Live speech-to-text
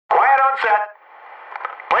set.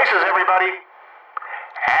 Places, everybody.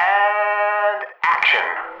 And action.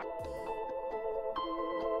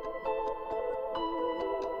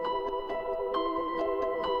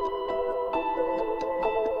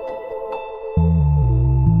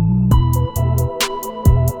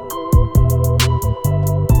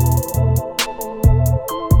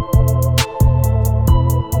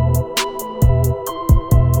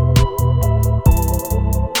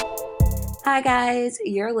 Hi guys,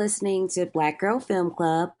 you're listening to Black Girl Film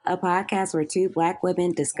Club, a podcast where two Black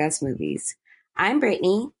women discuss movies. I'm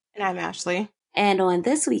Brittany. And I'm Ashley. And on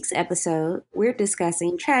this week's episode, we're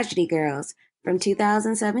discussing Tragedy Girls from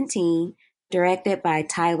 2017, directed by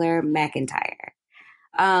Tyler McIntyre.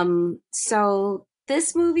 So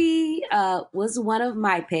this movie was one of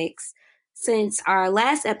my picks. Since our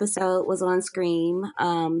last episode was on Scream,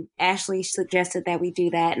 Ashley suggested that we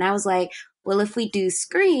do that. And I was like, well, if we do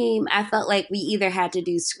Scream, I felt like we either had to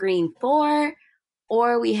do Scream 4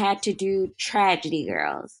 or we had to do Tragedy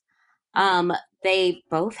Girls. They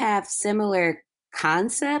both have similar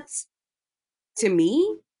concepts to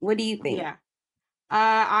me. What do you think? Yeah.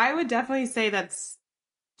 I would definitely say that's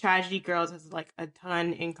Tragedy Girls has like a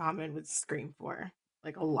ton in common with Scream 4.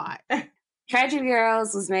 Like a lot. Tragedy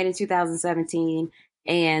Girls was made in 2017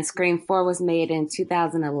 and Scream 4 was made in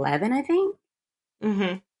 2011, I think.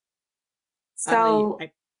 Mm-hmm. So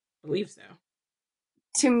I believe so.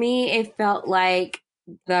 To me, it felt like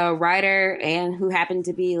the writer and who happened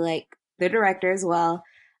to be like the director as well,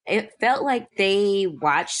 it felt like they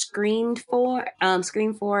watched Scream 4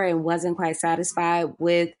 and wasn't quite satisfied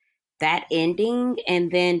with that ending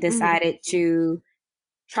and then decided to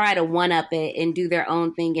try to one-up it and do their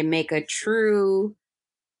own thing and make a true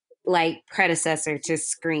like predecessor to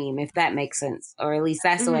Scream, if that makes sense. Or at least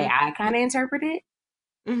that's the way I kind of interpret it.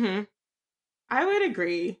 Mm-hmm. I would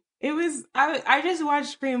agree. It was I just watched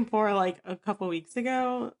Scream 4 like a couple weeks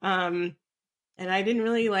ago. And I didn't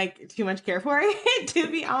really like too much care for it, to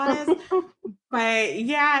be honest. But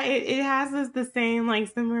yeah, it has the same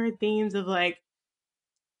like similar themes of like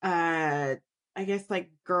I guess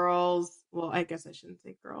like girls. Well, I guess I shouldn't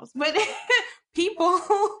say girls, but people.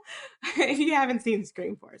 If you haven't seen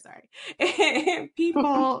Scream 4, sorry.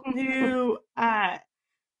 People who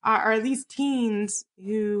are these teens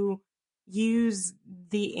who use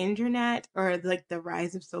the internet or like the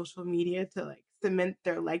rise of social media to like cement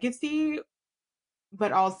their legacy,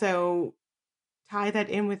 but also tie that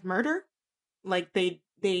in with murder. Like they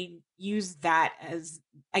use that as,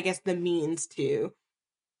 I guess, the means to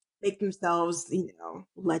make themselves,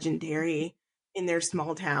 legendary in their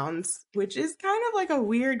small towns, which is kind of like a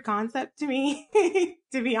weird concept to me,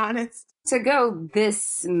 to be honest. To go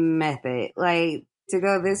this method, like to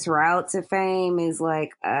go this route to fame is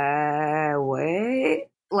like, what?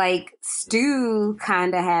 Like Stu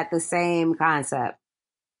kind of had the same concept.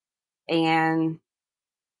 And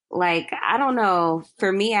like, I don't know, for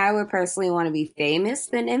me, I would personally want to be famous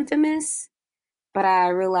than infamous, but I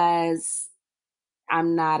realize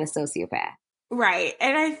I'm not a sociopath. Right.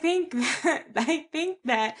 And I think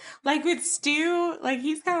that like with Stu, like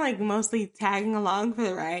he's kind of like mostly tagging along for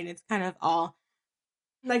the ride. It's kind of all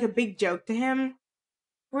like a big joke to him.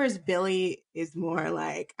 Whereas Billy is more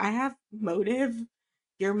like, I have motive.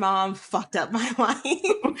 Your mom fucked up my life.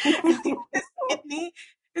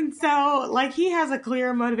 And so like he has a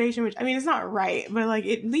clear motivation, which I mean it's not right, but like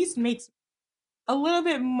it at least makes a little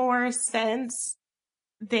bit more sense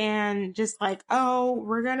than just like, oh,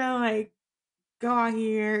 we're gonna like go out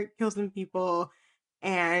here, kill some people,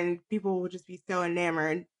 and people will just be so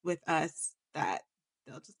enamored with us that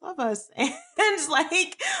they'll just love us. And it's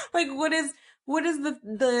like what is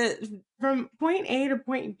the from point A to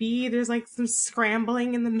point B, there's like some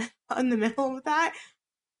scrambling in the middle of that.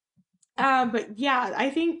 But yeah,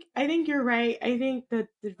 I think you're right. I think that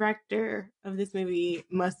the director of this movie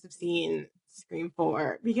must have seen Scream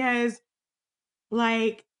 4 because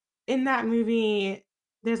like in that movie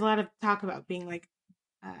there's a lot of talk about being like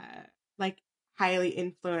highly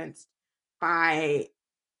influenced by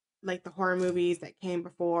like the horror movies that came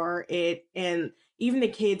before it, and even the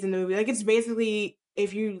kids in the movie. Like it's basically,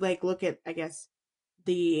 if you like look at, I guess,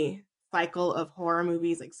 the cycle of horror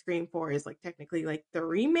movies, like Scream 4 is like technically like the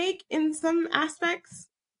remake in some aspects.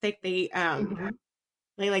 Like they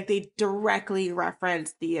they directly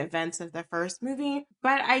reference the events of the first movie.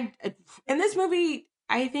 But in this movie,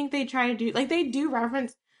 I think they try to do like they do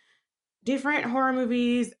reference different horror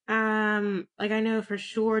movies. Like I know for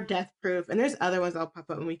sure Death Proof, and there's other ones I'll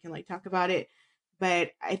pop up and we can like talk about it.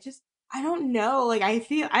 But I don't know. Like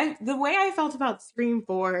the way I felt about Scream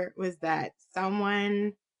 4 was that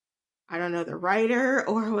someone, I don't know, the writer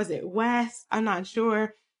or was it Wes? I'm not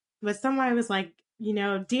sure. but somebody was like,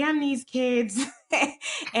 DM these kids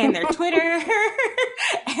and their Twitter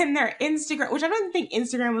and their Instagram, which I don't think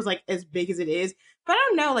Instagram was like as big as it is, but I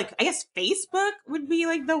don't know, like I guess Facebook would be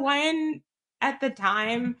like the one at the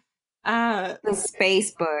time. The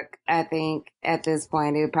Spacebook, I think, at this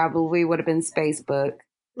point, it probably would have been Spacebook.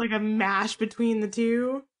 Like a mash between the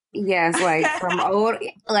two. Yes, like from old,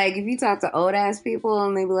 like if you talk to old ass people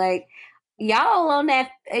and they be like, y'all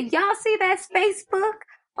see that Spacebook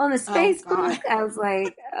on the Spacebook? Oh, I was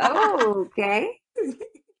like, oh, okay.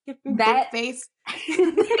 That face.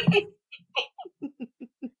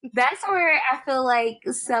 That's where I feel like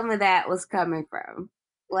some of that was coming from.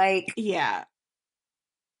 Like, yeah.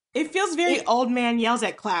 It feels very old man yells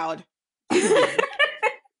at cloud.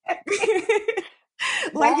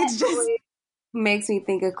 Like it's just makes me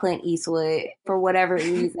think of Clint Eastwood for whatever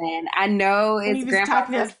reason. I know it's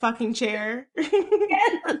talking to that fucking chair.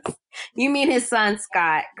 Yes. You mean his son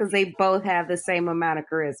Scott, because they both have the same amount of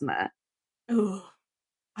charisma. Ooh,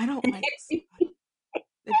 I don't like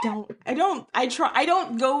Scott. I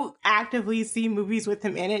don't go actively see movies with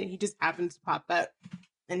him in it. He just happens to pop up.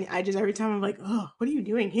 And I just, every time I'm like, oh, what are you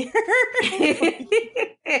doing here?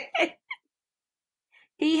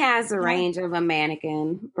 He has the range of a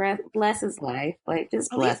mannequin. Bless his life. Like, just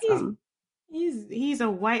bless him. He's a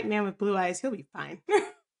white man with blue eyes. He'll be fine.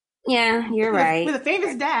 Yeah, you're right. With a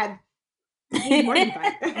famous dad. He's more than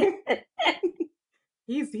fine.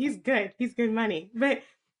 He's good. He's good money. But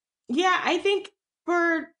yeah, I think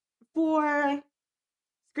for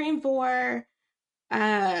Scream 4,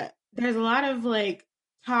 there's a lot of like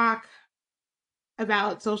talk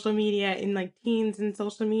about social media and like teens and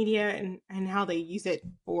social media and how they use it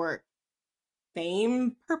for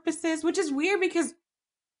fame purposes, which is weird because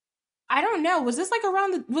I don't know, was this like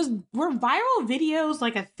were viral videos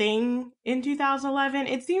like a thing in 2011?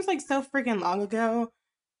 It seems like so freaking long ago.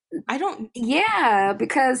 Yeah,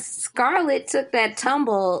 because Scarlett took that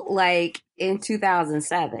tumble like in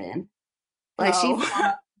 2007. Like she fell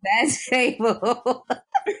off that table.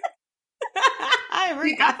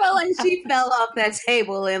 I felt like she fell off that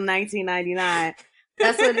table in 1999.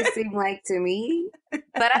 That's what it seemed like to me.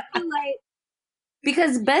 But I feel like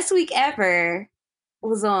because Best Week Ever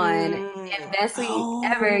was on, and Best Week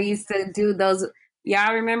Ever used to do those.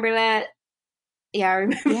 Y'all remember that? Yeah, I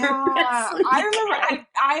remember. Yeah, I remember.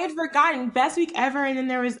 I had forgotten Best Week Ever, and then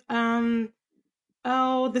there was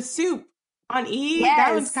the soup on E. Yes.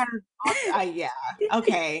 That was kind of yeah.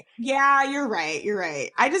 Okay. Yeah, you're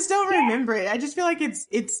right. I just don't remember it. I just feel like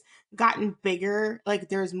it's gotten bigger. Like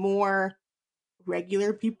there's more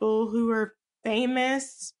regular people who are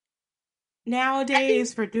famous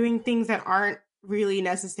nowadays for doing things that aren't really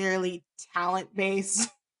necessarily talent based.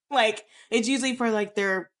 Like it's usually for like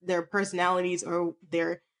their personalities or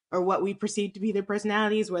what we perceive to be their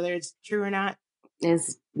personalities, whether it's true or not.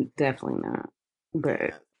 It's definitely not.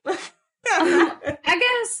 But I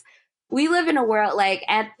guess we live in a world like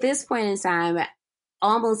at this point in time,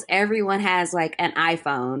 almost everyone has like an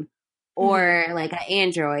iPhone or like an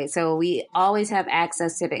Android. So we always have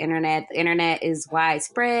access to the internet. The internet is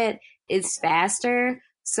widespread. It's faster.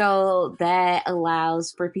 So that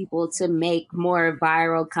allows for people to make more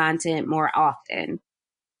viral content more often.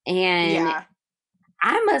 And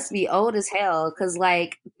I must be old as hell because,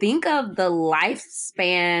 like, think of the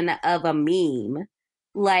lifespan of a meme.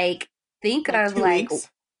 Like, think of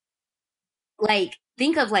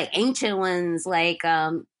ancient ones. Like,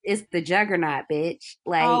 it's the Juggernaut, bitch.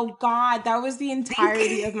 Like, oh God, that was the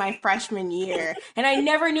entirety of my freshman year, and I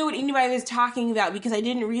never knew what anybody was talking about because I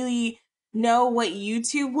didn't really know what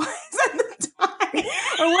YouTube was at the time.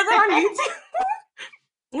 Or was it on YouTube?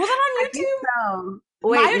 Was it on YouTube? So.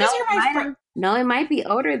 Wait, no, it might be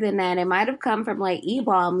older than that. It might have come from like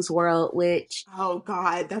E-Bombs World, which oh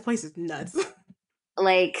God, that place is nuts.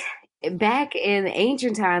 Like back in the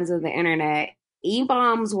ancient times of the internet,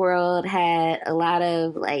 E-Bombs World had a lot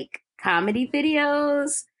of like comedy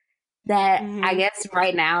videos that I guess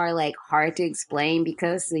right now are like hard to explain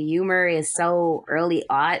because the humor is so early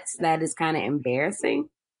aughts that it's kind of embarrassing.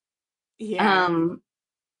 Yeah.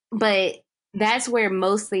 But that's where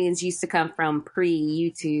most things used to come from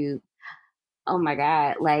pre-YouTube. Oh my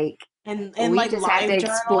God. Like, and we like just had to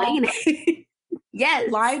explain it.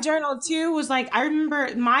 Yes. LiveJournal too was like, I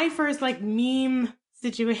remember my first like meme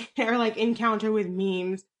situation or like encounter with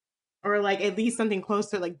memes or like at least something close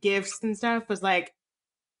to like GIFs and stuff was like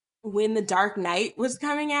when The Dark Knight was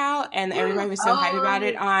coming out and everybody was so hyped about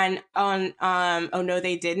it on Oh No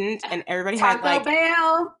They Didn't, and everybody had like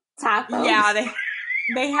Taco. Yeah,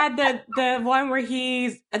 they had the one where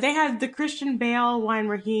they had the Christian Bale one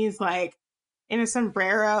where he's like in a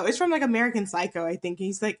sombrero. It's from like American Psycho, I think.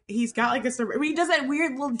 He's got like a sombrero. He does that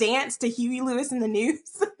weird little dance to Huey Lewis in the News.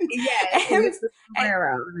 Yes, and it's the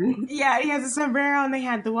sombrero. Yeah, he has a sombrero, and they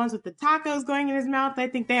had the ones with the tacos going in his mouth. I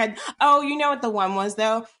think they had. Oh, you know what the one was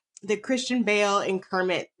though? The Christian Bale and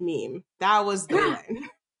Kermit meme. That was the one.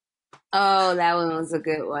 Oh, that one was a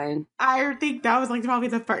good one. I think that was like probably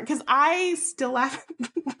the first, because I still laugh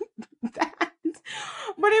at that.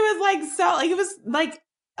 But it was like so, like it was like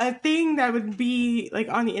a thing that would be like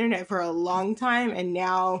on the internet for a long time, and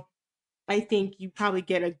now I think you probably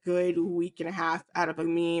get a good week and a half out of a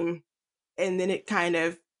meme, and then it kind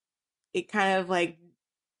of like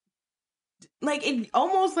it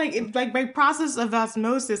almost like it's like by process of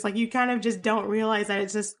osmosis, like you kind of just don't realize that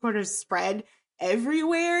it's just sort of spread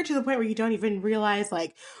everywhere to the point where you don't even realize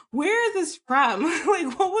like, where is this from?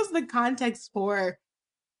 Like, what was the context for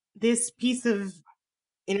this piece of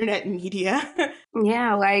internet media?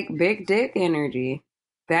 Yeah, like big dick energy.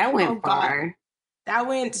 That went far. That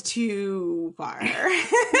went too far.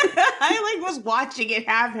 I like was watching it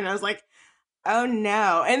happen. I was like, oh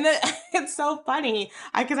no. And it's so funny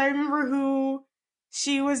because I remember who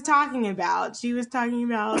she was talking about. She was talking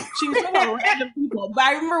about random people. But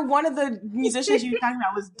I remember one of the musicians she was talking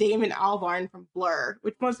about was Damon Albarn from Blur,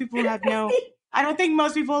 which most people have I don't think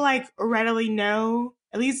most people like readily know,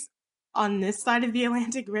 at least on this side of the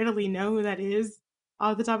Atlantic, readily know who that is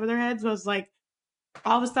off the top of their heads. So I was like,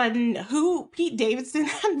 all of a sudden, who? Pete Davidson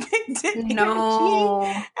had big dick No,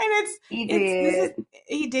 energy? And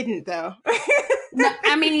he didn't though. No,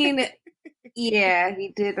 I mean, yeah,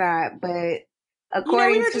 he did not, but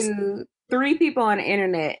according to 3 people on the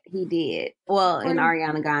internet, he did. Well, and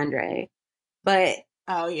Ariana Grande, but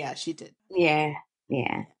oh yeah, she did. Yeah,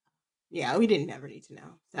 we didn't ever need to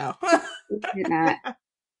know. So we did not.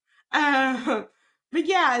 But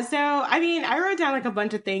yeah, so I mean, I wrote down like a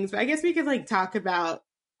bunch of things, but I guess we could like talk about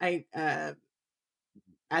like as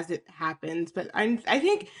it happens. But I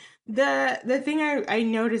think the thing I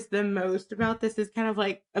noticed the most about this is kind of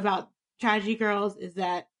like about Tragedy Girls is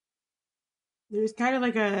that there's kind of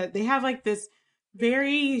like they have like this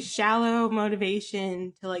very shallow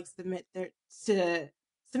motivation to like cement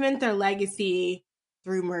their legacy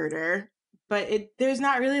through murder. But there's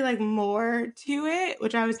not really like more to it,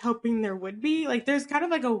 which I was hoping there would be. Like there's kind of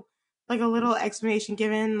like a little explanation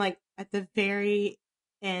given like at the very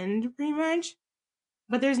end, pretty much.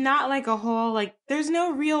 But there's not like a whole like there's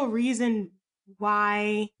no real reason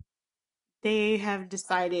why they have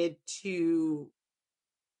decided to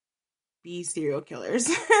be serial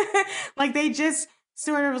killers. Like they just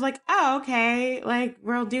sort of was like, oh, okay, like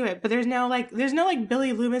we'll do it. But there's no like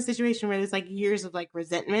Billy Loomis situation where there's like years of like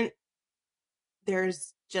resentment.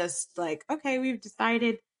 There's just like, okay, we've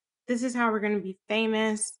decided this is how we're going to be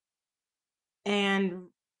famous, and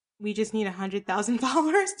we just need 100,000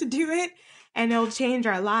 followers to do it, and it'll change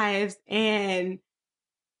our lives. And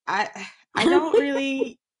I don't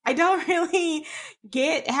really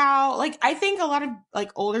get how, like, I think a lot of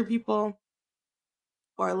like older people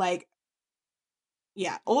or like,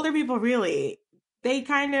 yeah, older people really, they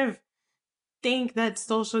kind of think that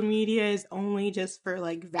social media is only just for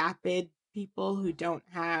like vapid people who don't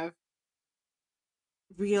have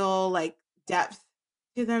real like depth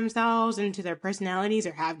to themselves and to their personalities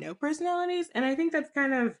or have no personalities. And I think that's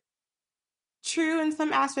kind of true in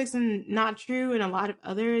some aspects and not true in a lot of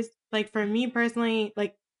others. Like for me personally,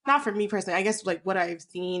 like not for me personally, I guess like what I've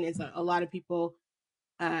seen is a lot of people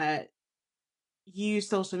use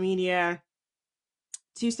social media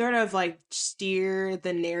to sort of like steer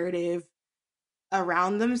the narrative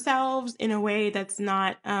around themselves in a way that's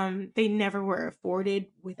not they never were afforded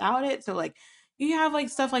without it. So like you have like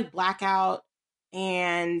stuff like Blackout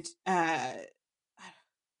and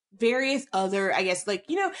various other, I guess, like,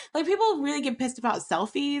 you know, like people really get pissed about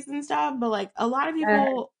selfies and stuff, but like a lot of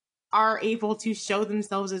people are able to show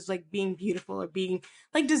themselves as like being beautiful or being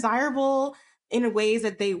like desirable in ways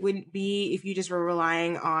that they wouldn't be if you just were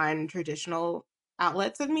relying on traditional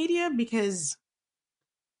outlets of media. Because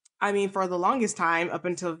I mean, for the longest time, up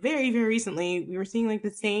until very, very recently, we were seeing like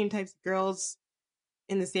the same types of girls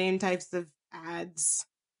in the same types of ads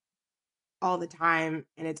all the time.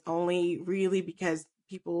 And it's only really because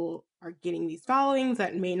people are getting these followings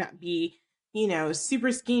that may not be, you know,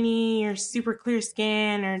 super skinny or super clear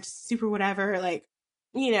skin or super whatever. Like,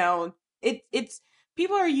 you know, it's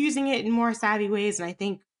people are using it in more savvy ways. And I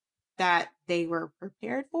think that they were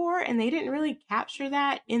prepared for, and they didn't really capture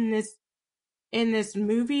that in this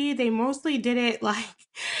movie. They mostly did it like,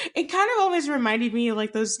 it kind of always reminded me of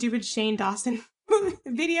like those stupid Shane Dawson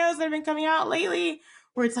videos that have been coming out lately,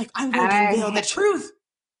 where it's like, I'm going to reveal the truth.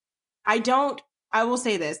 I don't I will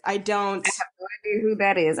say this. I don't. No idea who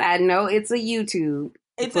that is. I know it's a YouTube.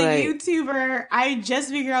 It's but a YouTuber. I just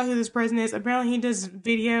figured out who this person is. Apparently, he does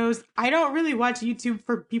videos. I don't really watch YouTube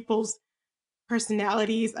for people's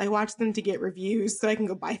personalities. I watch them to get reviews so I can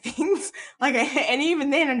go buy things. And even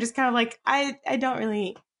then, I'm just kind of like, I don't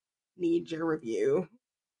really need your review.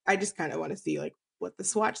 I just kind of want to see like what the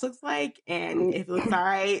swatch looks like, and if it looks all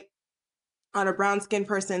right on a brown skinned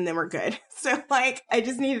person, then we're good. So like, I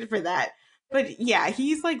just need it for that. But yeah,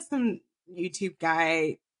 he's like some YouTube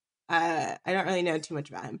guy. I don't really know too much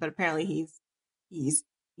about him, but apparently he's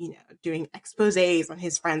doing exposés on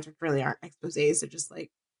his friends, which really aren't exposés. They're just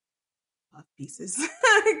like puff pieces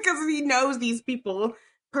because he knows these people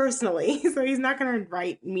personally, so he's not gonna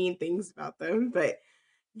write mean things about them. But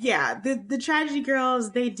yeah, the Tragedy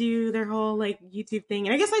Girls, they do their whole like YouTube thing,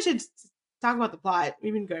 and I guess I should talk about the plot.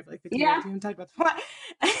 We've been going for like 15 minutes. We haven't talked about the plot.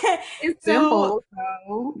 It's simple.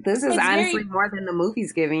 So this is honestly more than the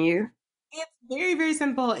movie's giving you. It's very, very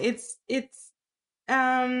simple. It's what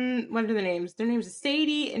are their names? Their names are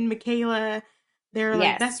Sadie and Michaela. They're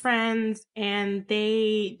like best friends, and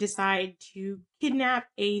they decide to kidnap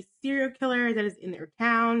a serial killer that is in their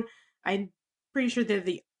town. I'm pretty sure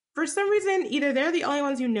for some reason, either they're the only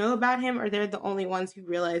ones who know about him, or they're the only ones who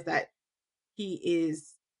realize that he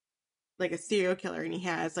is like a serial killer and he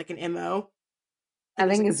has like an MO. I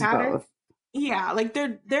think it's both. Yeah, like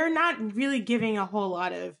they're not really giving a whole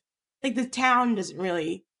lot of, like, the town doesn't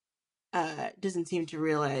really doesn't seem to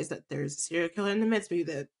realize that there's a serial killer in the midst. Maybe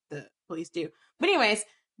the police do. But anyways,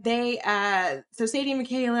 they so Sadie and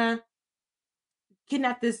Michaela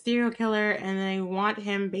kidnap this serial killer, and they want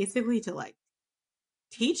him basically to like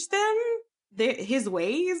teach them his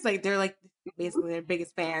ways. Like, they're like basically their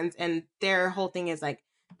biggest fans, and their whole thing is like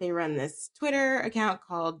they run this Twitter account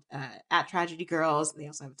called at Tragedy Girls. They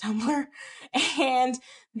also have a Tumblr, and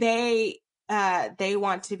they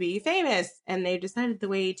want to be famous, and they decided the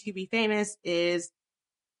way to be famous is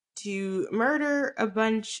to murder a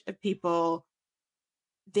bunch of people,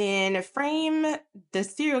 then frame the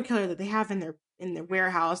serial killer that they have in their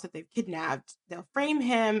warehouse that they've kidnapped. They'll frame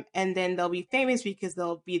him, and then they'll be famous because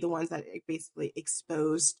they'll be the ones that basically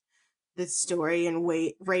exposed this story and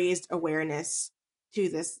raised awareness to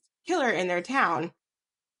this killer in their town.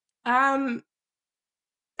 And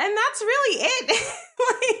that's really it.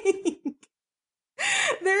 Like,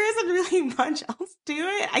 there isn't really much else to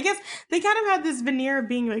it. I guess they kind of had this veneer of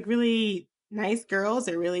being like really nice girls.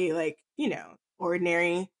 They're really like,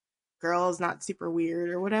 ordinary girls, not super weird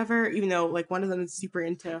or whatever, even though like one of them is super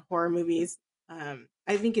into horror movies. I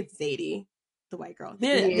think it's Zadie, the white girl.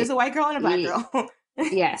 There's a white girl and a black girl.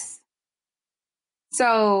 Yes.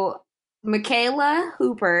 So Michaela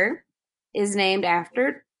Hooper is named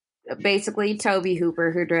after basically Tobe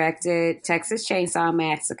Hooper, who directed Texas Chainsaw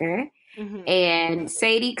Massacre. Mm-hmm. And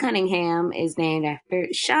Sadie Cunningham is named after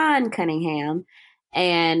Sean Cunningham,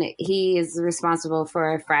 and he is responsible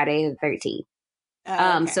for Friday the 13th.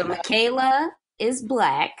 Okay. So Michaela is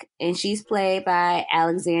black, and she's played by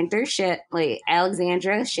Alexandra Shipp.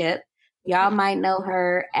 Y'all might know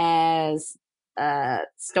her as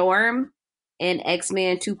Storm in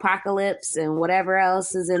X-Men 2-Pacalypse and whatever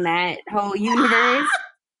else is in that whole universe.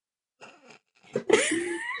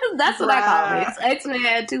 That's what I call it. It's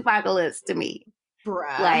X-Men 2-Pacalypse to me.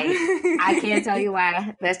 Bruh. Like, I can't tell you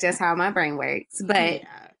why. That's just how my brain works. But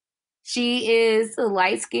she is a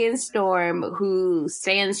light-skinned Storm who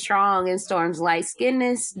stands strong in Storm's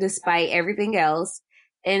light-skinnedness despite everything else,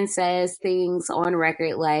 and says things on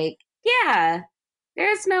record like, yeah,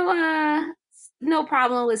 there's no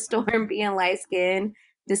problem with Storm being light-skinned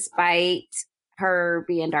despite her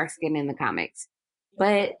being dark-skinned in the comics.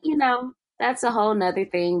 But, that's a whole nother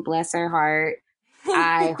thing. Bless her heart.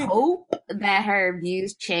 I hope that her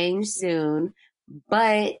views change soon,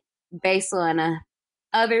 but based on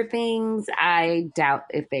other things, I doubt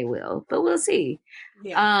if they will, but we'll see.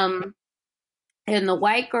 Yeah. And the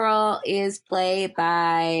white girl is played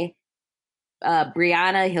by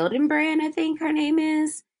Brianna Hildenbrand, I think her name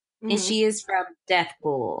is. Mm-hmm. And she is from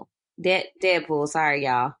Deadpool. Deadpool, sorry,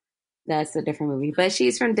 y'all. That's a different movie. But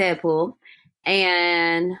she's from Deadpool.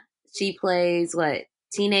 And she plays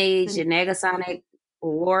Teenage Negasonic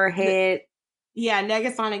Warhead.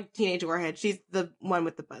 Negasonic Teenage Warhead. She's the one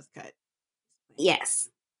with the buzz cut. Yes.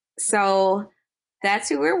 So that's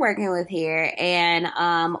who we're working with here. And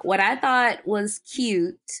what I thought was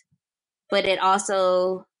cute, but it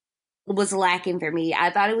also was lacking for me. I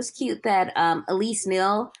thought it was cute that Elise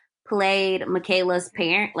Neal played Michaela's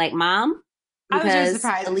parent, like mom. I was really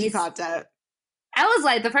surprised when she popped up. I was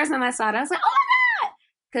like, the first time I saw it, I was like, oh my God!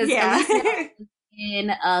 Because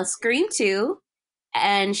in Scream 2,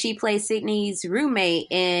 and she plays Sydney's roommate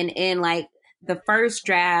in like the first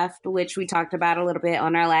draft, which we talked about a little bit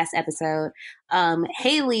on our last episode.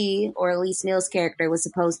 Haley, or Elise Neal's character, was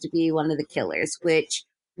supposed to be one of the killers, which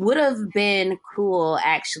would have been cool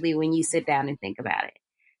actually when you sit down and think about it.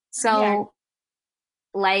 So,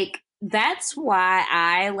 like, that's why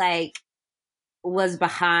I like was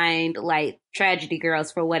behind like Tragedy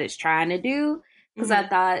Girls for what it's trying to do, because I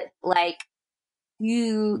thought like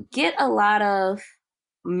you get a lot of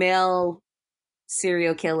male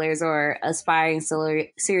serial killers or aspiring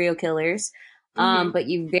serial killers, but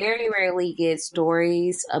you very rarely get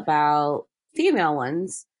stories about female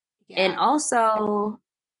ones, and also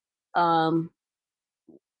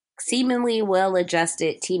seemingly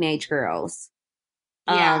well-adjusted teenage girls.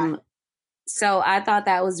 So I thought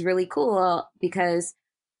that was really cool because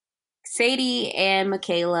Sadie and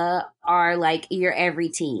Michaela are like your every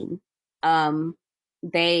teen.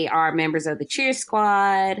 They are members of the cheer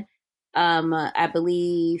squad. I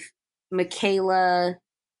believe Michaela,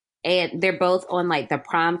 and they're both on like the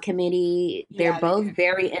prom committee. They're both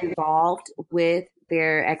very involved with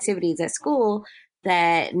their activities at school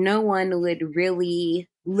that no one would really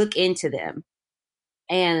look into them.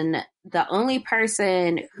 And the only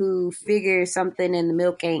person who figures something in the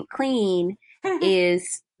milk ain't clean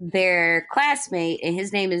is their classmate, and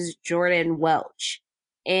his name is Jordan Welch.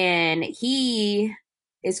 And he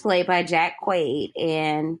is played by Jack Quaid.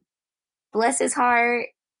 And bless his heart,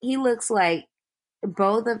 he looks like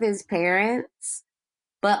both of his parents,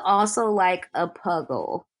 but also like a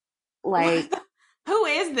puggle. Like, who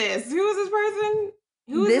is this? Who is this person?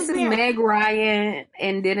 This is Meg Ryan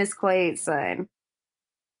and Dennis Quaid's son.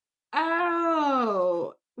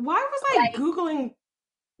 Oh, why was I like, Googling?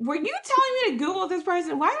 Were you telling me to Google this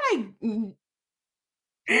person? Why did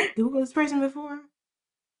I Google this person before?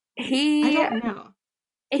 I don't know.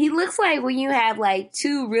 He looks like when you have like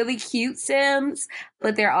two really cute Sims,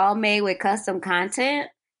 but they're all made with custom content.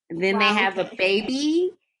 Then they have a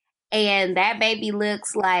baby, and that baby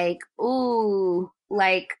looks like,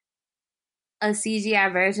 like a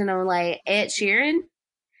CGI version of like Ed Sheeran.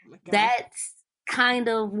 That's kind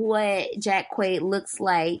of what Jack Quaid looks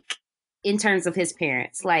like in terms of his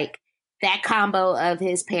parents. Like that combo of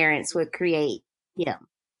his parents would create him.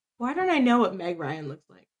 Why don't I know what Meg Ryan looks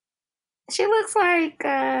like? She looks like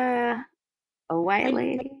a white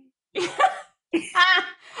lady.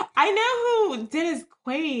 I know who Dennis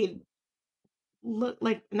Quaid look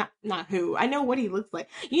like. Not who. I know what he looks like.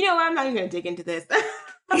 You know, I'm not even gonna dig into this.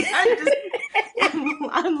 I'm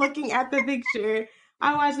looking at the picture.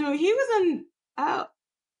 I watched the movie. He was in.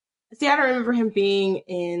 See, I don't remember him being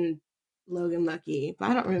in Logan Lucky, but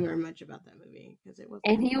I don't remember much about that movie because it was.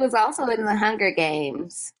 And he was also in The Hunger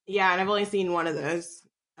Games. Yeah, and I've only seen one of those.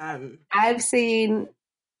 I've seen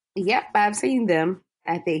them,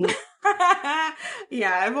 I think.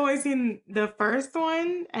 Yeah, I've only seen the first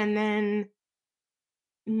one, and then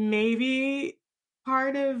maybe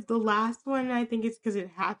part of the last one. I think it's because it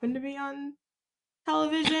happened to be on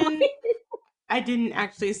television. I didn't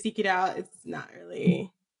actually seek it out. It's not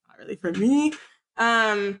really for me.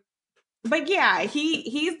 But yeah,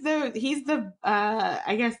 he's the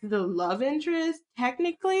I guess the love interest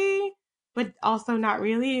technically, but also not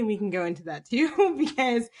really, and we can go into that too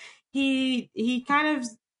because he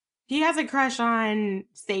has a crush on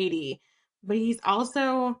Sadie, but he's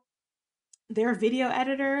also their video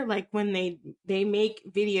editor. Like when they make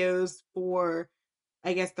videos for,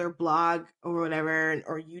 I guess, their blog or whatever,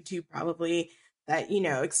 or YouTube probably, that, you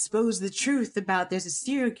know, expose the truth about there's a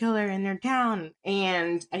serial killer in their town,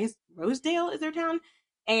 and I guess Rosedale is their town,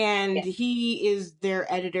 and he is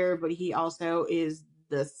their editor, but he also is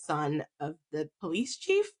the son of the police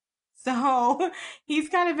chief. So he's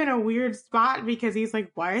kind of in a weird spot because he's like,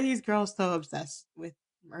 why are these girls so obsessed with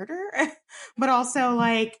murder? But also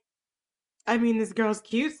like, I mean, this girl's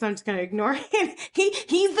cute, so I'm just gonna ignore it.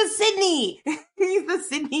 He's the Sydney. He's the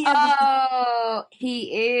Sydney.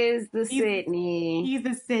 He is the Sydney. He's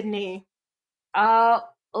the Sydney.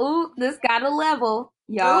 This got a level,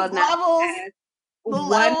 y'all. Levels.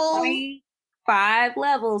 1.5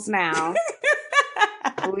 levels now.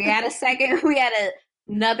 We had a second. We had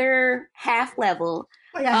another half level.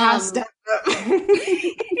 Like a half step up.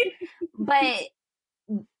 But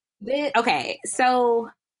okay, so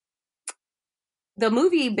the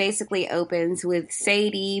movie basically opens with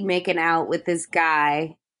Sadie making out with this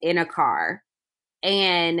guy in a car.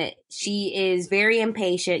 And she is very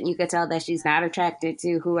impatient. You could tell that she's not attracted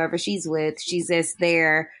to whoever she's with. She's just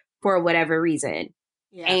there for whatever reason.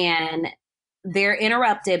 Yeah. And they're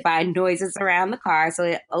interrupted by noises around the car. So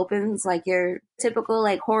it opens like your typical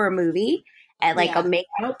like horror movie at like a make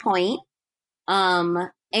out point.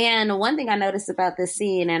 And one thing I noticed about this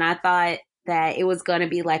scene, and I thought that it was going to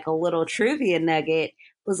be like a little trivia nugget,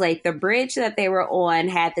 was like the bridge that they were on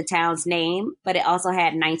had the town's name, but it also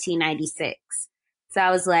had 1996. So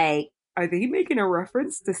I was like, are they making a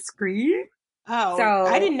reference to Scream? Oh, I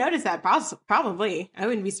So didn't notice that. Probably. I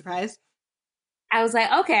wouldn't be surprised. I was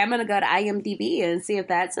like, okay, I'm going to go to IMDb and see if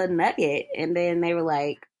that's a nugget. And then they were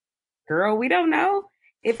like, girl, we don't know.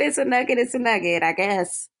 If it's a nugget, it's a nugget, I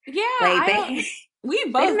guess. Yeah, Like I don't. they We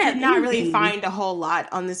they both didn't did have not really anything. find a whole lot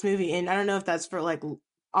on this movie, and I don't know if that's for like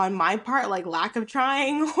on my part, like lack of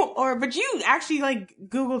trying, or but you actually like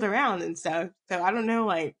Googled around and stuff, so I don't know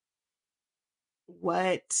like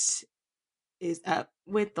what is up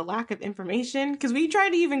with the lack of information because we tried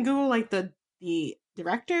to even Google like the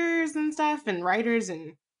directors and stuff and writers,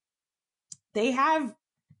 and they have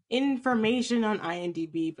information on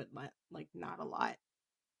IMDb, but like not a lot.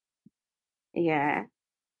 Yeah.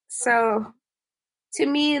 So to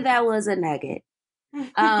me, that was a nugget.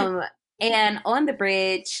 Um, and on the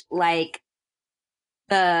bridge, like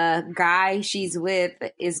the guy she's with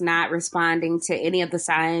is not responding to any of the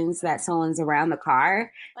signs that someone's around the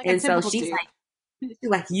car. Like a And so typical she's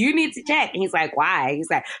dude. like, you need to check. And he's like, why? He's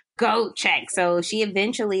like, go check. So she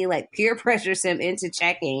eventually like peer pressures him into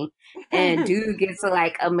checking, and dude gets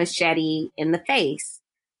like a machete in the face.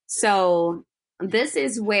 So this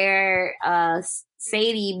is where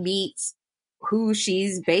Sadie meets who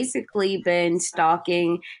she's basically been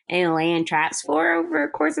stalking and laying traps for over a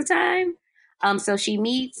course of time. So she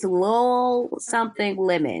meets Lowell something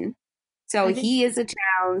Lemon. So I think he is a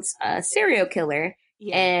town's serial killer,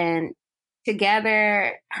 yeah. and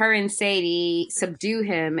together, her and Sadie subdue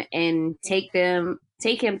him and take him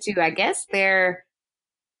to, I guess, their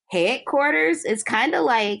headquarters. It's kind of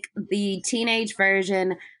like the teenage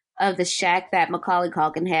version of the shack that Macaulay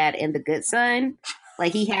Culkin had in The Good Son.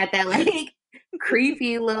 Like he had that like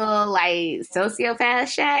creepy little like sociopath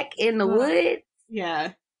shack in the woods.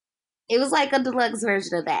 Yeah. It was like a deluxe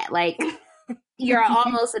version of that. Like you're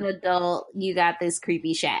almost an adult, you got this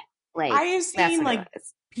creepy shack. Like I have that's seen what it like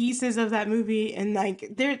was. pieces of that movie, and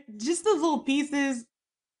like they're just the little pieces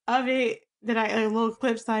of it that like, little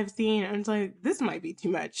clips I've seen. And it's like this might be too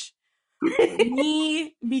much for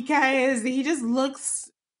me because he just looks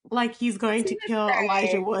like he's going to kill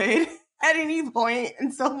Elijah Wood at any point.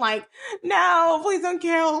 And so I'm like, no, please don't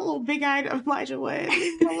kill little big-eyed Elijah Wood.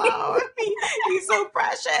 Leave him alone. He's so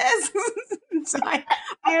precious. So I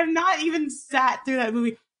have not even sat through that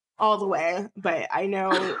movie all the way, but I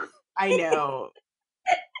know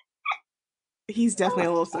he's definitely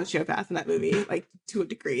a little sociopath in that movie, like to a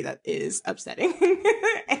degree that is upsetting.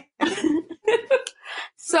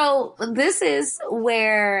 So this is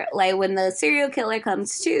where, like, when the serial killer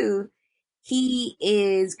comes to, he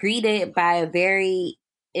is greeted by a very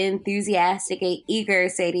enthusiastic and eager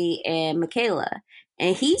Sadie and Michaela.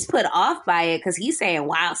 And he's put off by it because he's saying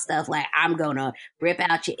wild stuff like, I'm going to rip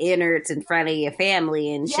out your innards in front of your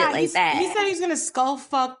family and shit like He that. said he's gonna skull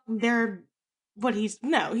fuck their he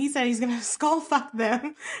said he's gonna skull fuck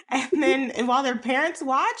them and then and while their parents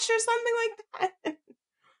watch or something like that.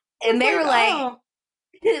 And they like, were like, oh,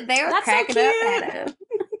 they were that's so cracking up at him.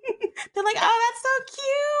 They're like, oh,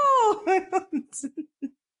 that's so cute.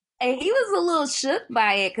 And he was a little shook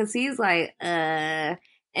by it because he's like, And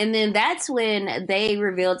then that's when they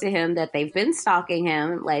reveal to him that they've been stalking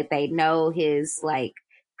him. Like they know his like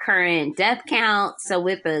current death count. So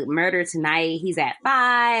with the murder tonight, he's at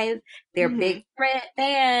 5. They're big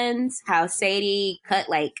fans. How Sadie cut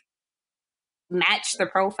like matched the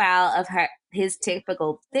profile of his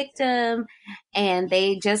typical victim, and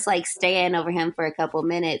they just like stand over him for a couple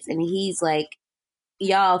minutes, and he's like,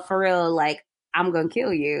 y'all for real, like I'm gonna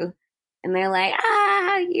kill you. And they're like,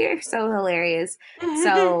 you're so hilarious.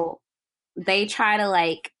 So they try to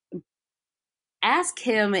like ask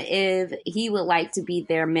him if he would like to be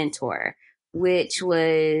their mentor, which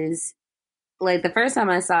was like the first time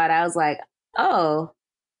I saw it, I was like, oh,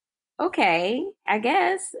 okay, I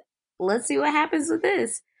guess. Let's see what happens with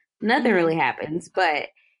this. Nothing really happens, but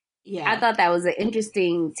yeah, I thought that was an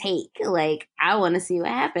interesting take. Like, I want to see what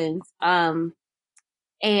happens.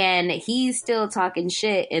 And he's still talking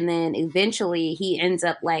shit, and then eventually he ends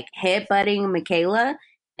up like headbutting Michaela,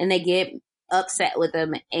 and they get upset with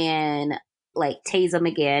him and like tase him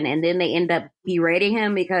again, and then they end up berating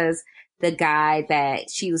him because the guy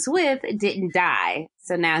that she was with didn't die,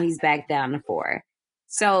 so now he's back down to 4.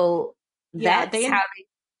 So that's how they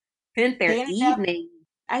spent their evening.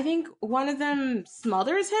 I think one of them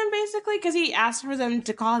smothers him basically because he asked for them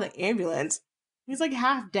to call the ambulance. He's like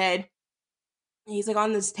half dead. He's like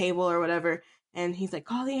on this table or whatever, And he's like,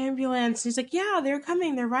 call the ambulance. He's like, yeah, they're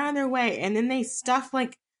coming. They're right on their way. And then they stuff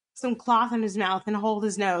like some cloth in his mouth and hold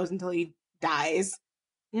his nose until he dies.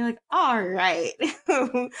 And you're like, all right.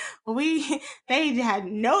 They had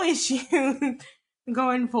no issue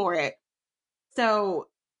going for it. So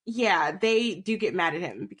yeah, they do get mad at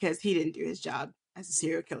him because he didn't do his job as a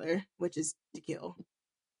serial killer, which is to kill.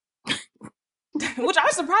 Which I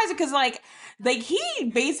was surprised because like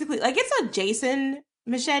he basically like it's a Jason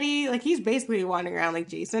machete. Like he's basically wandering around like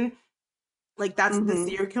Jason. Like that's the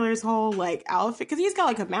serial killer's whole like outfit because he's got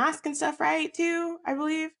like a mask and stuff, right? Too, I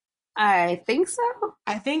believe. I think so.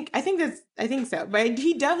 I think so. But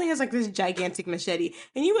he definitely has like this gigantic machete,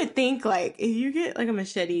 and you would think like if you get like a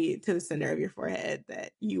machete to the center of your forehead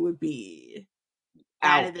that you would be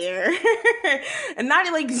out of there and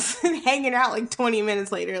not like hanging out like 20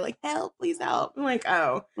 minutes later like help, please help. I'm like,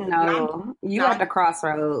 oh no, you at the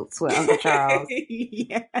crossroads with Uncle Charles.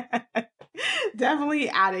 Yeah, definitely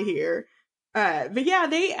out of here. But yeah,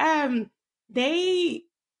 they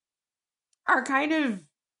are kind of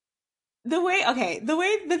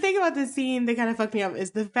the thing about this scene that kind of fucked me up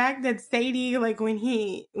is the fact that Sadie, like when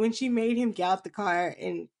she made him get out the car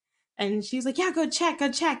and she's like, yeah, go check,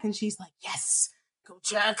 and she's like, yes, go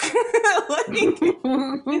check. Like,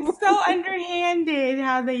 it's so underhanded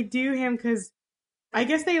how they do him because I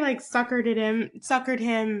guess they like suckered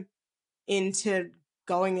him into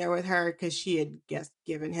going there with her because she had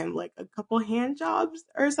given him like a couple hand jobs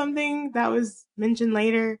or something that was mentioned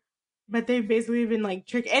later. But they've basically been like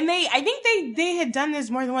tricked, and I think they had done this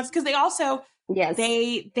more than once because they also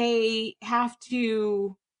they have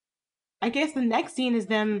to. I guess the next scene is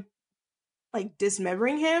them like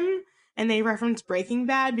dismembering him, and they reference Breaking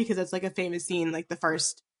Bad because it's like a famous scene, like the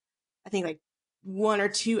first, I think like 1 or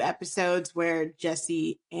 2 episodes where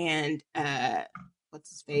Jesse and what's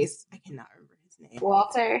his face? I cannot remember his name.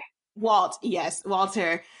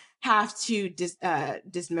 Walter have to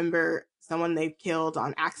dismember someone they've killed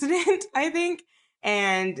on accident, I think,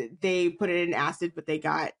 and they put it in acid, but they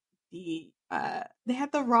got they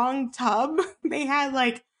had the wrong tub. They had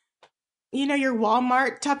like, you know, your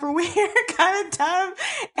Walmart Tupperware kind of tub,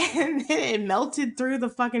 and then it melted through the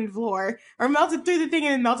fucking floor, or melted through the thing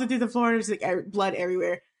and melted through the floor, and there's like blood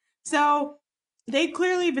everywhere. So they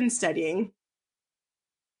clearly been studying.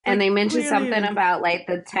 And they mentioned something about like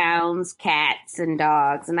the town's cats and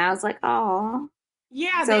dogs, and I was like, oh,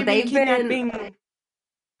 yeah. So they've been kidnapping.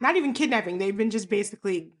 Not even kidnapping. They've been just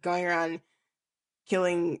basically going around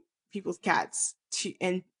killing people's cats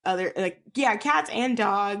and other cats and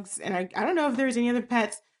dogs. And I don't know if there's any other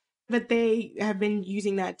pets, but they have been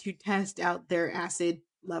using that to test out their acid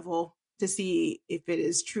level to see if it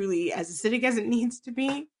is truly as acidic as it needs to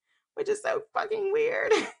be, which is so fucking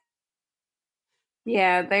weird.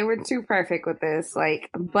 Yeah, they were too perfect with this. Like,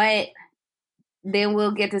 but then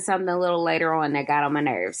we'll get to something a little later on that got on my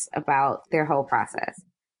nerves about their whole process.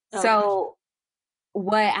 Oh, so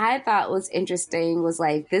what I thought was interesting was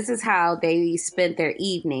like, this is how they spent their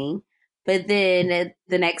evening. But then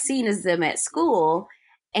the next scene is them at school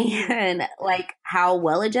and like how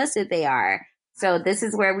well adjusted they are. So this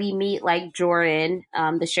is where we meet like Jordan,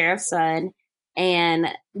 the sheriff's son. And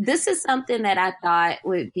this is something that I thought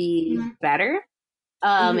would be better.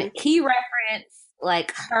 He referenced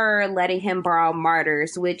like her letting him borrow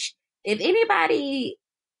Martyrs, which if anybody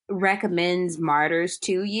recommends Martyrs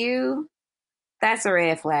to you, that's a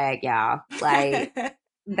red flag, y'all. Like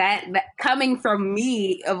that coming from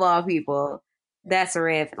me of all people, that's a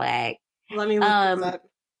red flag. Let me look this up.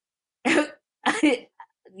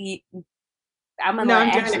 I'm gonna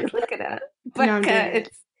actually look it up because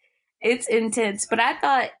it's intense. But I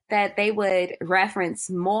thought that they would reference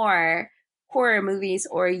more horror movies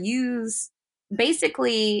or use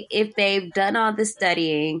basically if they've done all the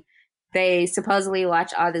studying, they supposedly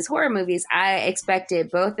watch all these horror movies. I expected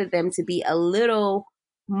both of them to be a little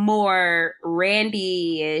more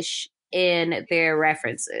Randy-ish in their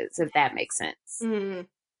references, if that makes sense.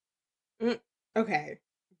 Mm-hmm. Okay,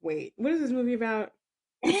 wait. What is this movie about?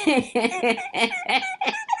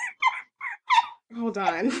 Hold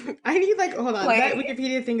on. I need hold on. Wait. That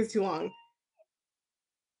Wikipedia thing is too long.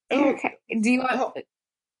 Okay. Do you want?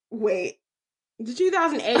 Wait. The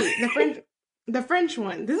 2008, the French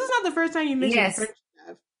one. This is not the first time you mentioned French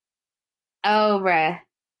stuff. Oh,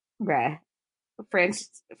 bruh.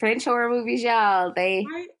 French horror movies, y'all. They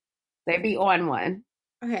be on one.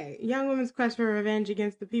 Okay. Young woman's quest for revenge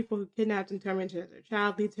against the people who kidnapped and tormented her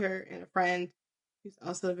child leads her and a friend who's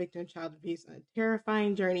also a victim of child abuse on a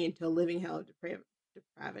terrifying journey into a living hell of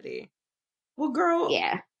depravity. Well, girl.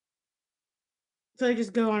 Yeah. So they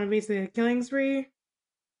just go on basically a killing spree?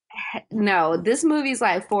 No, this movie's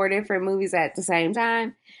like four different movies at the same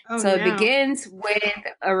time. Oh So it no. begins with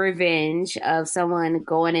a revenge of someone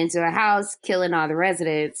going into a house, killing all the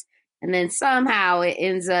residents, and then somehow it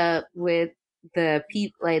ends up with the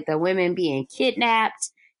people, like the women, being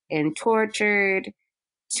kidnapped and tortured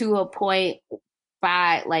to a point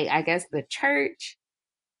by, like, I guess the church.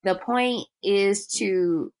 The point is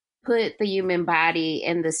to put the human body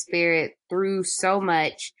and the spirit through so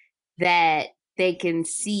much that they can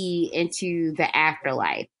see into the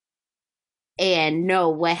afterlife and know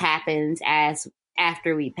what happens as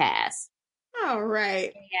after we pass. All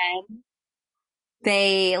right. And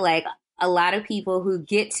they, like, a lot of people who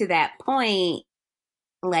get to that point,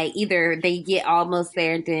 like, either they get almost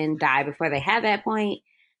there and then die before they have that point,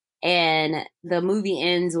 and the movie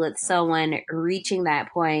ends with someone reaching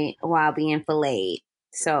that point while being filleted.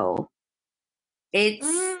 So it's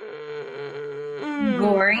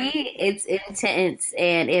gory, it's intense,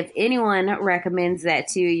 and if anyone recommends that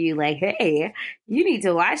to you, like, hey, you need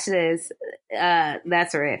to watch this,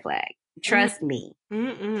 that's a red flag. Trust me.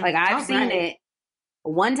 Like, I've seen it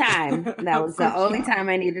one time. That was the only time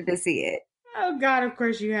I needed to see it. Oh God, of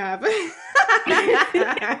course you have.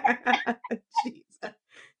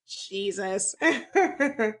 Jesus.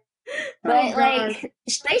 But like,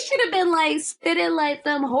 they should have been like spitting like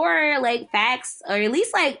them horror like facts, or at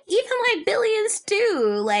least like even like Billy and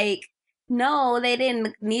Stu. Like, no, they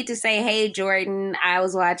didn't need to say, "Hey, Jordan, I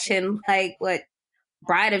was watching like what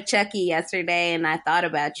Bride of Chucky yesterday, and I thought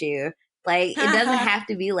about you." Like, it doesn't have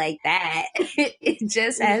to be like that. It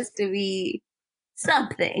just has to be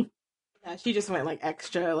something. Yeah, she just went like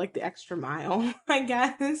extra, like the extra mile, I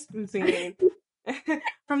guess. I'm seeing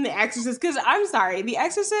from The Exorcist, because I'm sorry, The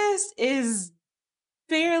Exorcist is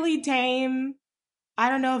fairly tame. I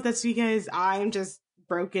don't know if that's because I'm just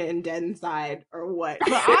broken and dead inside or what,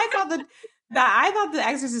 but I thought that The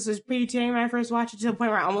Exorcist was pretty tame when I first watched it, to the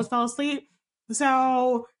point where I almost fell asleep.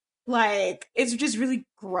 So like, it's just really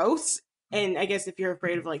gross. And I guess if you're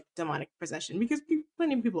afraid of like demonic possession, because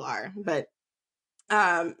plenty of people are, but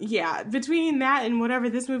yeah, between that and whatever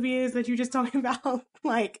this movie is that you're just talking about,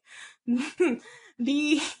 like,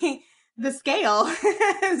 the the scale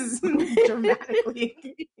is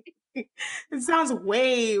dramatically, it sounds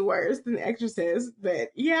way worse than The Exorcist.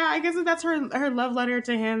 But yeah, I guess that's her love letter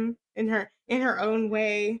to him in her own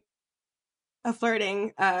way of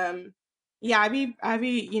flirting. Yeah, I'd be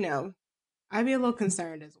a little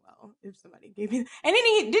concerned as well if somebody gave me. And then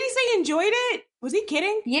did he say he enjoyed it? Was he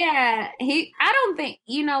kidding? Yeah, I don't think,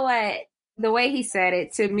 you know what, the way he said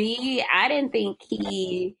it to me, I didn't think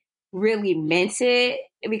he really meant it,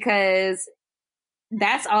 because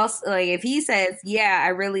that's also like, if he says, "Yeah, I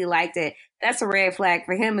really liked it," that's a red flag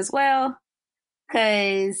for him as well.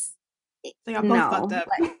 Because They got both fucked up.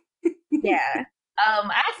 like, yeah.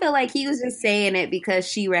 I feel like he was just saying it because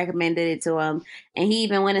she recommended it to him, and he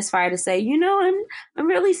even went as far to say, I'm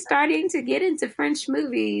really starting to get into French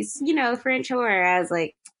movies, French horror. I was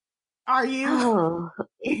like, are you? Oh,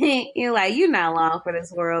 you're like, you're not long for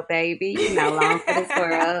this world, baby. You're not long for this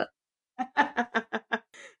world.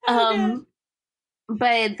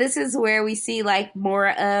 But this is where we see like more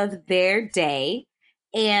of their day,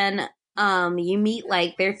 and you meet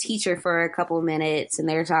like their teacher for a couple minutes, and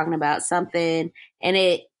they're talking about something, and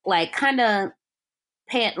it like kind of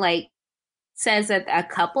like says that a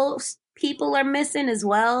couple people are missing as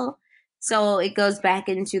well. So it goes back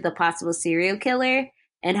into the possible serial killer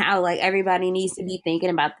and how like everybody needs to be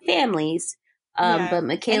thinking about the families. But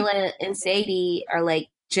Michaela and Sadie are like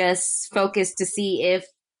just focused to see if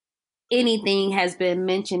anything has been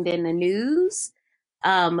mentioned in the news.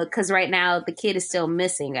 Because right now the kid is still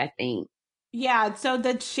missing, I think. Yeah, so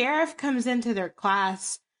the sheriff comes into their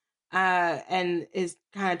class and is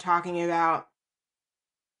kind of talking about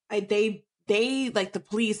they like, the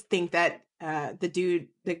police think that the dude,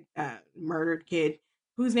 the murdered kid,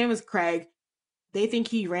 whose name was Craig, they think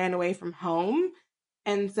he ran away from home.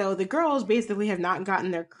 And so the girls basically have not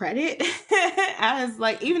gotten their credit as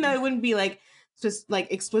like, even though it wouldn't be like just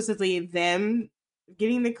like explicitly them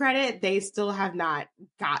getting the credit, they still have not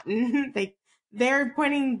gotten they're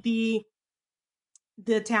pointing the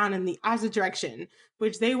town in the opposite direction,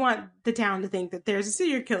 which they want the town to think that there's a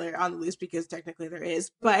serial killer on the loose, because technically there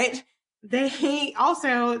is, but they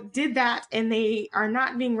also did that and they are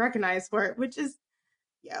not being recognized for it, which is,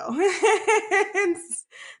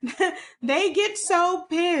 they get so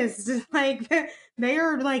pissed. Like, they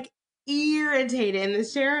are like irritated, and the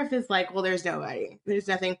sheriff is like, well, there's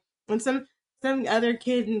nothing. And some other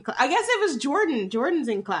kid I guess it was Jordan's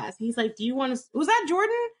in class. He's like, do you want us, was that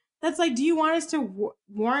Jordan that's like, do you want us to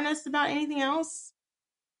warn us about anything else?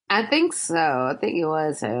 I think so. I think it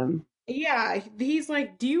was him. Yeah, he's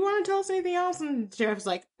like, "Do you want to tell us anything else?" And the sheriff's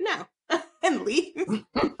like, "No," and leaves.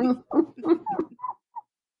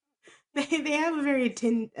 They have a very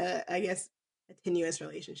I guess, a tenuous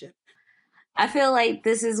relationship. I feel like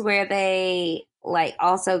this is where they like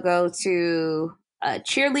also go to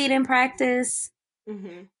cheerleading practice.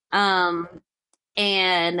 Hmm. Um,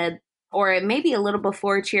 and or maybe a little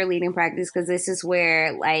before cheerleading practice because this is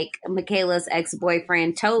where like Michaela's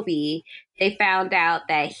ex-boyfriend Toby, they found out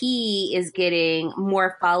that he is getting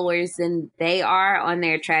more followers than they are on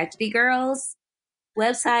their Tragedy Girls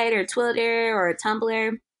website or Twitter or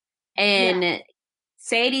Tumblr. Yeah, And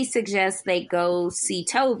Sadie suggests they go see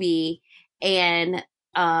Toby and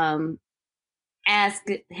um ask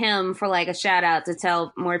him for like a shout out to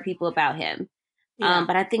tell more people about him. yeah,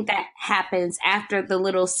 But I think that happens after the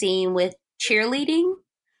little scene with cheerleading.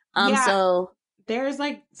 yeah. So There's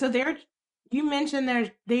like, so they're, you mentioned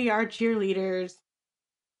they are cheerleaders.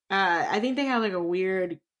 I think they have like a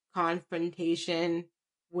weird confrontation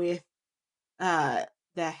with uh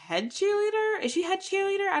the head cheerleader. Is she head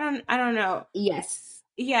cheerleader? I don't know. yes,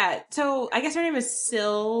 Yeah, so I guess her name is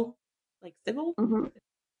like Sybil, hmm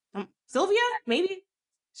Sylvia, maybe. It,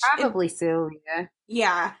 probably Sylvia.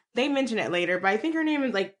 yeah, they mention it later, but I think her name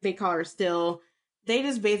is like they call her Still. They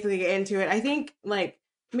just basically get into it. I think like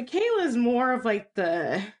Michaela's more of like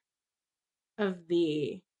the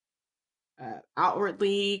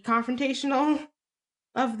outwardly confrontational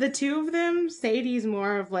of the two of them. Sadie's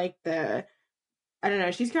more of like the, I don't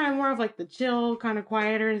know, she's kind of more of like the chill, kind of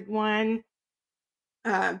quieter one.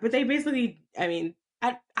 But they basically, I mean,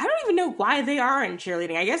 I don't even know why they are in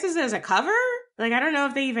cheerleading. I guess this is a cover. Like I don't know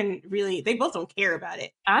if they even really, they both don't care about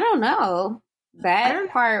it. I don't know. I That don't.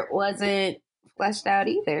 part wasn't fleshed out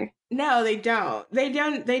either. No, they don't. They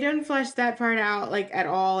don't flesh that part out like at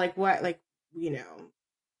all. Like what, like, you know,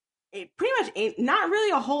 it pretty much ain't, not really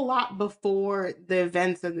a whole lot before the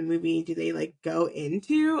events of the movie do they like go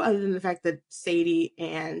into, other than the fact that Sadie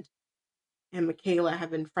and Michaela have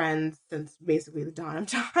been friends since basically the dawn of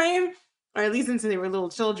time, or at least since they were little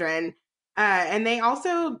children. And they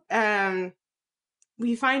also,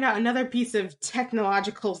 we find out another piece of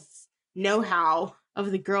technological know-how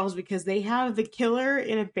of the girls because they have the killer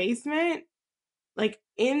in a basement, like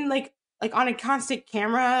in like on a constant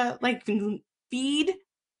camera like feed,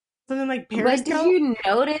 something like But did Periscope. you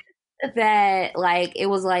notice that like it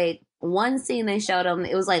was like one scene they showed them,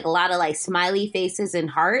 it was like a lot of like smiley faces and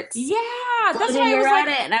hearts Yeah, that's floating why I was around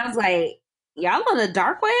like, it, and I was like, y'all on the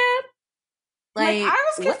dark web? I Like,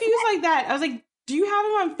 was what's confused like that. I was like, do you have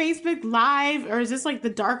them on Facebook Live or is this like the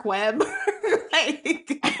dark web? Like,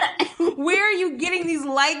 that? where are you getting these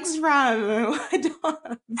likes from?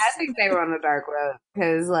 I think they were on the dark web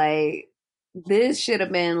because like this should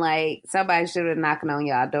have been like somebody should have knocking on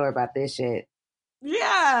y'all door about this shit.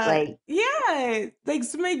 Yeah, Like, yeah, like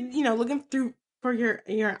somebody, looking through for your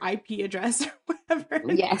IP address or whatever.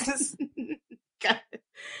 yes,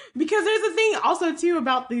 Because there's a thing also too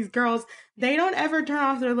about these girls, they don't ever turn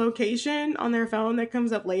off their location on their phone that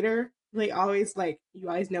comes up later. They always, like, you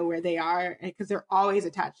always know where they are because they're always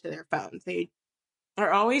attached to their phones. They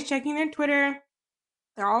are always checking their Twitter.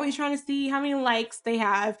 They're always trying to see how many likes they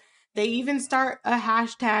have. They even start a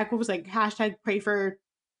hashtag. What was, like, hashtag pray for,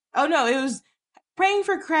 oh no, it was praying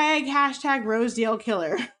for Craig, hashtag Rosedale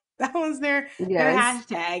Killer. That was their yes.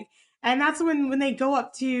 hashtag. And that's when they go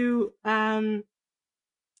up to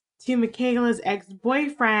Michaela's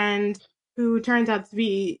ex-boyfriend, who turns out to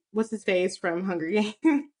be what's his face from Hunger Games.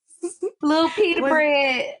 Little Peter Was,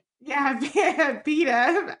 Bread, yeah,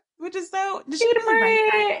 Peta, which is so. Did she Peter really write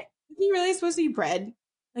that? Bread. Is he really supposed to be bread?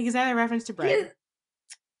 Like, is that a reference to bread?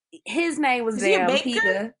 His name was Is he a damn baker?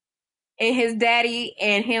 Peter, and his daddy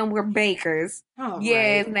and him were bakers. All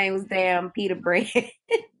Yeah, his right. name was damn Peter Bread.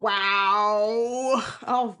 Wow.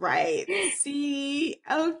 All right. See.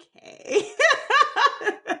 Okay.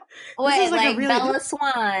 This is Wait, like a like really.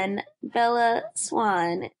 Bella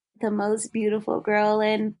Swan, the most beautiful girl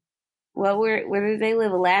in where did they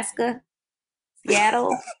live? Alaska,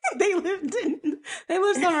 Seattle. they lived in. They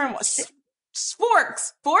lived somewhere in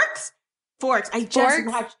Forks. Forks.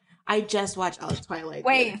 I just watched All Twilight.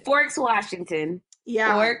 Wait, Forks, Washington.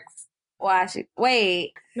 Yeah. Forks, Washington.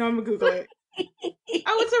 Wait. No, I'm gonna Google it. Oh,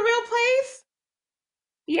 it's a real place?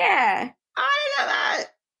 Yeah. I didn't know that.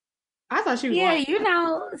 I thought she was Yeah, lying. you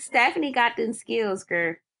know, Stephanie got them skills,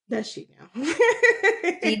 girl. Does she now?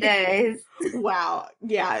 She does. Wow.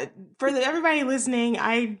 Yeah. For everybody listening,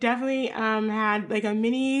 I definitely had like a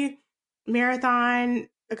mini marathon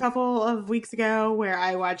a couple of weeks ago where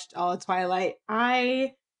I watched all of Twilight.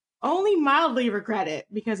 I only mildly regret it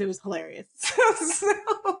because it was hilarious. So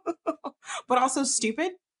but also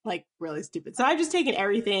stupid, like really stupid. So I've just taken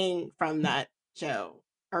everything from that show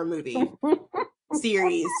or movie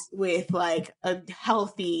series with like a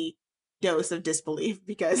healthy dose of disbelief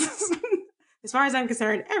because as far as I'm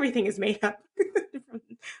concerned, everything is made up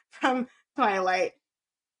from Twilight.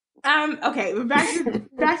 Okay, but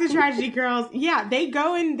back to Tragedy Girls. Yeah, they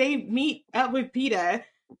go and they meet up with PETA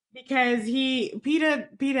because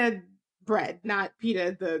PETA bread, not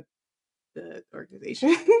PETA the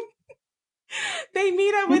organization. They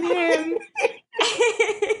meet up with him.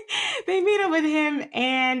 They meet up with him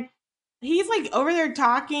and he's like over there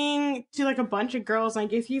talking to like a bunch of girls. I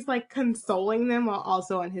guess he's like consoling them while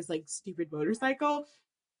also on his like stupid motorcycle.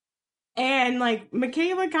 And like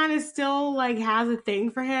Michaela kind of still like has a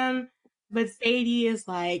thing for him, but Sadie is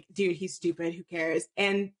like, dude, he's stupid. Who cares?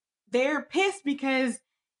 And they're pissed because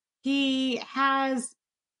he has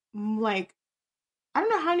like, I don't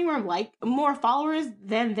know how many more followers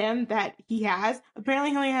than them that he has.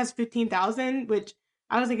 Apparently he only has 15,000, which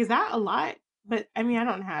I was like, is that a lot? But I mean, I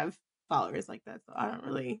don't have followers like that, so I don't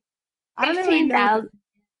really know. 15,000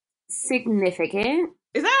 significant.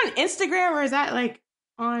 Is that on Instagram or is that like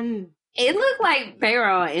on? It looked like they were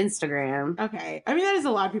on Instagram. Okay. I mean, that is a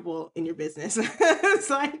lot of people in your business. So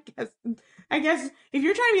I guess if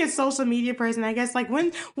you're trying to be a social media person, I guess like when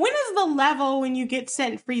is the level when you get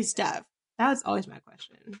sent free stuff? That was always my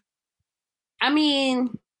question. I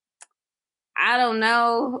mean, I don't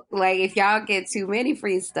know. Like, if y'all get too many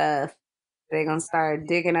free stuff, they're gonna start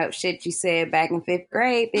digging up shit you said back in 5th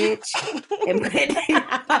grade, bitch, and putting it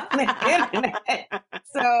on the internet.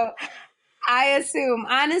 So I assume,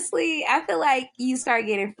 honestly, I feel like you start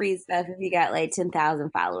getting free stuff if you got like 10,000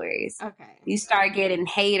 followers. Okay. You start getting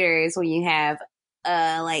haters when you have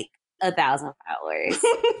like 1,000 followers.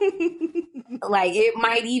 Like, it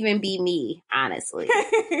might even be me, honestly.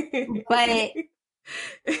 But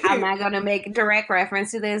I'm not going to make a direct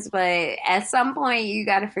reference to this, but at some point you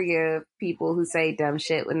got to forgive people who say dumb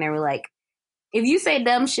shit when they were like, if you say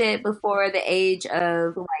dumb shit before the age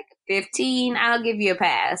of like 15, I'll give you a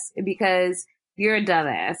pass because you're a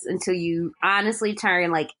dumbass until you honestly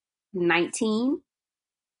turn like 19.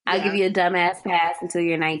 I'll give you a dumbass pass until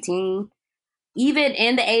you're 19. Even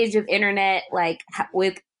in the age of internet, like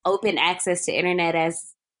with open access to internet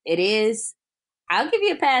as it is, I'll give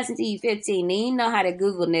you a pass until you're 15. Then you know how to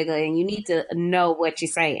Google nigga and you need to know what you're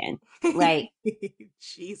saying. Like,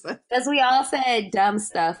 Jesus. Because we all said dumb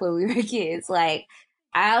stuff when we were kids. Like,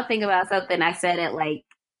 I'll think about something I said at like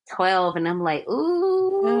 12 and I'm like,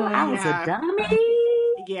 ooh, I was a dummy.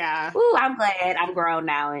 Yeah. Ooh, I'm glad I'm grown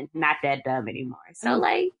now and not that dumb anymore. So,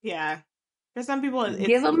 like, yeah. For some people,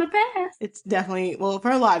 give them a pass. It's definitely, well,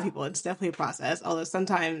 for a lot of people, it's definitely a process. Although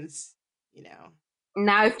sometimes, you know.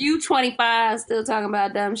 Now, if you 25 still talking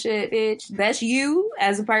about dumb shit, bitch, that's you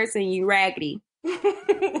as a person, you raggedy.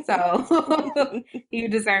 So you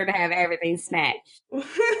deserve to have everything snatched.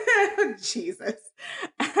 Jesus.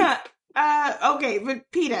 Okay,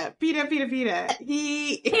 but PETA. Peter Bread.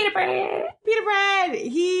 He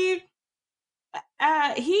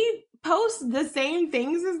posts the same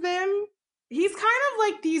things as them. He's kind of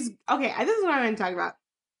like these. Okay, this is what I'm going to talk about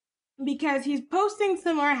because he's posting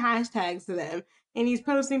similar hashtags to them, and he's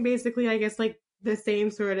posting basically, I guess, like the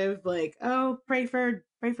same sort of like, oh, pray for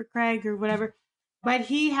Craig or whatever. But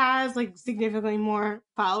he has like significantly more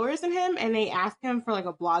followers than him, and they ask him for like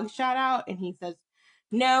a blog shout out, and he says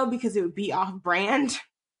no because it would be off brand.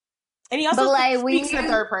 And he also speaks in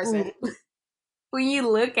the third person. When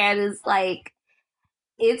you look at it,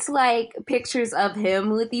 it's like pictures of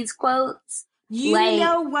him with these quotes. You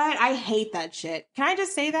know what? I hate that shit. Can I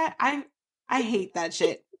just say that? I hate that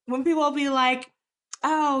shit. When people will be like,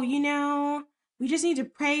 oh, you know, we just need to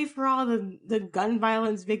pray for all the gun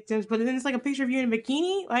violence victims, but then it's like a picture of you in a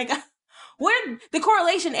bikini. Like, what? The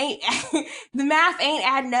correlation ain't, the math ain't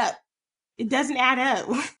adding up. It doesn't add up.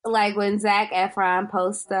 Like when Zac Efron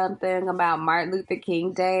posts something about Martin Luther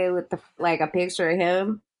King Day with a picture of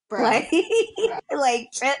him. Bruh. Like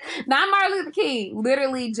not Martin Luther King,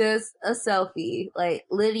 literally just a selfie. Like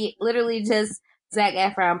literally just Zac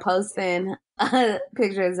Efron posting a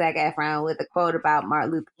picture of Zac Efron with a quote about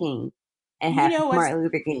Martin Luther King and happy Martin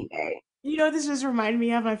Luther King Day. You know what this just reminded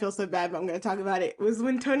me of? I feel so bad, but I'm going to talk about it. Was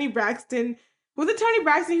when Toni Braxton... Was it Toni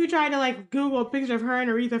Braxton who tried to like Google a picture of her and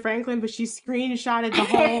Aretha Franklin, but she screenshotted the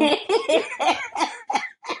whole...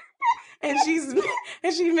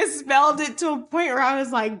 and she misspelled it to a point where I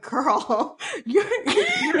was like, girl, your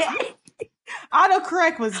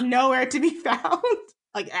autocorrect was nowhere to be found.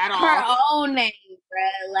 Like, at all. Her own name,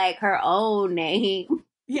 bruh. Like, her own name.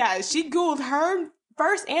 Yeah, she Googled her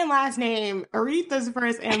first and last name, Aretha's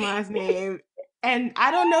first and last name, And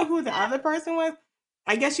I don't know who the other person was.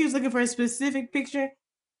 I guess she was looking for a specific picture,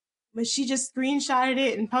 but she just screenshotted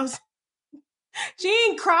it and posted. She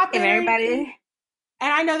ain't cropped it. And everybody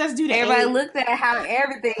And I know that's due to Everybody age. looked at how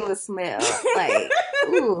everything would smell. Like,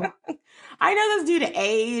 ooh. I know that's due to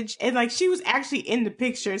age. And like she was actually in the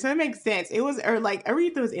picture. So it makes sense. It was, or like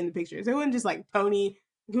Aretha was in the picture. So it wasn't just like Tony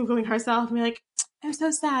Googling herself and be like, I'm so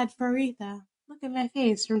sad for Aretha. Look at my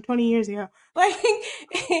face from 20 years ago. Like,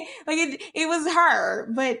 it was her,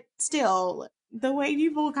 but still, the way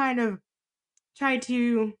people kind of try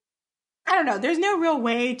to, I don't know, there's no real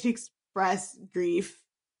way to express grief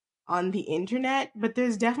on the internet, but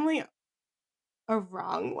there's definitely a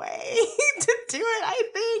wrong way to do it, I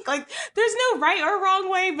think. Like, there's no right or wrong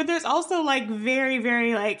way, but there's also like very,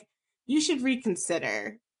 very like, you should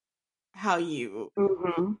reconsider how you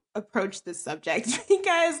approach this subject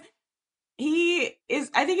because he is,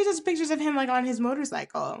 I think it's just pictures of him like on his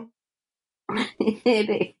motorcycle. And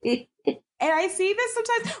I see this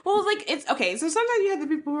sometimes. Well, like, it's okay. So sometimes you have the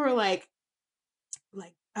people who are like,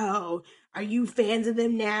 oh, are you fans of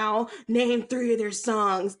them now? Name 3 of their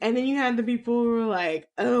songs. And then you have the people who are like,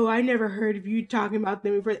 oh, I never heard of you talking about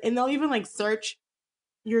them before. And they'll even like search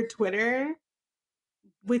your Twitter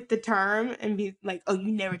with the term and be like, oh, you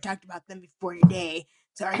never talked about them before today.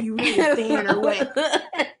 So are you really a fan or what?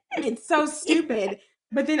 It's so stupid.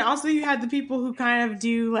 But then also you have the people who kind of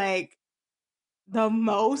do like the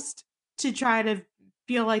most to try to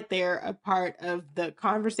feel like they're a part of the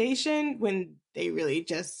conversation when they really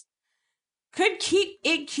just could keep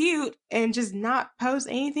it cute and just not post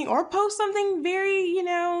anything or post something very,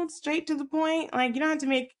 straight to the point. Like, you don't have to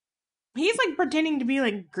make, he's like pretending to be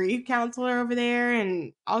like grief counselor over there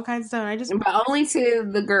and all kinds of stuff. And I just, but only to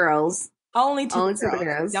the girls. Only to the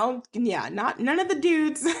girls. None of the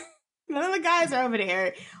dudes. None of the guys are over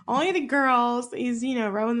there. Only the girls. He's,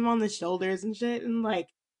 rubbing them on the shoulders and shit. And like,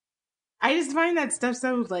 I just find that stuff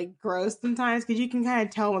so like gross sometimes because you can kind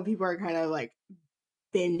of tell when people are kind of like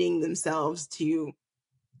bending themselves to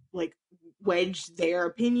like wedge their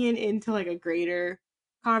opinion into like a greater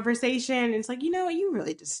conversation. It's like, you know what? You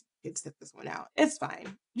really just could sit this one out. It's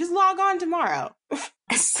fine. Just log on tomorrow.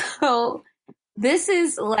 So this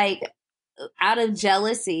is like out of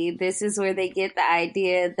jealousy. This is where they get the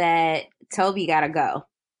idea that Toby gotta go.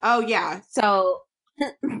 Oh yeah. So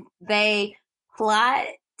they plot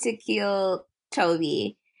to kill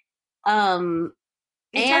Toby. And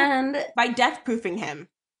by death proofing him.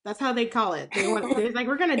 That's how they call it. They're like,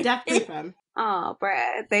 we're gonna death proof him. Oh,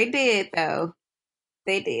 Brad. They did though.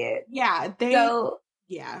 They did. Yeah.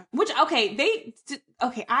 Yeah. Which I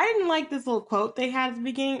didn't like this little quote they had at the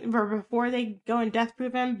beginning or before they go and death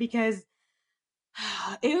proof him because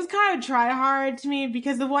it was kind of try hard to me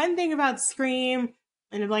because the one thing about Scream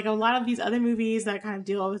and like a lot of these other movies that kind of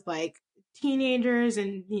deal with like teenagers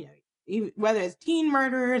and, whether it's teen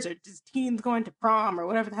murders or just teens going to prom or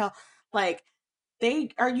whatever the hell, like they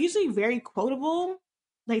are usually very quotable.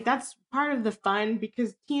 Like that's part of the fun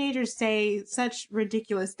because teenagers say such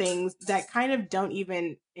ridiculous things that kind of don't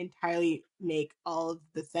even entirely make all of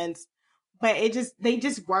the sense, but they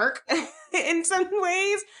just work in some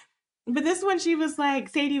ways. But this one, Sadie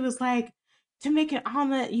was like, to make an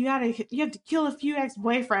omelet, you have to kill a few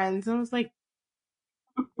ex-boyfriends. And I was like,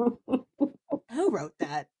 who wrote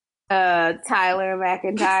that? Tyler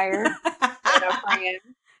McIntyre.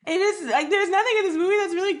 It is like there's nothing in this movie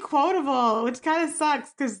that's really quotable, which kind of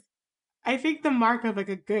sucks because I think the mark of like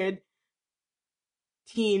a good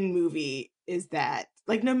teen movie is that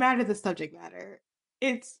like no matter the subject matter,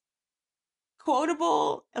 it's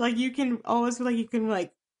quotable. Like you can almost feel like you can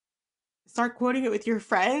like start quoting it with your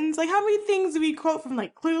friends. Like how many things do we quote from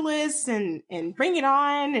like Clueless and Bring It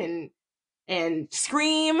On and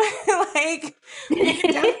Scream? Like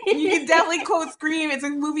you can definitely quote Scream. It's a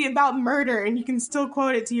movie about murder and you can still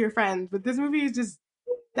quote it to your friends. But this movie is just,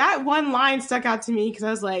 that one line stuck out to me because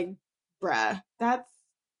I was like, bruh, that's,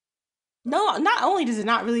 no, not only does it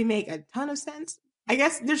not really make a ton of sense, I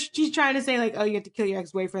guess she's trying to say like, oh, you have to kill your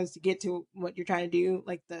ex-boyfriends to get to what you're trying to do,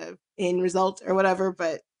 like the end result or whatever,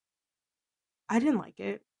 but I didn't like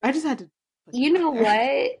it. I just had to. You know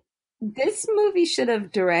what? This movie should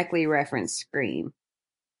have directly referenced Scream.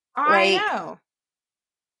 I know.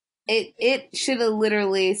 It should have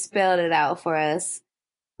literally spelled it out for us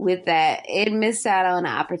with that. It missed out on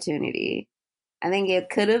an opportunity. I think it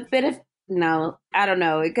could have been no, I don't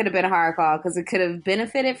know. It could have been a hard call because it could have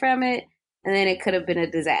benefited from it, and then it could have been a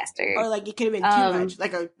disaster. Or like it could have been too much,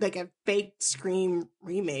 like a fake Scream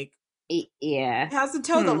remake. Yeah, it has to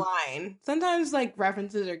toe the line. Sometimes like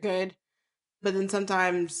references are good, but then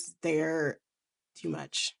sometimes they're too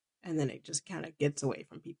much, and then it just kind of gets away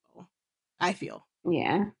from people. I feel.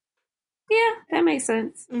 Yeah. Yeah, that makes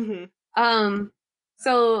sense. Mm-hmm.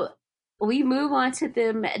 So we move on to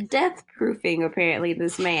them death proofing, apparently,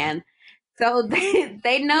 this man. So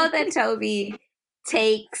they know that Toby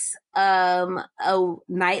takes a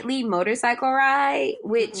nightly motorcycle ride,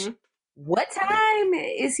 which Mm-hmm. what time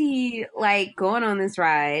is he like going on this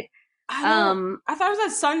ride? I thought it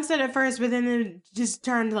was at sunset at first, but then it just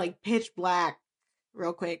turned like pitch black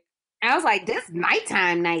real quick. I was like, this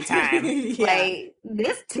nighttime. Yeah. Like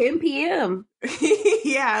this 10 p.m.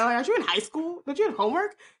 Yeah, like, aren't you in high school? Don't you have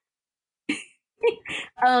homework?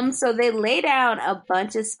 So they lay down a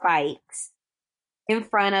bunch of spikes in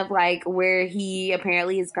front of like where he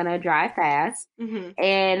apparently is gonna drive fast, Mm-hmm.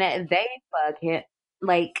 and they bug him,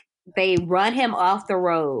 like they run him off the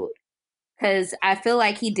road because I feel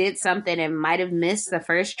like he did something and might have missed the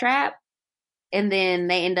first trap, and then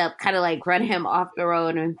they end up kind of like running him off the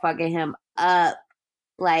road and fucking him up,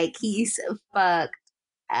 like he's fucked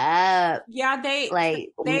up. Yeah,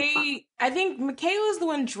 Like I think Michaela's the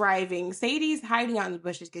one driving. Sadie's hiding out in the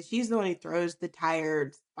bushes because she's the one who throws the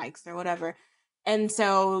tired spikes or whatever. And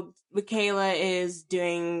so Michaela is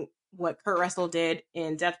doing what Kurt Russell did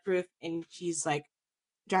in Death Proof, and she's like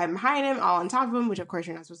driving behind him, all on top of him, which of course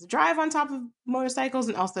you're not supposed to drive on top of motorcycles.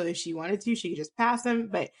 And also, if she wanted to, she could just pass him.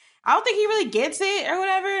 But I don't think he really gets it or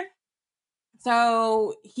whatever.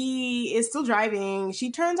 So he is still driving.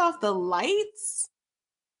 She turns off the lights.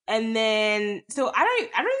 And then, so I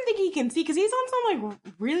don't even think he can see because he's on some like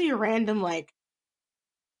really random like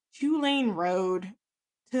 2-lane road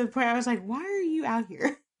to the point I was like, why are you out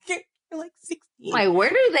here? You're like 16. Where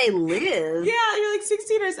do they live? Yeah, you're like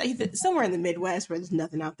 16 or somewhere in the Midwest where there's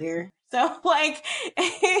nothing out there. So like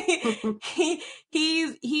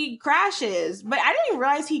he crashes, but I didn't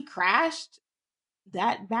realize he crashed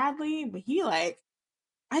that badly. But he like,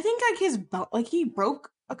 I think like his he broke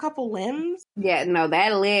a couple limbs. Yeah, no,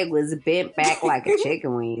 that leg was bent back like a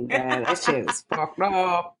chicken wing. Man. That shit was fucked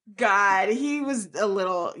up. God, he was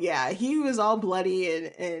he was all bloody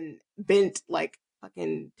and bent like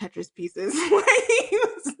fucking Tetris pieces. He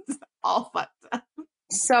was all fucked up.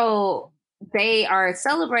 So they are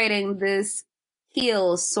celebrating this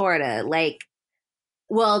kill, sorta.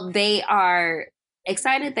 They are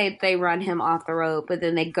excited that they run him off the road, but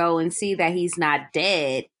then they go and see that he's not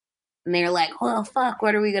dead. And they're like, well, fuck,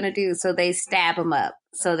 what are we going to do? So they stab him up.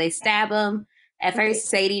 So they stab him. At first,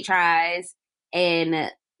 Sadie tries,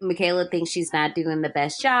 and Michaela thinks she's not doing the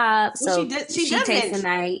best job. So she takes the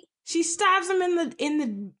knife. She stabs him in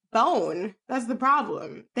the bone. That's the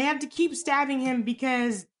problem. They have to keep stabbing him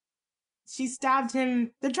because she stabbed him.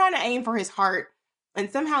 They're trying to aim for his heart, and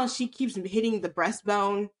somehow she keeps hitting the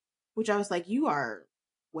breastbone, which I was like, you are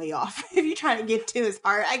way off. If you're trying to get to his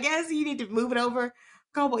heart, I guess you need to move it over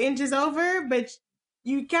couple inches over, but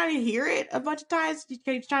you kind of hear it a bunch of times.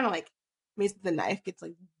 He's trying to like, the knife gets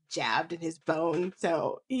like jabbed in his bone,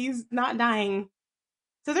 so he's not dying.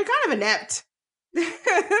 So they're kind of inept.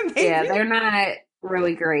 They're not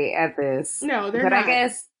really great at this. No, they're not. But I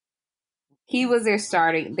guess he was their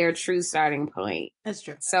true starting point. That's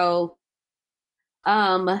true. So,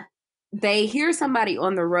 they hear somebody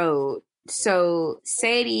on the road. So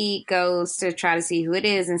Sadie goes to try to see who it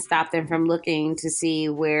is and stop them from looking to see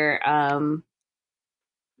where,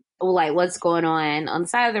 what's going on the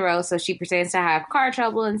side of the road. So she pretends to have car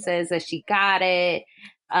trouble and says that she got it.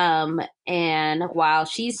 And while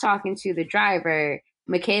she's talking to the driver,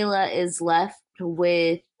 Michaela is left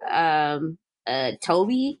with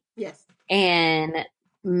Toby. Yes. And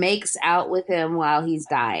makes out with him while he's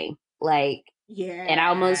dying. And I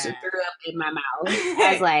almost threw up in my mouth. I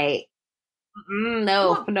was like,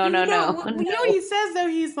 no. You know what he says though?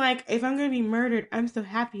 He's like, if I'm gonna be murdered, I'm so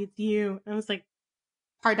happy it's you. And I was like,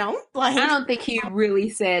 pardon? I don't think he really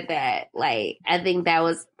said that. I think that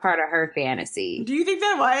was part of her fantasy. Do you think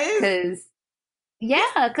that was?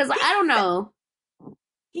 Because I don't know.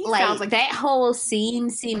 He sounds like that whole scene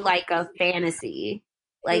seemed like a fantasy.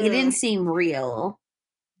 It didn't seem real.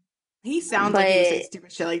 He sounds like he would say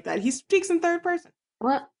stupid shit like that. He speaks in third person.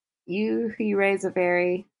 Well, you raise a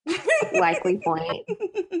very likely point.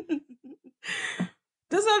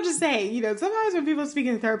 That's what I'm just saying. Sometimes when people speak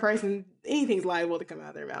in third person, anything's liable to come out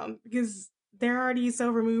of their mouth because they're already so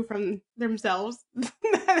removed from themselves. They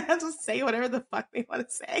have to say whatever the fuck they want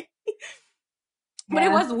to say. But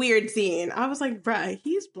it was a weird scene. I was like, bruh,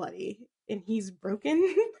 he's bloody and he's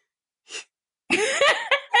broken.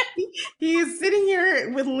 He's sitting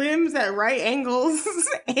here with limbs at right angles,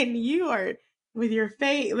 and you are with your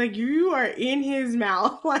face, you are in his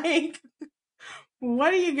mouth. What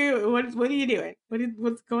are you doing? What are you doing?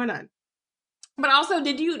 What's going on? But also,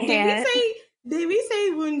 did he say They we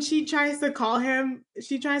say when she tries to call him,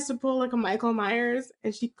 she tries to pull like a Michael Myers,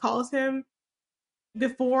 and she calls him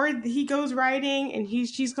before he goes riding, and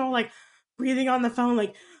she's going like breathing on the phone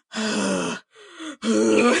like, and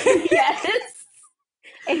Yes.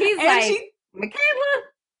 And he's like, she, Michaela?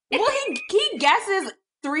 well, he guesses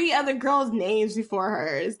 3 other girls' names before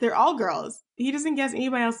hers. They're all girls. He doesn't guess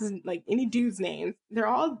anybody else's, like any dude's names. They're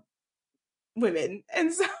all women,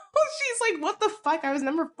 and so she's like, "What the fuck? I was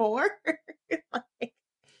number 4." Like,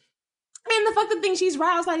 and the fucked up thing, she's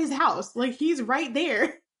right outside his house. Like, he's right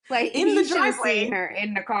there. Like, in he the should have driveway. seen her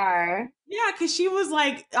in the car. Yeah, because she was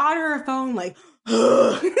like on her phone, like,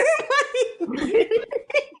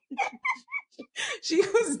 she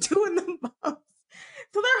was doing the most.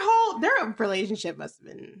 So their relationship must have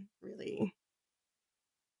been really.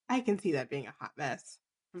 I can see that being a hot mess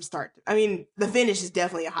from start. I mean, the finish is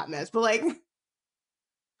definitely a hot mess, but like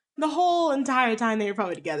the whole entire time they were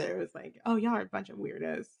probably together, it was like, oh, y'all are a bunch of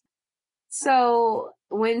weirdos. So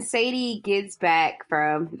when Sadie gets back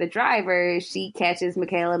from the driver, she catches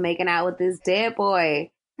Michaela making out with this dead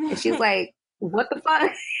boy. And she's like, what the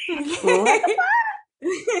fuck? What the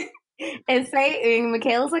fuck? And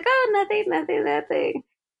Michaela's like, oh, nothing.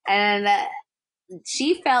 And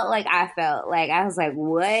she felt like I felt. Like, I was like,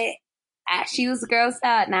 what? She was grossed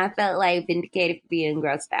out, and I felt like vindicated for being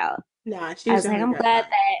grossed out. Nah, she I was was like, I'm glad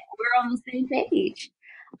that we're on the same page.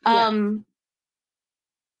 Yeah.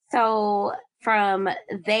 So from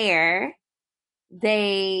there,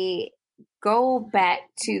 they go back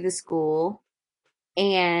to the school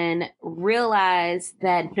and realize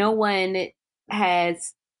that no one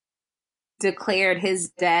has declared his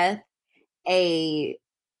death a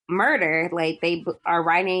murder. Like, they are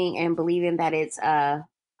writing and believing that it's a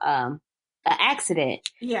accident.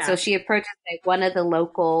 Yeah. So she approaches like one of the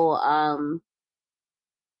local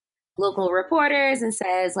reporters and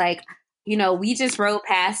says, like, you know, we just rode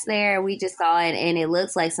past there, we just saw it, and it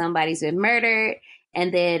looks like somebody's been murdered.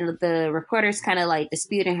 And then the reporter's kind of like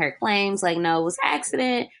disputing her claims, like, no, it was an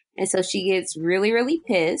accident. And so she gets really, really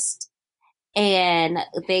pissed. And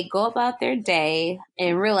they go about their day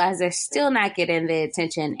and realize they're still not getting the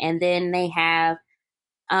attention. And then they have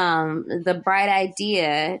the bright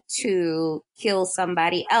idea to kill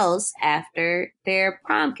somebody else after their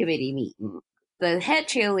prom committee meeting. The head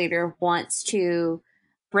cheerleader wants to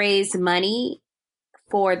raise money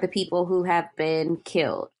for the people who have been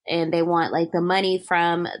killed. And they want like the money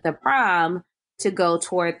from the prom to go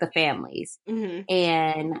toward the families. Mm-hmm.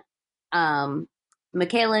 And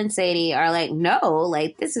Michaela and Sadie are like, no,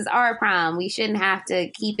 like, this is our prom. We shouldn't have to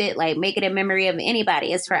keep it, like, make it a memory of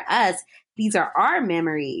anybody. It's for us. These are our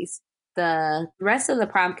memories. The rest of the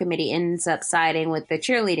prom committee ends up siding with the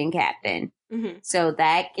cheerleading captain. Mm-hmm. So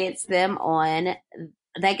that gets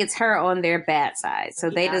her on their bad side. So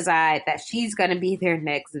they decide that she's going to be their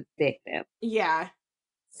next victim. Yeah.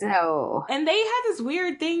 So. And they had this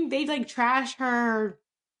weird thing. They, like, trash her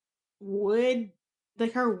wood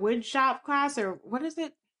shop class, or what is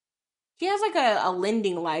it? She has like a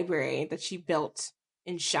lending library that she built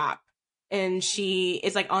in shop, and she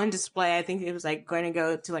is like on display. I think it was like going to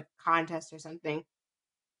go to like a contest or something,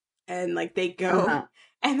 and like they go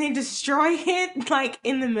and they destroy it like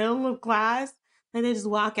in the middle of class, and they just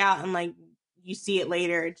walk out, and like you see it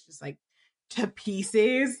later, it's just like to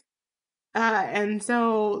pieces. And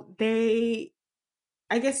so they,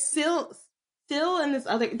 I guess, still and this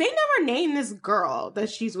other, they never named this girl that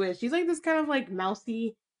she's with. She's like this kind of like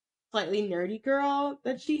mousy, slightly nerdy girl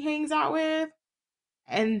that she hangs out with.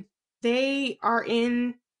 And they're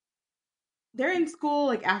in school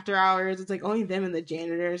like after hours. It's like only them and the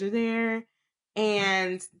janitors are there.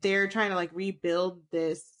 And they're trying to like rebuild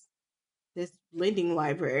this lending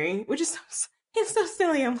library, which is it's so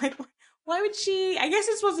silly. I'm like, why would she? I guess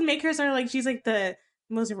it's supposed to make her sort of like she's like the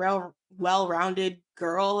most well-rounded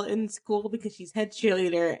girl in school because she's head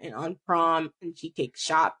cheerleader and on prom, and she takes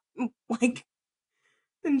shop, like,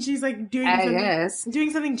 and she's like doing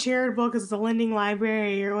something charitable because it's a lending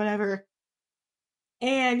library or whatever.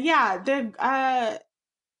 And yeah,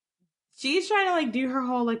 she's trying to like do her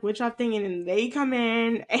whole like witch up thing, and then they come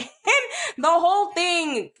in, and the whole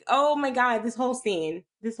thing. Oh my god, this whole scene.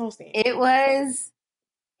 It was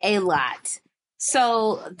a lot.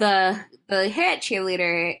 So the head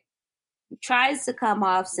cheerleader tries to come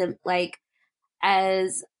off like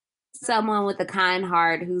as someone with a kind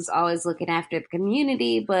heart who's always looking after the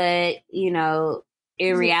community, but you know,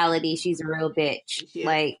 in reality, she's a real bitch.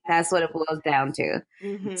 Like, that's what it boils down to.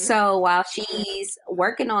 Mm-hmm. So while she's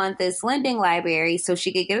working on this lending library so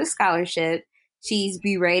she could get a scholarship, she's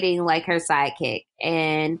berating like her sidekick.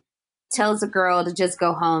 And tells the girl to just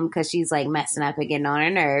go home because she's like messing up and getting on her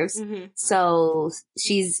nerves. Mm-hmm. So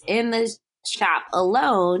she's in the shop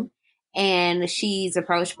alone, and she's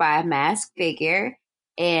approached by a masked figure,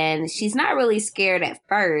 and she's not really scared at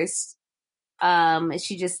first.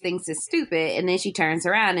 She just thinks it's stupid, and then she turns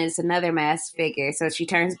around and it's another masked figure. So she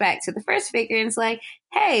turns back to the first figure and it's like,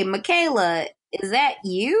 "Hey, Michaela, is that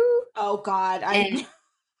you?" Oh God, And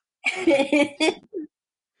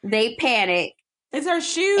they panic, it's her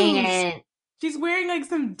shoes. and She's wearing like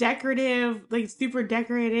some decorative, like super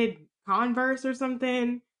decorated Converse or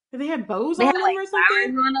something. Did they have bows they on have them like or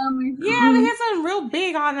something? flowers on them. Yeah, they had something real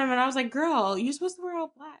big on them, and I was like, "Girl, you're supposed to wear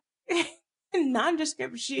all black,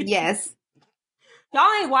 nondescript shoes." Yes. Y'all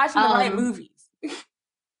ain't watching the right movies.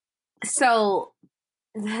 So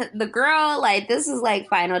the girl, like, this is like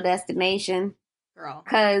Final Destination, Girl.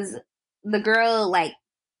 because the girl like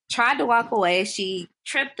tried to walk away. She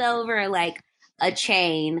tripped over like a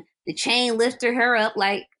chain. The chain lifted her up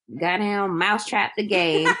like goddamn Mousetrap the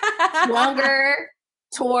game, swung her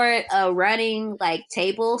toward a running like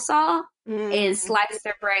table saw, and sliced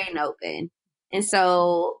her brain open. And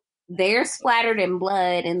so they're splattered in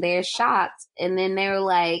blood and they're shocked. And then they're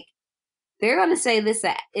like, they're going to say this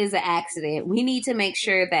is an accident. We need to make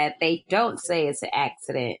sure that they don't say it's an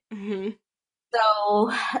accident. Mm-hmm.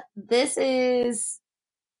 So this is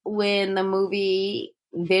when the movie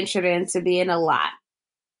ventured into being a lot.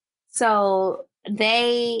 So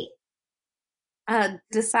they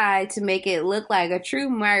decide to make it look like a true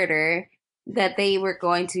murder, that they were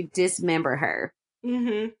going to dismember her.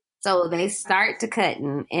 Mm-hmm. So they start to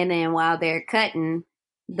cutting, and then while they're cutting,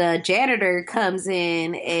 the janitor comes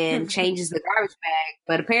in and changes the garbage bag.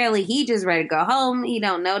 But apparently he just ready to go home. He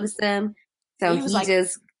don't notice them. So he like,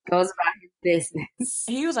 just goes about his business.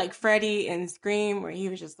 He was like Freddy in Scream, where he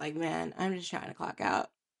was just like, "Man, I'm just trying to clock out."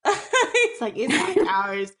 He's like, "It's 9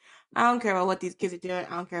 hours. I don't care about what these kids are doing.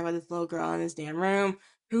 I don't care about this little girl in this damn room.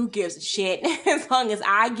 Who gives a shit? As long as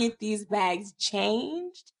I get these bags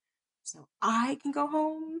changed so I can go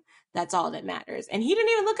home, that's all that matters." And he didn't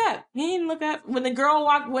even look up. He didn't look up. When the girl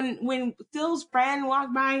walked, when Phil's friend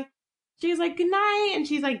walked by, she was like, "Good night." And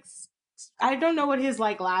she's like, I don't know what his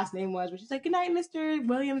like last name was, but she's like, "Good night, Mr.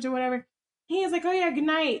 Williams," or whatever. He was like, "Oh yeah, good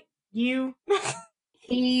night, you."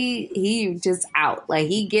 He just out. Like,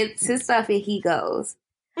 he gets his stuff and he goes.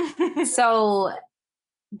 So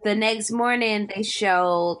the next morning they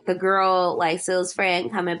show the girl, like Syl's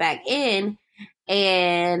friend, coming back in,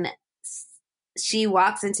 and she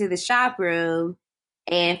walks into the shop room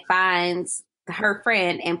and finds her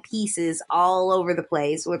friend in pieces all over the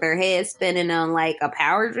place, with her head spinning on like a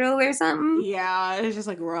power drill or something. Yeah, it's just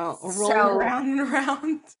like rolling around and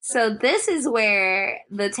around. So this is where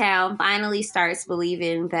the town finally starts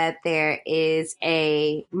believing that there is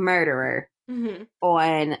a murderer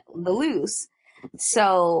on the loose.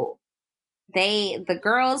 So the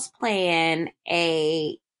girls plan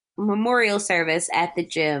a memorial service at the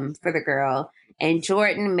gym for the girl, and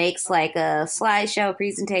Jordan makes like a slideshow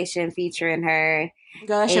presentation featuring her.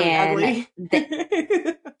 Gosh, it was ugly.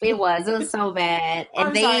 It was so bad.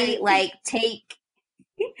 And they like take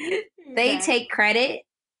credit,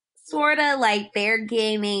 sort of like they're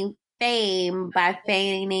gaining fame by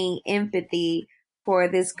feigning empathy for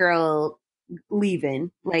this girl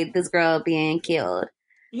leaving, like this girl being killed.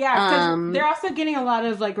 Yeah, because they're also getting a lot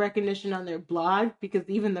of like recognition on their blog, because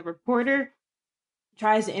even the reporter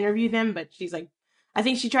tries to interview them, but she's like, I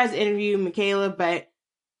think she tries to interview Michaela, but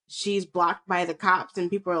she's blocked by the cops, and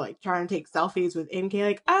people are like trying to take selfies with MK,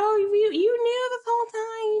 like, "Oh, you knew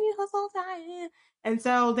this whole time, and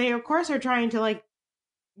so they of course are trying to like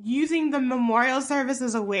using the memorial service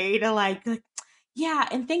as a way to like yeah,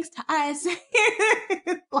 and thanks to us,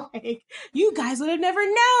 like, you guys would have never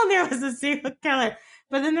known there was a serial killer.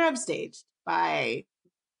 But then they're upstaged by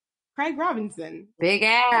Craig Robinson. Big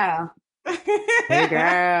Al. Big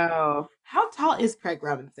Al. How tall is Craig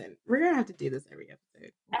Robinson? We're going to have to do this every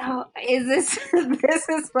episode. Oh, this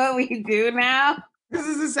is what we do now? This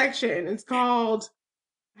is a section. It's called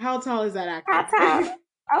How Tall Is That Actor? How tall?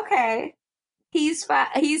 Okay. He's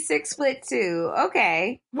 6'2".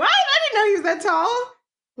 Okay. What? I didn't know he was that tall.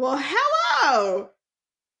 Well, hello.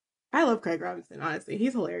 I love Craig Robinson, honestly.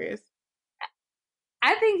 He's hilarious.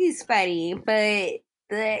 I think he's funny, but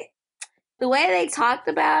the way they talked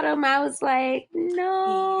about him, I was like,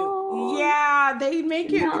 no. Yeah, they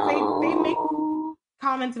make it. No. They make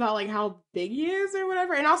comments about like how big he is or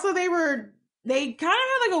whatever, and also they kind of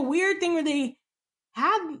had like a weird thing where they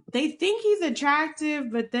think he's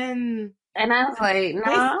attractive, but then, and I was like,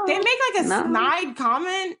 no. They make like a snide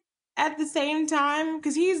comment at the same time,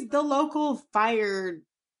 because he's the local fire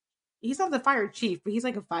he's not the fire chief, but he's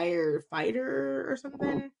like a firefighter or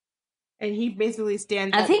something. And he basically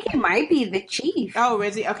stands I up. think he might be the chief. Oh,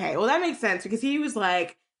 is he? Okay, well that makes sense because he was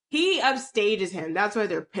like he upstages him. That's why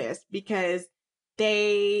they're pissed because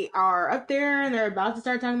they are up there and they're about to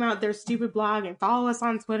start talking about their stupid blog and follow us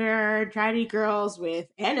on Twitter, Tragedy Girls with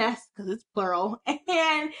NS because it's plural, and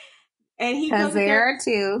he Because goes there are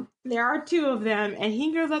two. There are two of them, and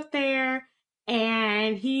he goes up there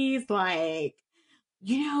and he's like,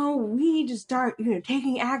 we need to start,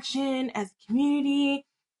 taking action as a community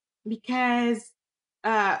because,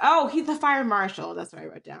 he's a fire marshal. That's what I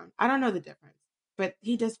wrote down. I don't know the difference, but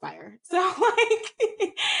he does fire. So, like,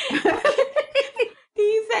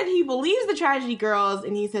 he said he believes the Tragedy Girls,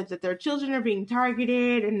 and he said that their children are being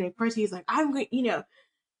targeted, and of course he's like, I'm going,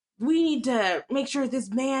 we need to make sure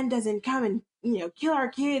this man doesn't come and, kill our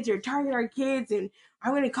kids or target our kids, and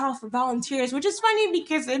I'm going to call for volunteers, which is funny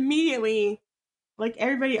because immediately, like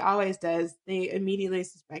everybody always does, they immediately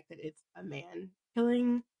suspect that it's a man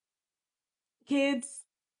killing kids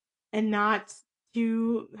and not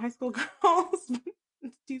two high school girls,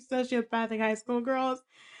 two sociopathic high school girls.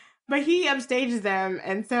 But he upstages them,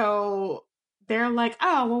 and so they're like,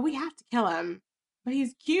 oh, well, we have to kill him. But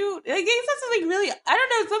he's cute. Like, he said something really, I don't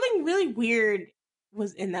know, something really weird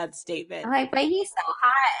was in that statement. I'm like, but he's so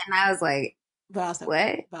hot. And I was like, what?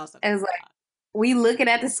 I was like, we looking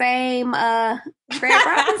at the same Grant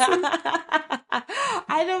Robinson?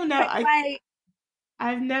 I don't know.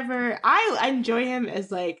 I enjoy him as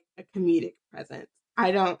like a comedic presence.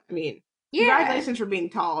 Congratulations for being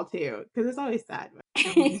tall too, because it's always sad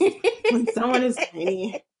when someone is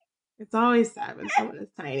tiny. It's always sad when someone is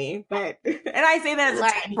tiny, but and I say that as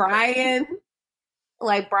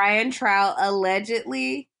like Brian Trout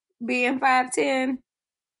allegedly being 5'10".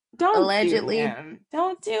 Don't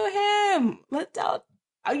do him.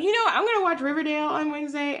 I'm gonna watch Riverdale on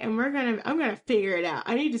Wednesday, and I'm gonna figure it out.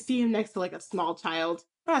 I need to see him next to like a small child,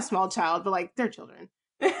 not a small child, but like their children.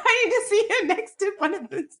 I need to see him next to one of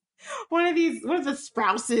the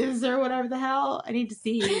Sprouses or whatever the hell. I need to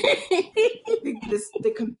see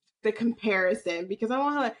the comparison because I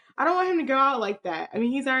don't want him to go out like that. I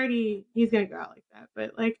mean, he's gonna go out like that,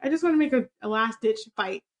 but like I just want to make a last ditch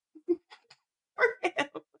fight for him.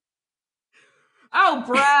 Oh,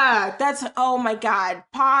 bruh, oh my god.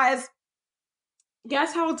 Pause.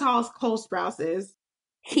 Guess how tall Cole Sprouse is?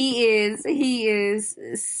 He is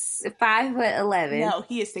 5'11". No,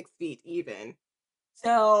 he is 6 feet even.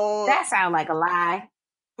 So that sounds like a lie.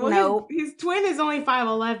 Well, no, his twin is only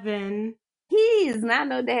 5'11". He is not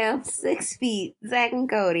no damn 6 feet. Zach and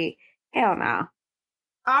Cody, hell no.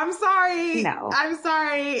 I'm sorry. No, I'm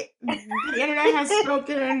sorry. The internet has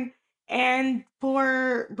spoken, and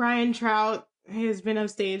poor Brian Trout has been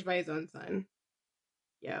upstaged by his own son.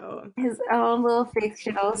 Yo, his own little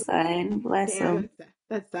fictional son. Bless him.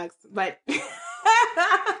 That sucks, but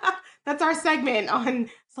that's our segment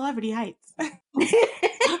on Celebrity Heights.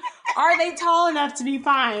 Are they tall enough to be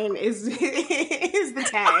fine? Is the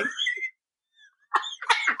tag.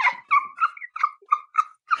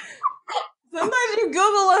 Sometimes you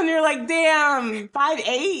Google and you're like, damn,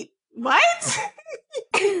 5'8". What?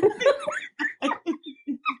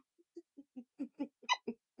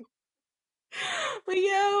 But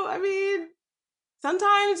I mean,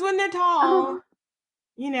 sometimes when they're tall,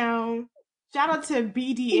 shout out to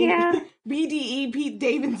BDE Pete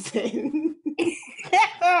Davidson.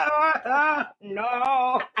 No. No.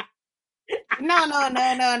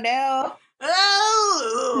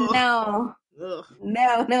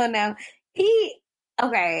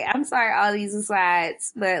 I'm sorry, all these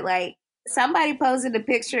asides, but like somebody posted a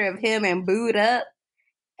picture of him and booed up,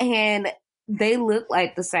 and they look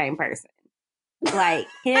like the same person. Like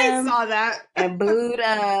him, I saw that, and booed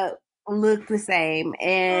up look the same,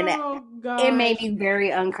 and it made me very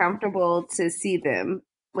uncomfortable to see them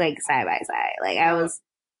like side by side. Like I was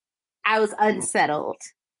unsettled.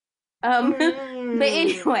 But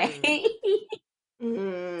anyway,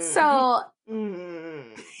 so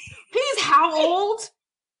he's how old?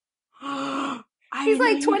 He's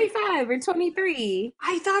like 25 or 23.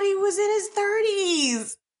 I thought he was in his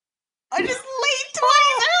 30s. I just late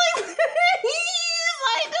 20s, early 30s.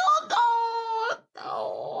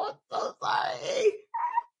 No, I'm so sorry.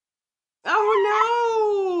 Oh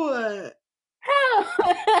no.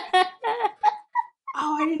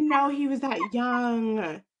 Oh, I didn't know he was that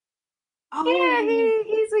young. Oh, yeah,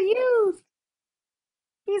 he's a youth.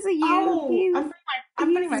 He's a youth. Oh, he's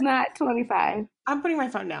not 25. I'm putting my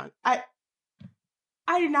phone down. I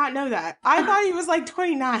did not know that. I thought he was like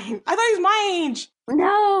 29. I thought he was my age.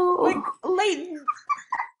 No. Like late.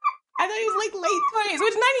 I thought he was like late 20s,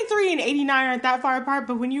 which 93 and 89 aren't that far apart,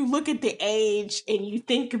 but when you look at the age and you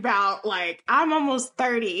think about, like, I'm almost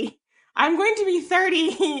 30. I'm going to be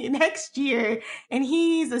 30 next year, and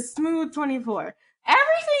he's a smooth 24.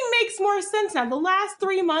 Everything makes more sense now. The last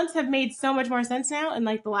 3 months have made so much more sense now in,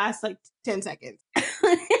 like, the last, like, 10 seconds.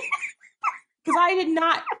 Because I did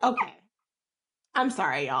not... Okay. I'm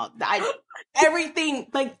sorry, y'all. Everything,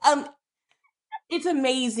 like, it's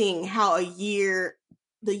amazing how the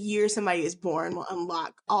year somebody is born will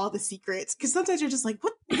unlock all the secrets. Because sometimes you're just like,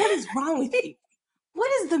 what is wrong with you?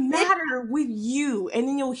 What is the matter with you? And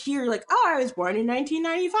then you'll hear, like, oh, I was born in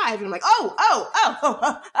 1995. And I'm like,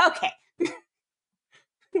 oh, okay.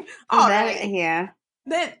 All right. Yeah.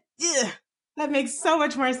 That makes so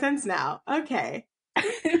much more sense now. Okay.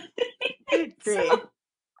 Great.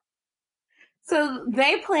 So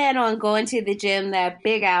they plan on going to the gym that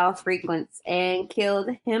Big Al frequents and killed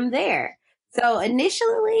him there. So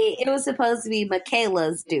initially it was supposed to be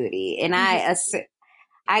Michaela's duty, and I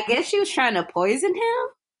guess she was trying to poison him.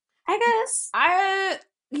 I guess.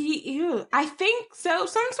 I think so.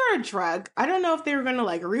 Some sort of drug. I don't know if they were going to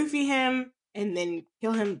like roofie him and then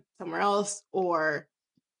kill him somewhere else, or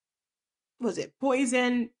was it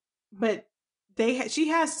poison? But she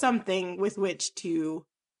has something with which to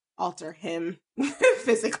alter him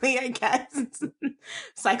physically, I guess.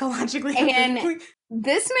 Psychologically. And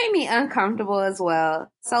this made me uncomfortable as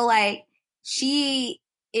well. So, like, she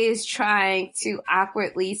is trying to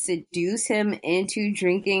awkwardly seduce him into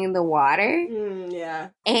drinking the water. Yeah.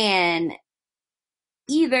 And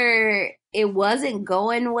either it wasn't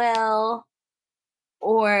going well,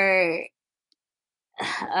 or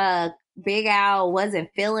Big Al wasn't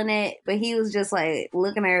feeling it, but he was just like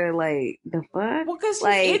looking at her like, the fuck? Well, because she's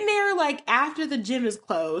like, in there like after the gym is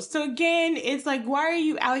closed. So again, it's like, why are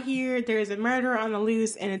you out here? There's a murder on the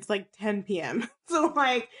loose and it's like 10 p.m. So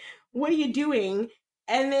like, what are you doing?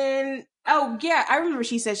 And then, oh yeah, I remember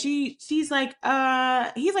she said she's like,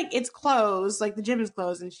 he's like, it's closed, like the gym is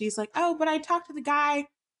closed. And she's like, oh, but I talked to the guy,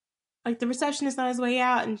 like the receptionist on his way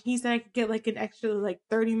out, and he said I could get like an extra like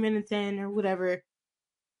 30 minutes in or whatever.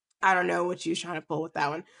 I don't know what she was trying to pull with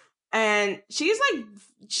that one. And she's like,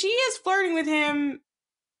 she is flirting with him,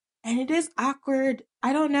 and it is awkward.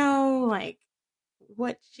 I don't know, like,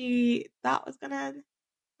 what she thought was gonna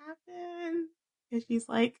happen. Because she's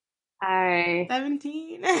like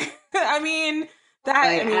 17. I mean,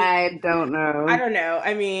 I don't know. I don't know.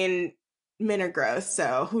 I mean, men are gross,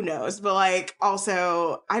 so who knows? But like,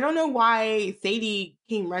 also, I don't know why Sadie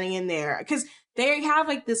came running in there, because they have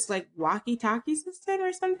like this like walkie-talkie system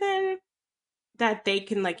or something that they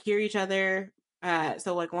can like hear each other.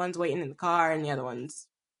 So like one's waiting in the car and the other one's,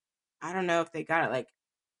 I don't know if they got it like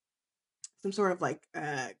some sort of like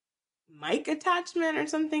mic attachment or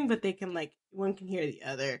something, but they can like, one can hear the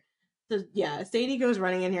other. So yeah, Sadie goes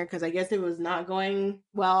running in here because I guess it was not going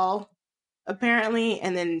well, apparently,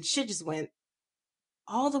 and then shit just went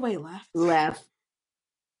all the way left.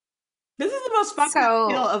 This is the most fucked up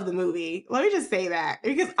kill of the movie. Let me just say that,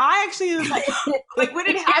 because I actually was like, like when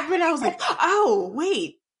it happened, I was like, oh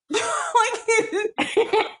wait, like,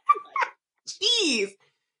 jeez,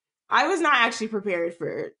 I was not actually prepared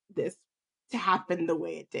for this to happen the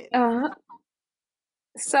way it did.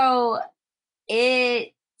 So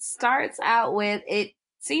it starts out with, it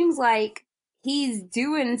seems like he's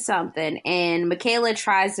doing something, and Michaela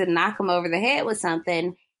tries to knock him over the head with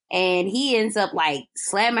something, and he ends up like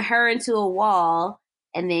slamming her into a wall,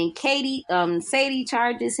 and then Sadie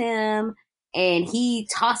charges him, and he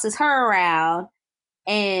tosses her around,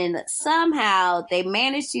 and somehow they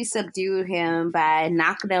manage to subdue him by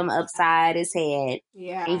knocking him upside his head.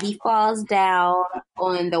 Yeah. And he falls down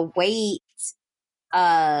on the weight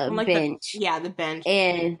like bench. The bench.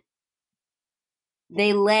 And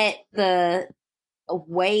they let the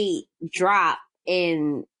weight drop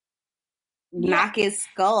and knock his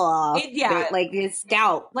skull off. Like his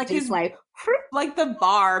scalp. Like his like the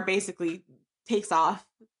bar basically takes off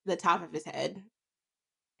the top of his head.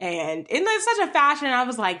 And in such a fashion, I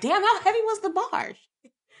was like, damn, how heavy was the bar?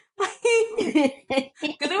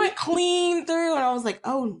 Because it went clean through, and I was like,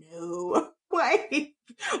 oh no. Like,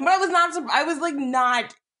 but I was like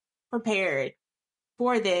not prepared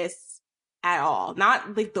for this at all.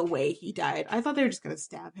 Not like the way he died. I thought they were just gonna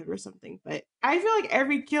stab him or something, but I feel like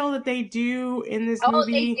every kill that they do in this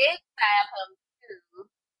movie, they did stab him too.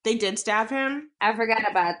 They did stab him? I forgot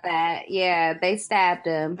about that. Yeah, they stabbed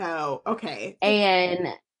him. Oh, okay. And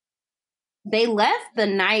they left the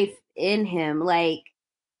knife in him. Like,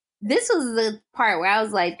 this was the part where I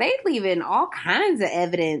was like, they leaving all kinds of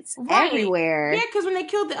evidence everywhere. Yeah, because when they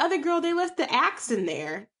killed the other girl, they left the axe in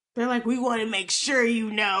there. They're like, we want to make sure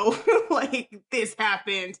you know, like, this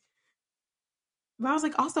happened. But I was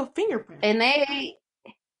like, also fingerprints. And they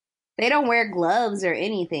don't wear gloves or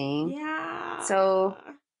anything. Yeah. So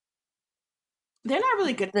they're not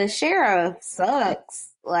really good. The sheriff sucks.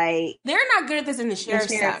 Like, they're not good at this, and the sheriff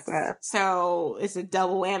sucks. So it's a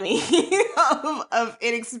double whammy of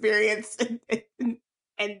inexperience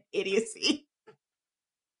and idiocy.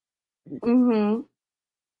 Mm-hmm.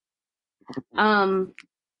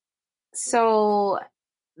 So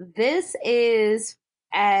this is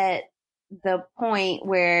at the point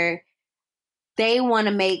where they want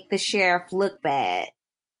to make the sheriff look bad.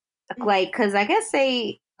 Like, cause I guess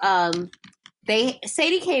Sadie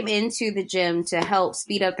came into the gym to help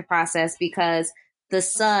speed up the process because the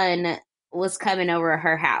son was coming over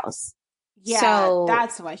her house. Yeah, so,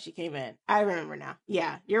 that's why she came in. I remember now.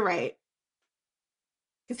 Yeah, you're right.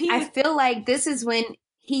 I feel like this is when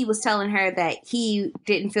he was telling her that he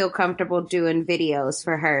didn't feel comfortable doing videos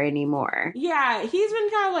for her anymore. Yeah, he's been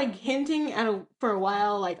kind of like hinting for a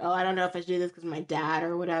while, like, oh, I don't know if I should do this because my dad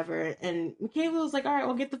or whatever. And Michaela was like, all right,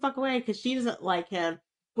 well, get the fuck away, because she doesn't like him,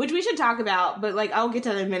 which we should talk about, but like, I'll get to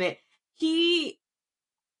that in a minute. He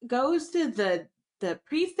goes to the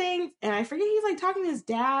precinct, and I forget, he's like talking to his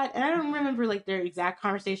dad, and I don't remember like their exact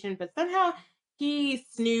conversation, but somehow he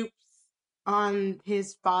snoops on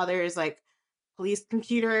his father's like police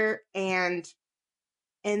computer and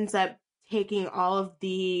ends up taking all of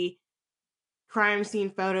the crime scene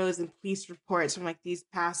photos and police reports from like these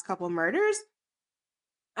past couple murders.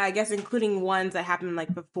 I guess including ones that happened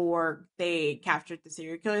like before they captured the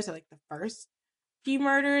serial killer. So like the first few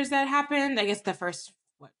murders that happened, I guess the first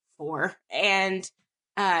 4. And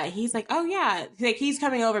he's like, oh yeah, like he's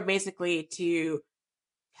coming over basically to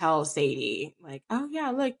tell Sadie, like, oh yeah,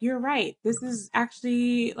 look, you're right. This is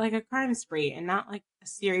actually like a crime spree and not like a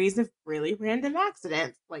series of really random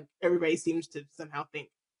accidents, like everybody seems to somehow think.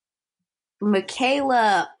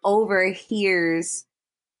 Michaela overhears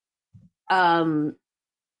the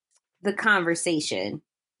conversation.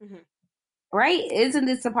 Mm-hmm. Right? Isn't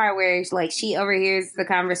this the part where like she overhears the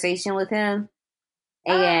conversation with him?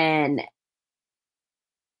 And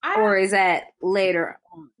or is that later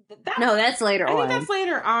on? No, that's later on. I think that's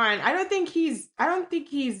later on. I don't think she's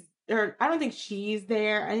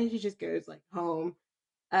there. I think she just goes like home.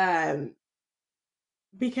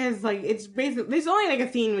 Because like it's basically there's only like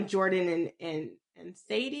a scene with Jordan and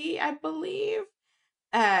Sadie, I believe.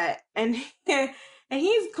 And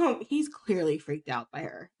he's clearly freaked out by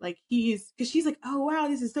her. Like because she's like, oh wow,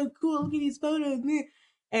 this is so cool. Look at these photos.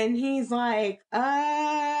 And he's like,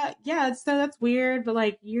 yeah, so that's weird, but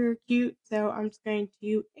like you're cute, so I'm just going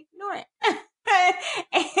to ignore it.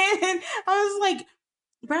 And I was like,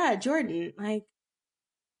 bruh, Jordan, like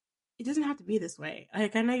it doesn't have to be this way.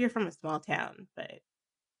 Like I know you're from a small town, but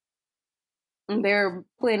there are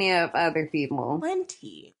plenty of other people.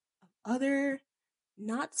 Plenty of other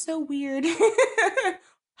not so weird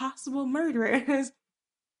possible murderers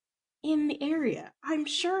in the area. I'm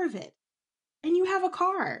sure of it. And you have a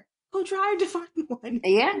car. Go drive to find one.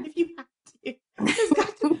 Yeah. If you have to. There's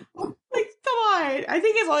got to, like, come on. I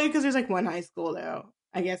think it's only because there's like one high school though.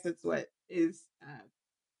 I guess that's what is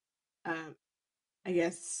I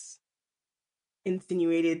guess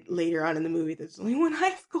insinuated later on in the movie. There's only one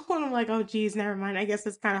high school, and I'm like, oh geez, never mind. I guess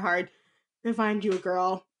it's kind of hard to find you a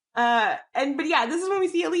girl. But yeah, this is when we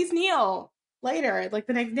see Elise Neal later, like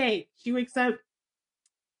the next day. She wakes up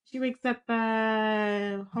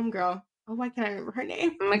homegirl. Oh, why can't I remember her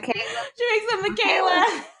name? Michaela. She wakes up Michaela.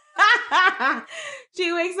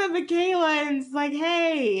 She wakes up Michaela and it's like,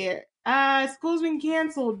 hey, school's been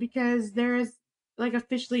canceled because there's like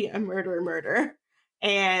officially a murder.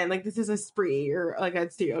 And like this is a spree or like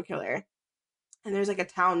a serial killer. And there's like a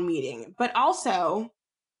town meeting. But also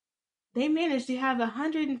they managed to have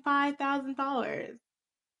 105,000 followers.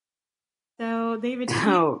 So they've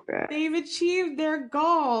achieved their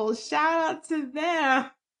goal. Shout out to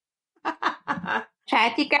them.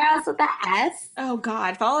 Chatty Girls with the S. Oh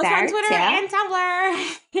God. Follow us on Twitter and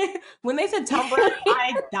Tumblr. When they said Tumblr,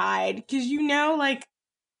 I died. Because you know, like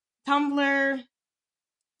Tumblr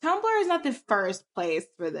is not the first place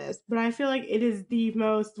for this, but I feel like it is the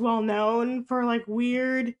most well known for like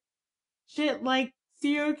weird shit like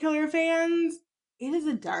serial killer fans. It is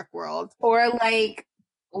a dark world. Or like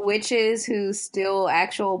witches who steal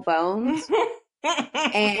actual bones.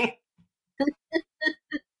 And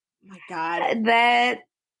my God. That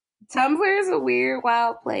Tumblr is a weird,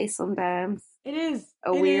 wild place sometimes. It is.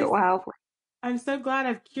 Wild place. I'm so glad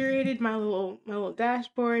I've curated my little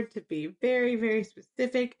dashboard to be very, very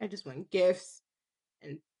specific. I just want GIFs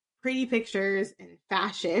and pretty pictures and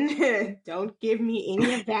fashion. Don't give me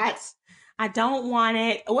any of that. I don't want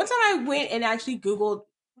it. One time I went and actually Googled,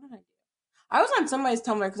 what did I do? I was on somebody's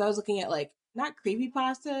Tumblr because I was looking at like, not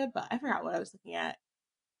creepypasta, but I forgot what I was looking at.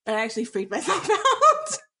 And I actually freaked myself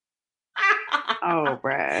out. Oh,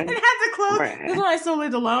 bruh. And I had to close. Bruh. This is when I still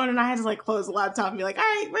lived alone, and I had to like close the laptop and be like, all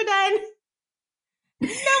right, we're done. No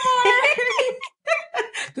more.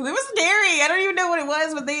 Because it was scary. I don't even know what it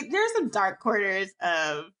was, but there's some dark corners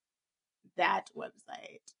of that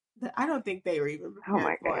website that I don't think they were even prepared Oh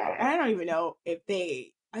my for. God. I don't even know if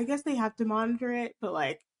I guess they have to monitor it, but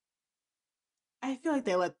like, I feel like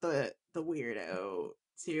they let the weirdo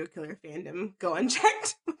serial killer fandom go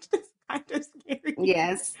unchecked, which is kind of scary.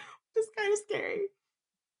 Yes. Which is kind of scary.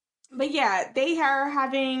 But yeah, they are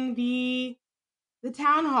having the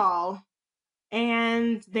town hall,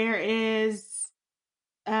 and there is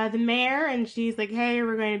the mayor, and she's like, hey,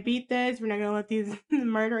 we're going to beat this. We're not going to let these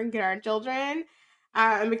murdering get our children.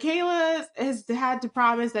 And Michaela has had to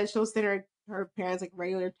promise that she'll send her parents like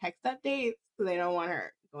regular text updates, so they don't want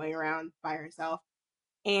her going around by herself.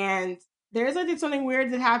 And there's like something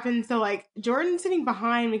weird that happens. So like Jordan's sitting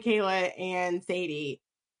behind Michaela and Sadie,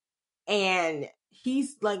 and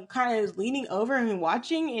he's like kind of leaning over and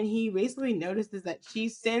watching, and he basically notices that she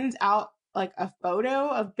sends out like a photo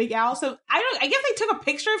of Big Al. So I guess they took a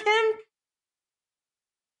picture of him.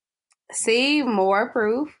 See, more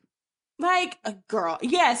proof. Like a girl.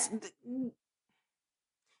 Yes.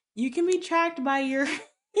 You can be tracked by your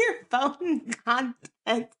phone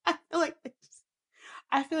content.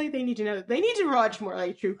 I feel like they need to know. They need to watch more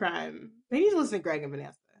like true crime. They need to listen to Greg and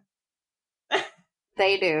Vanessa.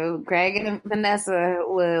 They do. Greg and Vanessa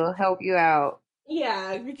will help you out.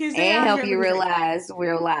 Yeah, because and help you realize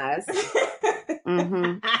real lies.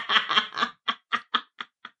 Mm-hmm.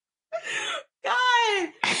 God,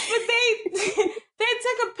 but they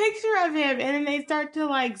took a picture of him, and then they start to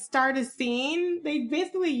like start a scene. They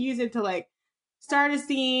basically use it to like start a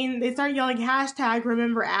scene. They start yelling hashtag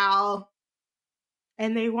remember Al,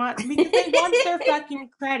 and they want their fucking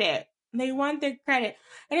credit. They want their credit,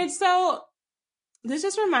 and it's so. This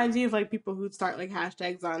just reminds me of like people who start like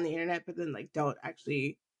hashtags on the internet, but then like don't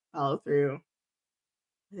actually follow through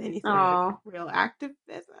with any sort of real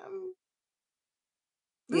activism.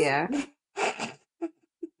 Yeah.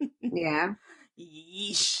 Yeah.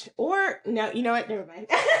 Yeesh. Or no, you know what? Never mind.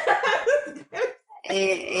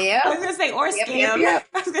 Yep. I was gonna say or scam. Yep.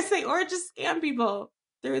 I was gonna say or just scam people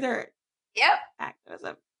through their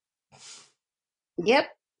activism. Yep.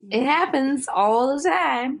 It happens all the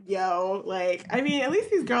time. Yo, like, I mean, at least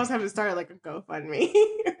these girls haven't started like a GoFundMe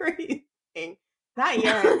or anything. Not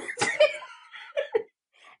yet.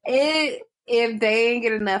 If they ain't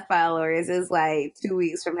get enough followers, it's like 2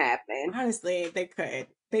 weeks from happening. Honestly, they could.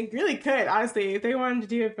 They really could. Honestly, if they wanted to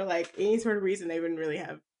do it for like any sort of reason, they wouldn't really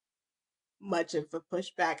have much of a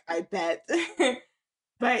pushback, I bet.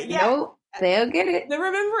 But yeah. Nope, they'll get it. The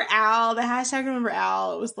Remember Al, the hashtag Remember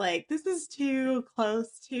Al, was like, this is too close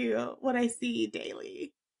to what I see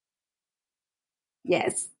daily.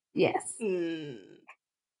 Yes. Mm.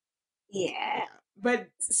 Yeah. But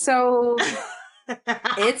so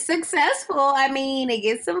it's successful. I mean, it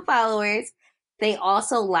gets some followers. They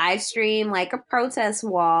also live stream like a protest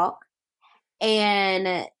walk.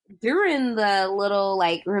 And during the little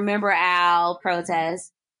like Remember Al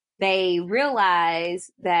protest, they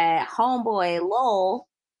realized that homeboy Lowell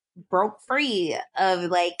broke free of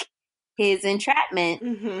like his entrapment.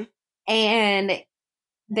 Mm-hmm. And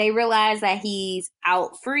they realize that he's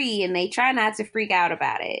out free, and they try not to freak out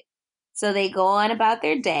about it. So they go on about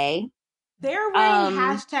their day. They're wearing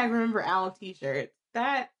hashtag Remember Al t-shirts.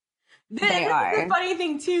 This is the funny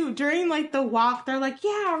thing too. During like the walk, they're like,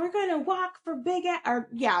 "Yeah, we're gonna walk for Big Al," or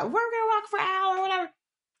 "Yeah, we're gonna walk for Al," or whatever.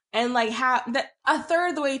 And like a third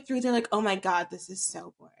of the way through, they're like, "Oh my god, this is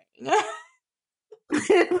so boring."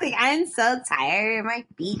 Like, I'm so tired. My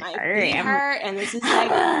feet hurt, and this is like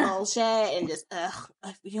bullshit. And just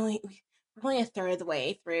we're only a third of the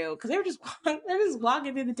way through because they're just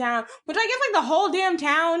walking through the town, which I guess like the whole damn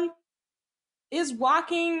town is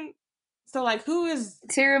walking. So like, who is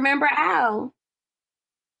to remember Al?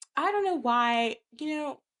 I don't know why. You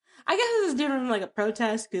know, I guess this is different from like a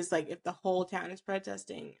protest because like if the whole town is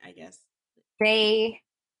protesting, I guess they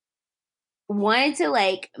wanted to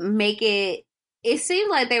like make it. It seemed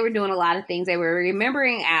like they were doing a lot of things. They were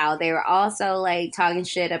remembering Al. They were also like talking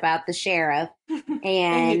shit about the sheriff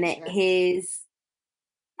and his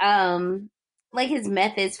like his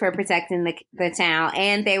methods for protecting the town.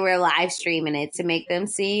 And they were live streaming it to make them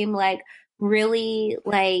seem like really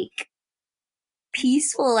like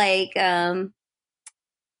peaceful, like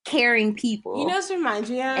caring people. You know what this reminds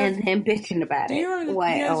me of? And him bitching about Do it. you remember?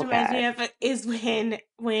 What? You know Oh, what this reminds God. me of is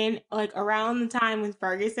when like around the time with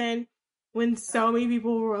Ferguson, when so many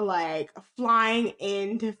people were like flying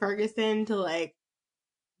into Ferguson to like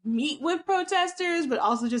meet with protesters, but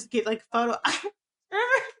also just get like photo.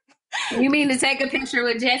 You mean to take a picture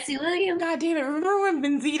with Jesse Williams? God damn it! Remember when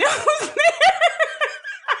Benzino was there?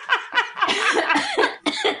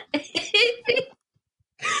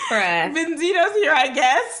 Bruh. Benzino's here, I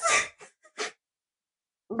guess.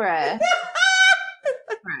 Bruh.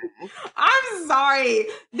 I'm sorry.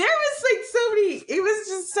 There was like so many. It was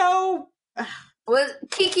just so. Was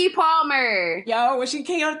Kiki Palmer. Yo, when she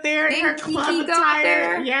came out there in her Didn't club Kiki go out attire.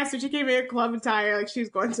 there? Yes, when she came in her club attire, like she was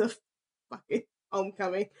going to fucking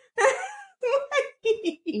homecoming.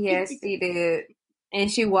 Yes, she did. And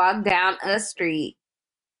she walked down a street.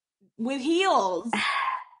 With heels.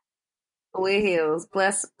 With heels.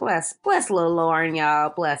 Bless little Lauren,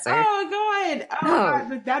 y'all. Bless her. Oh, God. Oh, Oh. God.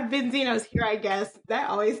 But that Benzino's here, I guess. That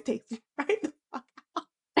always takes me right the fuck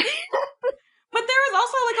out. But there was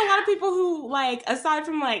also, like, a lot of people who, like, aside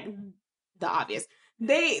from, like, the obvious,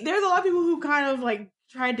 there's a lot of people who kind of, like,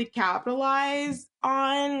 tried to capitalize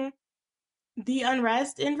on the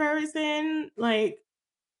unrest in Ferguson. Like,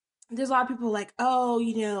 there's a lot of people like, oh,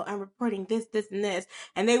 you know, I'm reporting this, and this.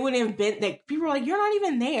 And they wouldn't have been, like, people were like, you're not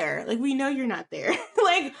even there. Like, we know you're not there.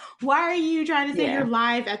 Like, why are you trying to say Yeah. you're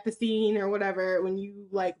live at the scene or whatever when you,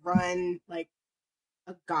 like, run, like,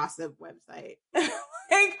 a gossip website?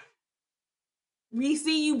 Like, we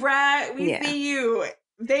see you, Brad. We Yeah. see you.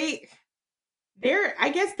 I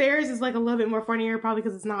guess theirs is, like, a little bit more funnier probably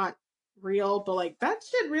because it's not real. But, like, that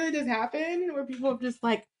shit really does happen where people are just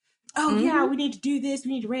like, oh, yeah, we need to do this.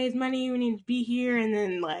 We need to raise money. We need to be here. And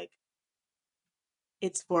then, like,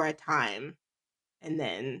 it's for a time. And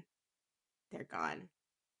then they're gone.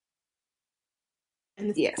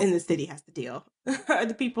 And Yes. and the city has to deal.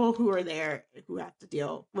 The people who are there who have to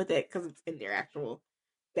deal with it because it's in their actual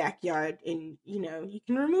backyard. And, you know, you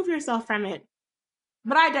can remove yourself from it.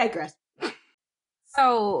 But I digress.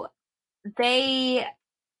 So they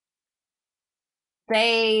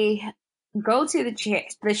go to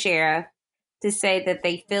the sheriff to say that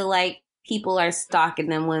they feel like people are stalking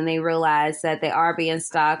them when they realize that they are being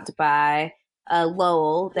stalked by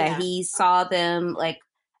Lowell, that Yeah. he saw them like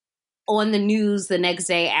on the news the next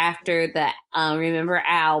day after the Remember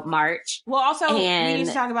Al march. Well, also, we And- need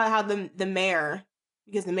to talk about how the mayor,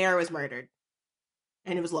 because the mayor was murdered.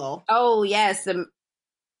 And it was Lowell. Oh, yes.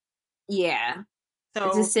 Yeah.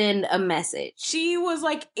 So To send a message. she was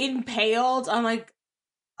like impaled on like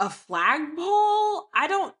a flagpole. I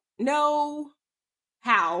don't know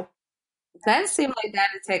how. That seemed like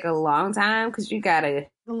that'd take a long time because you gotta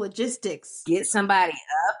The logistics. get somebody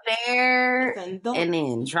up there Listen, and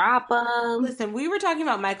then drop them. listen, we were talking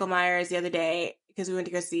about Michael Myers the other day because we went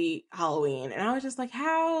to go see Halloween, and I was just like,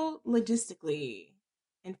 how logistically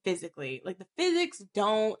and physically, like the physics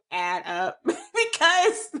don't add up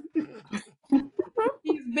because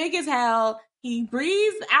he's big as hell. He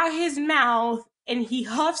breathes out his mouth and he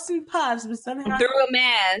huffs and puffs, but somehow Through a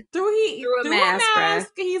mask. through a mask, bruh.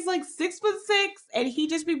 he's like 6'6", and he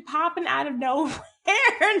just be popping out of nowhere.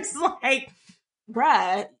 And it's like,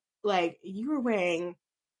 bruh, like you were wearing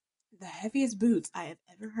the heaviest boots I have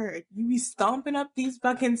ever heard. You be stomping up these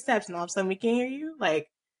fucking steps, and all of a sudden we can't hear you. Like,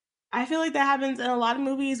 I feel like that happens in a lot of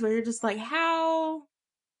movies where you're just like, how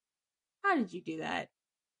did you do that?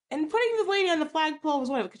 And putting this lady on the flagpole was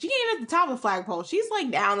whatever, because she ain't at the top of the flagpole. She's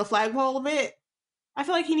like down the flagpole a bit. I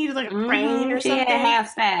feel like he needed like a crane or She something. had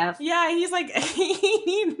half staff. Yeah, he's like he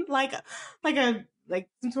needed like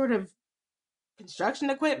some sort of construction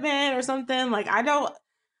equipment or something. Like I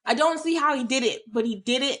don't see how he did it, but he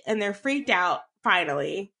did it, and they're freaked out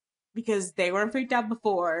finally because they weren't freaked out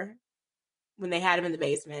before when they had him in the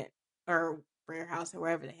basement or warehouse or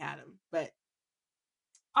wherever they had him. But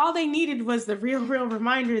all they needed was the real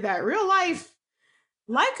reminder that real life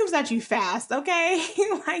comes at you fast, okay?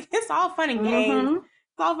 Like, it's all fun and games. Mhm.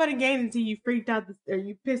 It's all fun and games until you freaked out or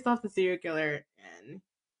you pissed off the serial killer and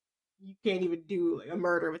you can't even do like a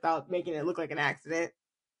murder without making it look like an accident.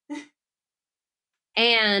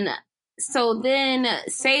 And so then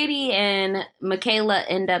Sadie and Michaela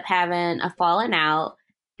end up having a falling out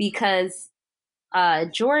because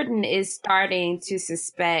Jordan is starting to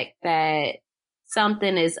suspect that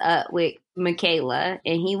something is up with Michaela,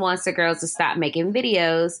 and he wants the girls to stop making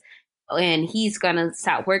videos, and he's gonna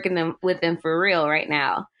stop working with them for real right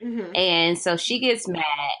now. Mm-hmm. And so she gets mad,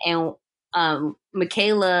 and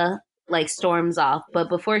Michaela like storms off, but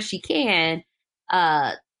before she can,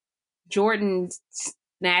 Jordan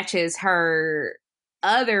snatches her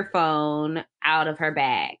other phone out of her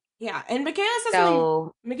bag Yeah, and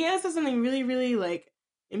Michaela said something really, really like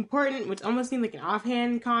important, which almost seemed like an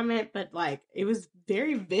offhand comment, but like it was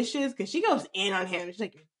very vicious because she goes in on him. She's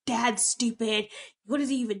like, "Your dad's stupid. What is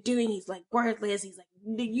he even doing? He's like worthless. He's like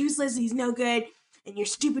useless. He's no good. And your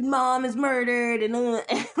stupid mom is murdered." And like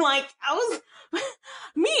I was,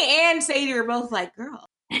 me and Sadie were both like, "Girl,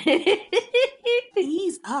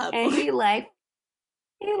 ease up." And he like,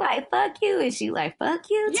 fuck you. And she like, fuck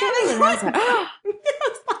you too. Yeah, And I was like, oh. I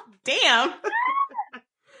was like, damn.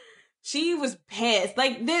 She was pissed.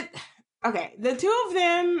 Like this. Okay, the two of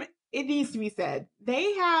them. It needs to be said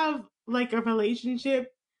they have like a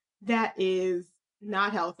relationship that is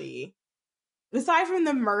not healthy. Aside from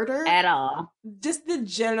the murder, At all. just the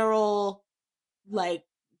general, like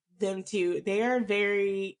them two, they are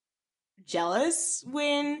very jealous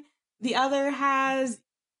when the other has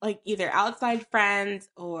like either outside friends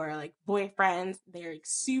or like boyfriends. They're like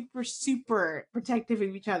super, super protective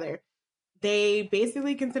of each other. They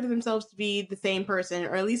basically consider themselves to be the same person,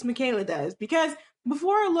 or at least Michaela does, because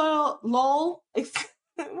before Lol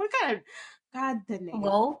what kind of God the name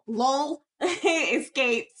Lol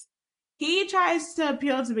escapes, he tries to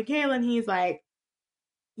appeal to Michaela, and he's like,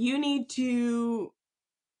 "You need to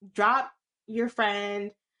drop your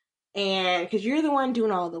friend, and because you're the one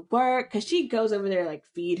doing all the work." Because she goes over there like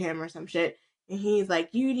feed him or some shit, and he's like,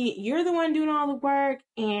 "You're the one doing all the work,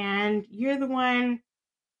 and you're the one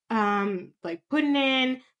like putting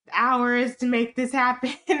in the hours to make this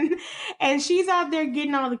happen." And she's out there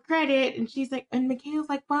getting all the credit, and she's like, and Michaela's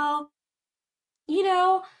like, "Well, you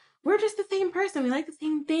know, we're just the same person. We like the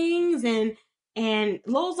same things." And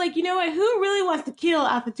Lowell's like, "You know what? Who really wants to kill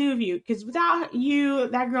out the two of you? Because without you,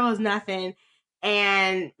 that girl is nothing."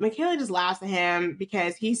 And Michaela just laughs at him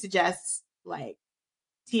because he suggests like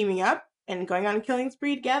teaming up and going on a killing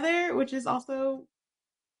spree together, which is also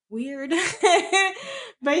weird.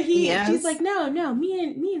 But she's like, "No, me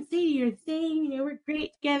and Sadie are the same. You know, we're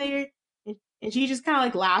great together." And she just kind of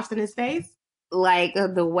like laughs in his face. Like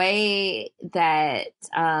the way that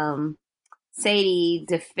Sadie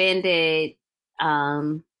defended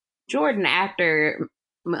Jordan after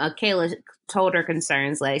Kayla told her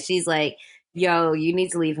concerns. Like, she's like, yo, you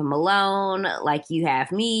need to leave him alone. Like, you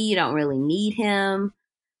have me. You don't really need him.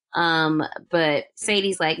 But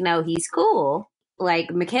Sadie's like, no, he's cool.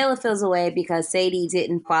 Like, Michaela feels away because Sadie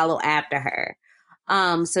didn't follow after her.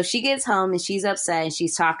 So she gets home and she's upset and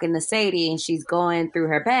she's talking to Sadie and she's going through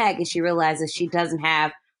her bag and she realizes she doesn't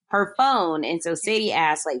have her phone. And so Sadie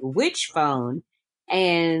asks, like, which phone?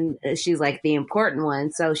 And she's like, the important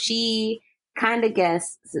one. So she kind of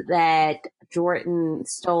guessed that Jordan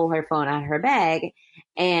stole her phone out of her bag.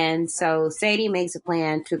 And so Sadie makes a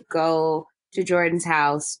plan to go to Jordan's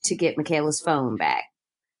house to get Michaela's phone back.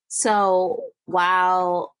 So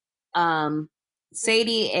while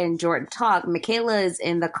Sadie and Jordan talk, Michaela is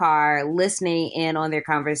in the car listening in on their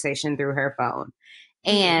conversation through her phone.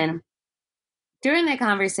 And during that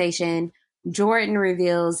conversation, Jordan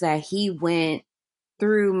reveals that he went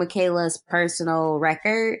through Michaela's personal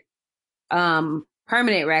record,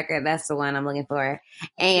 permanent record, that's the one I'm looking for,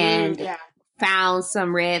 and found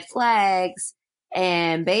some red flags.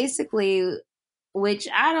 And basically, which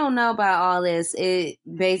I don't know about all this, it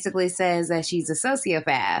basically says that she's a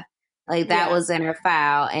sociopath. Like, that was in her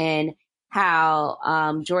file. And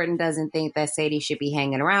how Jordan doesn't think that Sadie should be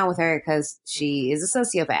hanging around with her because she is a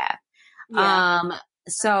sociopath. Yeah.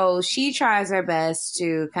 So she tries her best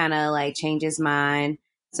to kind of like change his mind.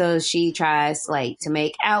 So she tries like to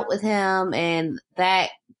make out with him, and that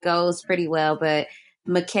goes pretty well. But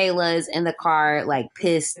Michaela's in the car, like,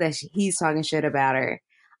 pissed that he's talking shit about her.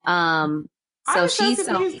 So she's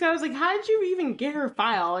so confused. I was like, how did you even get her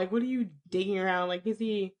file? Like, what are you digging around? Like, is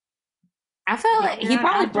he? I felt like he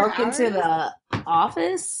probably broke into the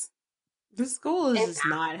office. The school is just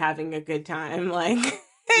not having a good time. Like,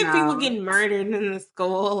 people getting murdered in the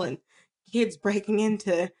school and kids breaking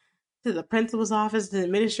into the principal's office, the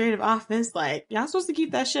administrative office. Like, y'all supposed to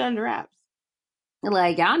keep that shit under wraps.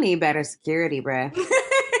 Like, y'all need better security, bruh.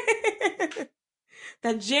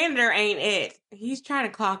 The janitor ain't it. He's trying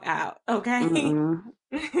to clock out. Okay.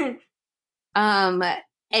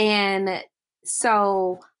 And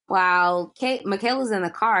so while Michaela's in the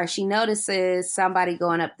car, she notices somebody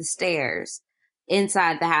going up the stairs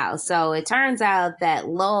inside the house. So it turns out that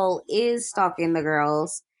Lowell is stalking the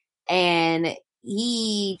girls, and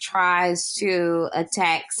he tries to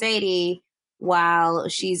attack Sadie while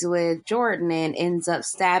she's with Jordan and ends up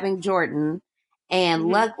stabbing Jordan. And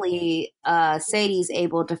luckily, Sadie's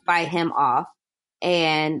able to fight him off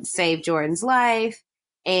and save Jordan's life.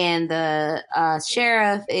 and the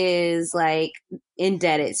sheriff is like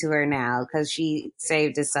indebted to her now because she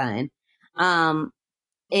saved his son.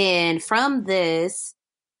 And from this,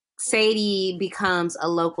 Sadie becomes a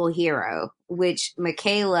local hero, which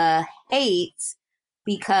Michaela hates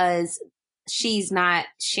because she's not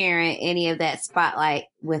sharing any of that spotlight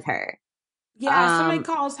with her. Yeah, somebody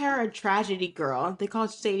calls her a tragedy girl. They call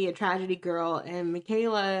Sadie a tragedy girl, and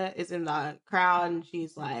Michaela is in the crowd, and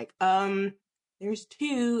she's like, there's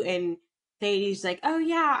two, and Sadie's like, oh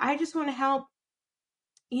yeah, I just want to help,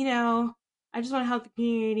 you know, I just want to help the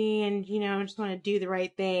community, and I just want to do the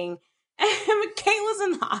right thing. And Michaela's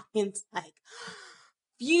in the audience, like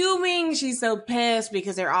fuming. She's so pissed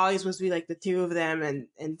because they're always supposed to be like the two of them,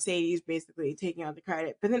 and Sadie's basically taking out the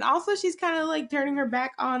credit. But then also she's kind of like turning her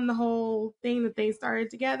back on the whole thing that they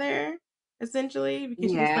started together, essentially,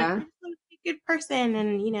 because she was like, I just want to be a good person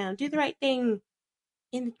and do the right thing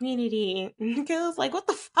in the community. And Michaela's like, what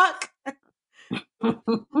the fuck?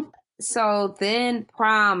 So then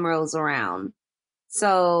prom rolls around.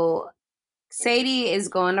 So Sadie is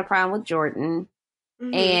going to prom with Jordan.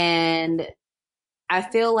 Mm-hmm. And I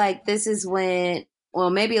feel like this is when, well,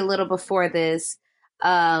 maybe a little before this,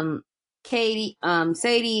 Sadie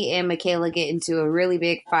and Michaela get into a really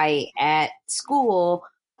big fight at school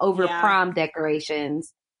over prom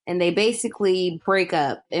decorations. And they basically break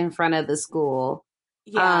up in front of the school.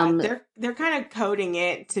 Yeah, they're kind of coding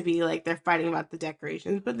it to be like they're fighting about the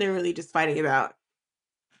decorations, but they're really just fighting about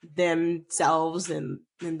themselves and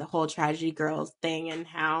the whole tragedy girls thing, and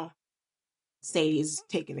how Sadie's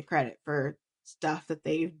taking the credit for stuff that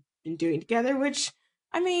they've been doing together. Which,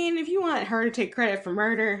 I mean, if you want her to take credit for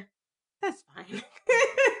murder, that's fine.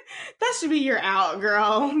 That should be your out,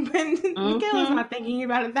 girl. But Michaela's not thinking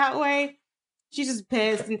about it that way. She's just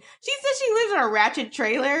pissed, and she says she lives in a ratchet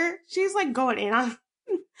trailer. She's like going in on.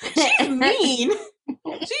 She's mean.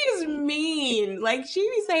 She is mean. Like, she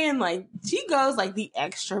be saying, like, she goes like the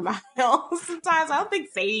extra mile sometimes. I don't think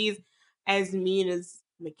Sadie's as mean as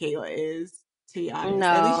Michaela is, to be honest. No.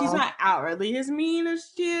 At least she's not outwardly as mean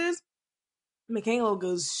as she is. Michaela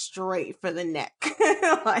goes straight for the neck.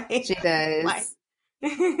 Like, she does.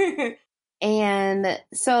 Like. And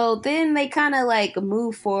so then they kind of like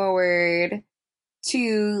move forward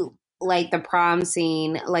to like the prom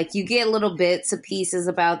scene. Like, you get little bits and pieces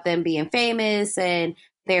about them being famous and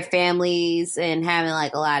their families and having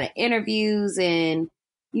like a lot of interviews, and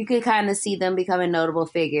you could kind of see them becoming notable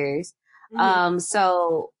figures. Mm-hmm.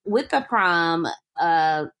 So with the prom,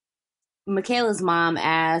 Michaela's mom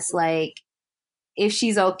asked like if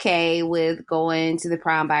she's okay with going to the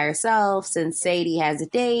prom by herself since Sadie has a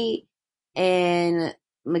date, and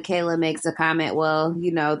Michaela makes a comment, well,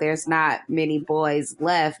 there's not many boys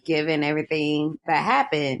left given everything that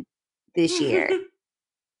happened this year.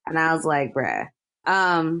 And I was like, bruh.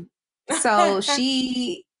 So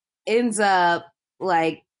she ends up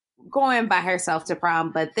like going by herself to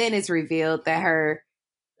prom, but then it's revealed that her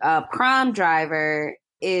prom driver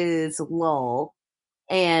is Lowell,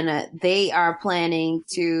 and they are planning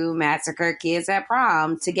to massacre kids at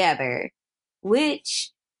prom together,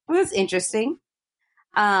 which was interesting.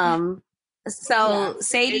 So yeah,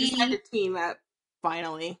 Sadie had to team up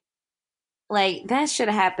finally. Like, that should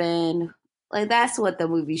have happened. Like, that's what the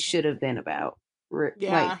movie should have been about.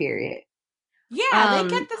 Like, period. Yeah, they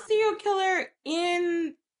get the serial killer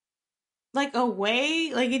in like a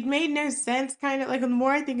way, like it made no sense. Kind of like the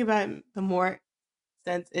more I think about it, the more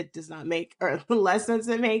sense it does not make, or the less sense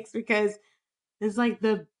it makes, because it's like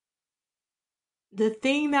the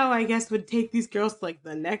thing that I guess would take these girls to like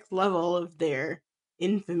the next level of their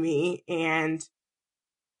infamy, and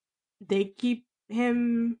they keep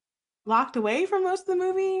him locked away for most of the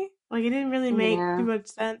movie. Like, it didn't really make too much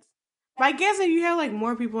sense. But I guess if you have like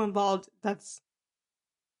more people involved, that's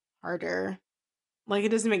harder. Like, it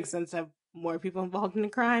doesn't make sense to have more people involved in a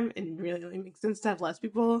crime. It really only makes sense to have less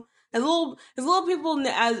people, as little people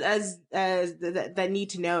as that need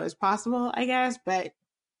to know as possible, I guess. But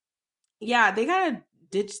yeah, they kind of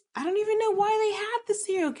did. I don't even know why they had the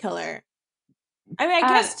serial killer. I mean, I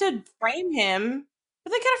guess to frame him,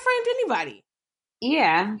 but they could have framed anybody.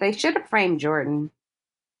 Yeah, they should have framed Jordan.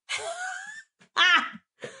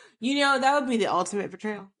 That would be the ultimate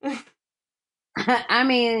betrayal. I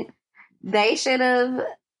mean, they should have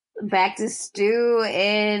backed to Stu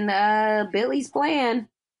and Billy's plan.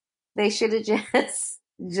 They should have just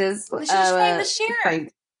they should frame the sheriff.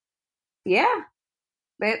 Yeah,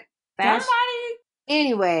 that's somebody.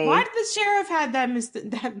 Anyway, why did the sheriff have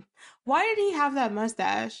that? Why did he have that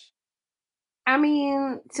mustache? I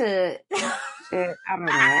mean, I don't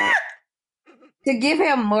know, to give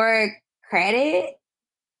him more credit.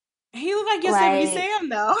 He looked like Yosemite Like, Sam,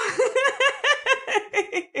 though.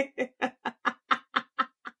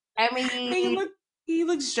 I he mean, looked he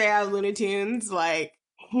looked straight out of Looney Tunes, like.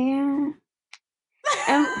 yeah.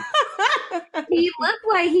 Um, he looked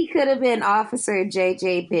like he could have been Officer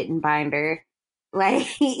JJ Bittenbinder. Like,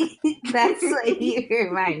 that's what he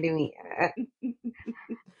reminded me of.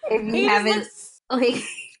 If you He just haven't, looks. like,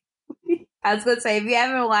 I was gonna say, if you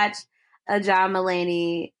haven't watched a John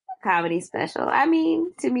Mulaney comedy special, I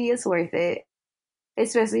mean, to me, it's worth it,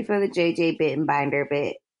 especially for the JJ Bittenbinder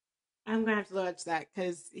bit. I'm gonna have to watch that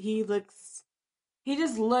because he looks. He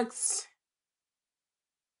just looks.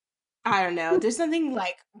 I don't know. There's something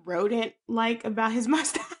like rodent like about his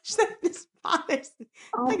mustache that just bothers me. It's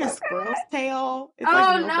Oh like a my squirrel's tail. It's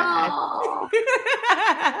like real bad. god! Oh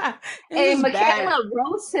no! It's And just bad. Michaela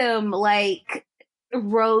roast him like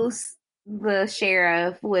roast the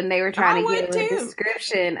sheriff when they were trying I to give would him a too.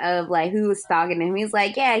 description of like who was stalking him. He's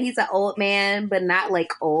like, yeah, he's an old man, but not like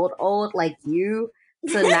old like you.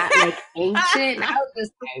 So not like ancient. And I was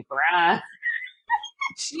just like, bruh.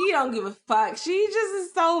 She don't give a fuck. She just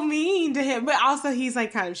is so mean to him. But also he's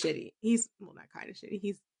like kind of shitty. He's well not kind of shitty.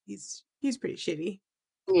 He's pretty shitty.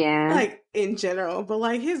 Yeah. Like in general. But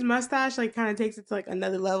like his mustache like kind of takes it to like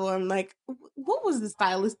another level. I'm like, what was the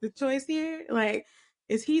stylistic choice here? Like,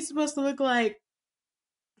 is he supposed to look like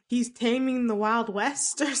he's taming the Wild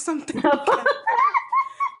West or something? Because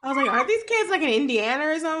I was like, aren't these kids like in Indiana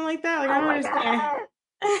or something like that? Like I Oh don't my understand.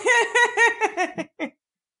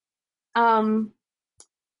 god.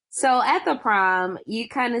 So at the prom, you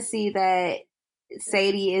kind of see that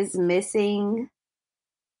Sadie is missing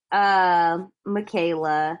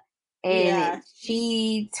Michaela, Yeah. and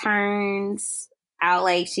she turns out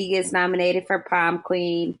like she gets nominated for prom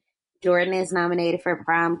queen. Jordan is nominated for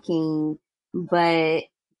prom king, but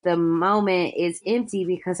the moment is empty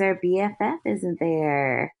because her BFF isn't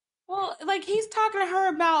there. Well, like he's talking to her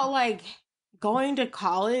about like going to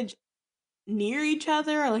college near each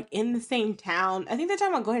other or like in the same town. I think they're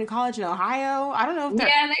talking about going to college in Ohio. I don't know if they're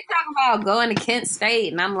Yeah, they talk about going to Kent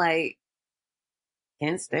State, and I'm like,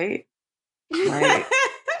 Kent State? Like,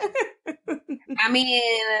 I mean,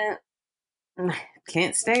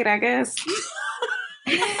 Kent State, I guess.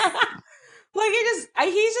 like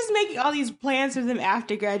he's just making all these plans for them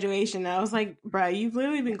after graduation. And I was like, bruh, you've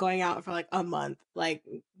literally been going out for like a month. Like,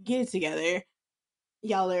 get it together.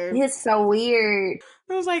 Y'all are. It's so weird.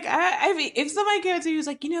 I was like, I mean, if somebody came to you was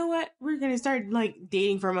like, you know what, we're gonna start like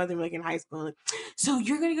dating for a month, and like in high school, like, so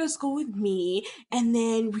you're gonna go to school with me, and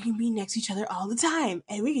then we can be next to each other all the time,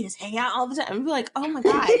 and we can just hang out all the time. And be like, oh my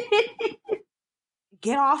god,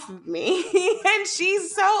 get off of me! And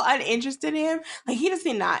she's so uninterested in him. Like he does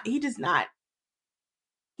not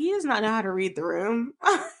know how to read the room.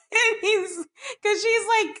 And because she's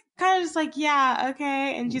like kind of just like, yeah,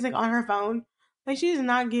 okay, and she's like on her phone. Like she does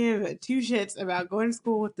not give two shits about going to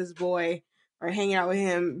school with this boy or hanging out with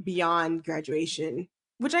him beyond graduation.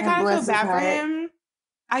 Which I And kind of feel bless his bad for heart. him.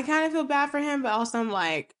 I kind of feel bad for him, but also I'm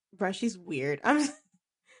like, bruh, she's weird. I'm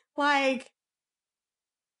like,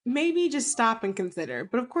 maybe just stop and consider.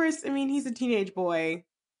 But of course, I mean, he's a teenage boy.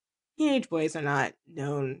 Teenage boys are not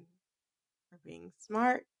known for being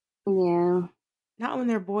smart. Yeah. Not when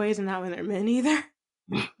they're boys and not when they're men either.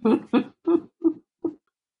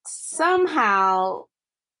 Somehow,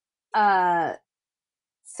 uh,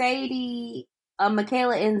 Sadie,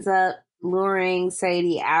 Michaela ends up luring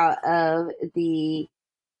Sadie out of the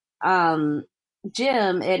um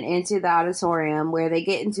gym and into the auditorium where they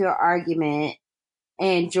get into an argument,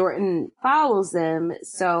 and Jordan follows them,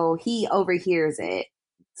 so he overhears it.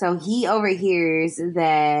 So he overhears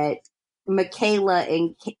that Michaela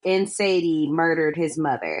and Sadie murdered his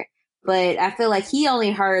mother. But I feel like he only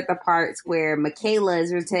heard the parts where Michaela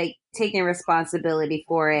is taking responsibility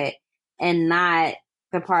for it, and not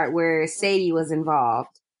the part where Sadie was involved.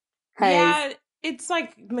 Because Yeah, it's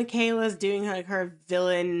like Michaela's doing like her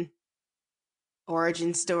villain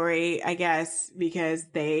origin story, I guess, because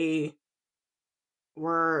they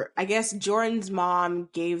were, I guess Jordan's mom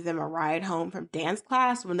gave them a ride home from dance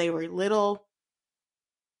class when they were little.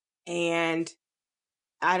 And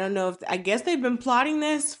I don't know if, I guess they've been plotting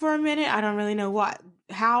this for a minute. I don't really know what,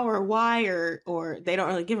 how or why, or they don't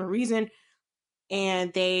really give a reason.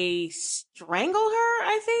 And they strangle her,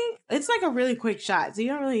 I think. It's like a really quick shot. So you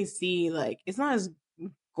don't really see, like, it's not as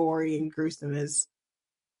gory and gruesome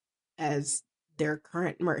as their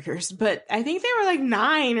current murders. But I think they were like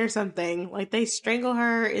 9 or something. Like they strangle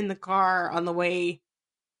her in the car on the way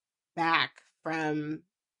back from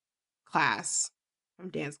class, from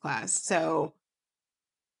dance class. So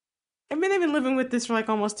I mean, they've been living with this for like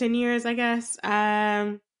almost 10 years, I guess. But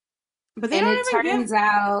they and don't it even give. turns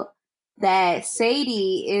out that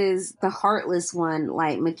Sadie is the heartless one.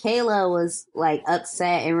 Like Michaela was like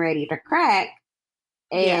upset and ready to crack,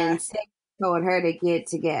 Yeah. and Sadie told her to get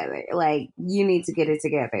together. Like, you need to get it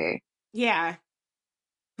together. Yeah.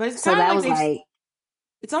 But it's So kind of that like was like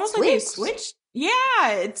it's almost like they've switched. switched.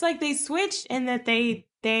 Yeah, it's like they switched and that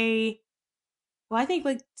well, I think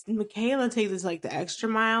like Michaela takes this like the extra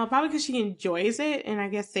mile, probably because she enjoys it, and I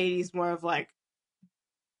guess Sadie's more of like,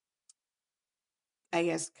 I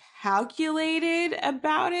guess, calculated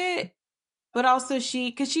about it, but also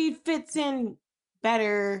because she fits in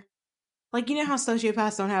better. Like, you know how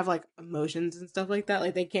sociopaths don't have like emotions and stuff like that?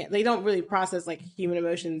 Like, they don't really process like human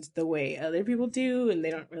emotions the way other people do, and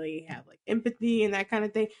they don't really have like empathy and that kind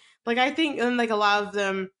of thing. Like, I think, and like a lot of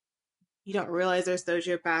them, you don't realize they're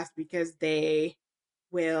sociopaths because they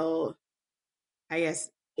will, I guess,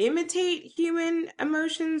 imitate human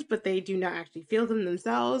emotions, but they do not actually feel them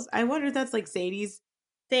themselves. I wonder if that's like Sadie's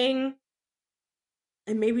thing,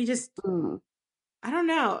 and maybe just Mm. I don't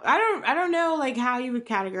know. I don't know like how you would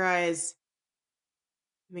categorize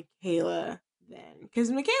Michaela then, because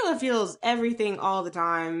Michaela feels everything all the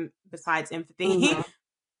time besides empathy, Hmm.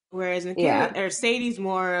 whereas Michaela Yeah. or Sadie's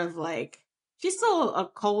more of like she's still a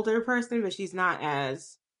colder person, but she's not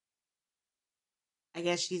as I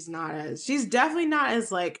guess she's definitely not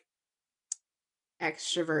as like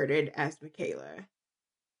extroverted as Michaela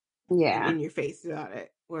and Yeah. in your face about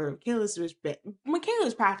it. Where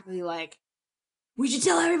Michaela's practically like, we should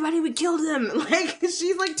tell everybody we killed him. Like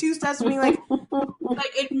she's like two steps from being like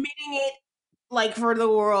admitting it like for the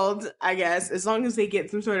world, I guess. As long as they get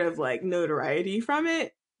some sort of like notoriety from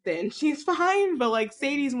it, then she's fine. But like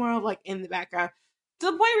Sadie's more of like in the background. To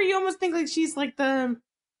the point where you almost think like she's like the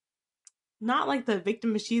not like the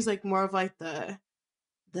victim, but she's like more of like the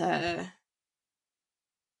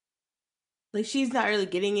like she's not really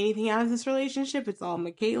getting anything out of this relationship. It's all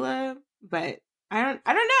Michaela, but I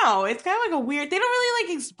don't know. It's kind of like a weird. They don't really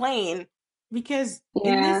like explain because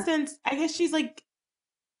in this Yeah. sense, I guess she's like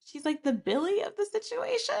the Billy of the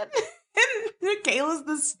situation, and Michaela's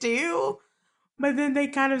the stew. But then they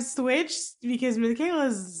kind of switched because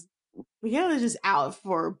Michaela's just out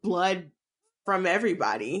for blood from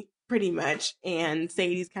everybody pretty much, and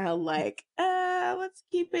Sadie's kind of like, let's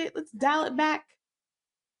dial it back.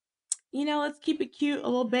 You know, let's keep it cute a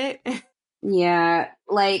little bit. Yeah.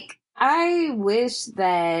 Like, I wish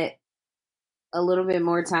that a little bit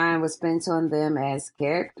more time was spent on them as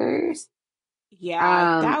characters.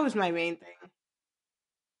 Yeah, Um, that was my main thing.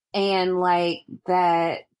 and like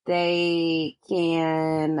that they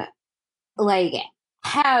can like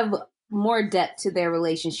have more depth to their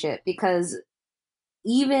relationship, because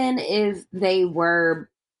even if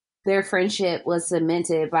their friendship was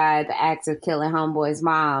cemented by the act of killing homeboy's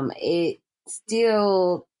mom, it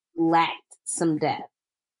still lacked some depth.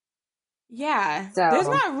 Yeah, there's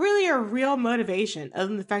So not really a real motivation other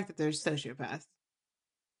than the fact that they're sociopaths.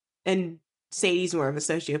 And Sadie's more of a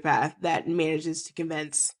sociopath that manages to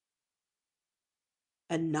convince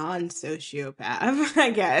a non sociopath,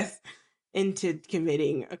 I guess, into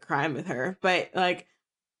committing a crime with her. But like,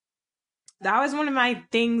 that was one of my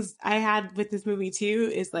things I had with this movie too,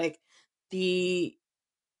 is like the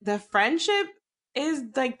friendship is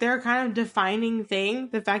like their kind of defining thing.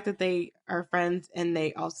 The fact that they are friends and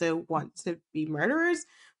they also want to be murderers.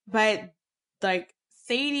 But like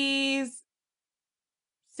Sadie's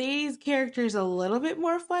character is a little bit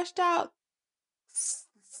more fleshed out,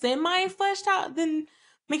 semi fleshed out than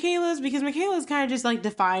Michaela's, because Michaela's kind of just like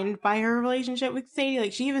defined by her relationship with Sadie.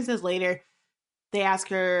 Like she even says later, they ask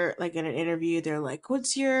her like in an interview, they're like,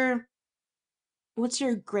 what's your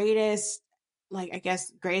greatest, like, I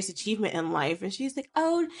guess greatest achievement in life? And she's like,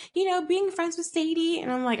 oh, you know, being friends with Sadie.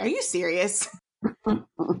 And I'm like, are you serious?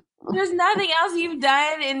 There's nothing else you've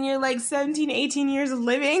done in your like 17, 18 years of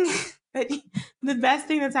living. But the best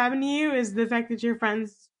thing that's happened to you is the fact that you're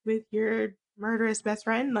friends with your murderous best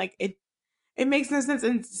friend. Like it makes no sense.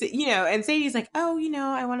 And you know, and Sadie's like, oh, you know,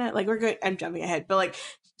 I want to like we're good. I'm jumping ahead, but like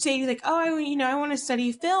Sadie's like, oh, I want to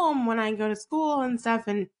study film when I go to school and stuff.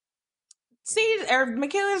 And Sadie or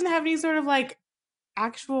Michaela doesn't have any sort of like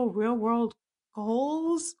actual real world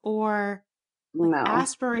goals or like no.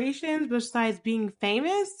 aspirations besides being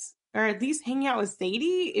famous, or at least hanging out with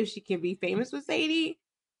Sadie if she can be famous with Sadie,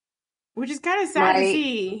 which is kind of sad to Like,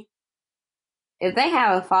 see. if they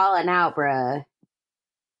have a falling out, bruh,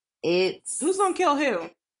 Who's it's gonna kill who?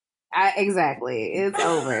 exactly, it's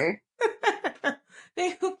over.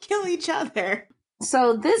 They will kill each other.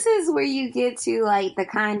 So this is where you get to like the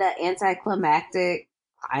kind of anticlimactic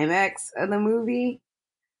climax of the movie.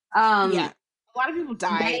 Yeah, a lot of people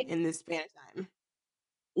die They in this span of time.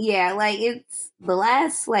 yeah, like it's the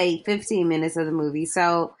last like 15 minutes of the movie.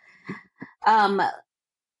 So, um,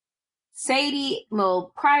 Sadie,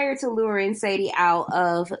 well, prior to luring Sadie out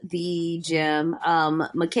of the gym,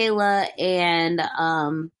 Michaela and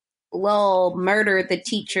Lowell murdered the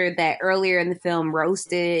teacher that earlier in the film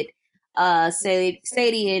roasted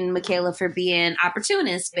Sadie and Michaela for being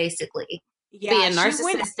opportunists, basically. Yeah, Being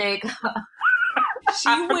narcissistic.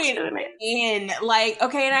 she went in like,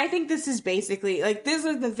 okay, and I think this is basically like, this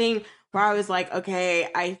is the thing where I was like, okay,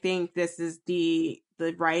 I think this is the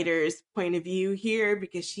writer's point of view here,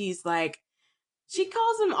 because she's like, she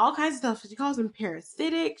calls them all kinds of stuff. She calls them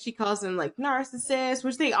parasitic. She calls them like narcissists,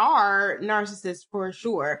 which they are narcissists for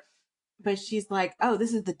sure. But she's like, oh,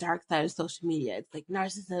 this is the dark side of social media. It's like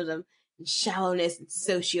narcissism and shallowness and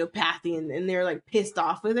sociopathy. And they're like pissed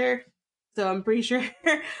off with her. So I'm pretty sure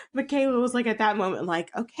Michaela was like at that moment, like,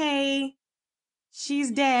 okay, she's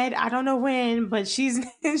dead. I don't know when, but she's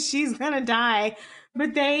she's gonna die.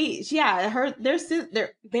 But they, yeah,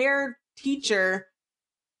 their teacher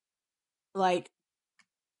like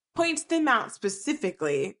points them out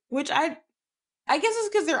specifically, which I guess it's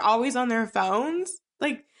because they're always on their phones.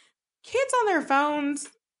 Like kids on their phones,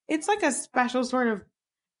 it's like a special sort of,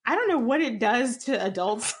 I don't know what it does to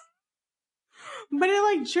adults, but it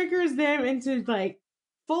like triggers them into like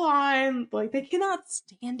full on, like they cannot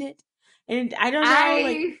stand it. And I don't know,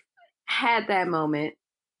 like I had that moment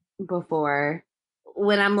before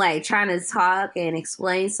when I'm like trying to talk and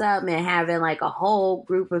explain something and having like a whole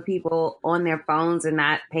group of people on their phones and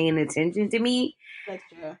not paying attention to me. that's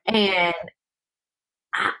true. And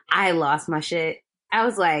I lost my shit. I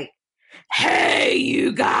was like, hey,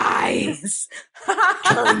 you guys,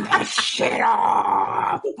 turn that shit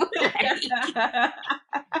off. I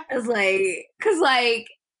was like, because like,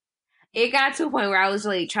 it got to a point where I was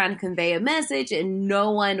like trying to convey a message and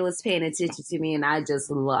no one was paying attention to me and I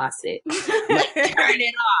just lost it. Like, turn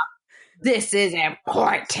it off. This is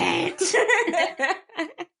important.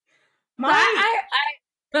 I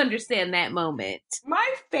understand that moment.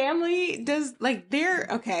 My family does like, they're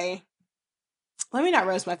okay. Let me not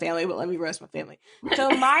roast my family, but let me roast my family. So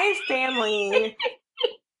my family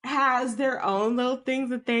has their own little things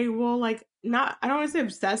that they will like, not, I don't want to say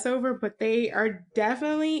obsess over, but they are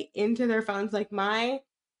definitely into their phones. Like my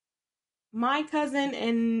cousin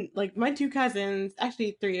and like my two cousins,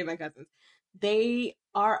 actually three of my cousins, they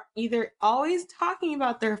are either always talking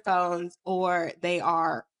about their phones or they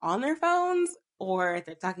are on their phones or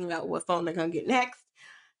they're talking about what phone they're going to get next.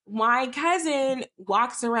 My cousin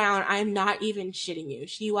walks around, I'm not even shitting you.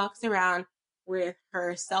 She walks around with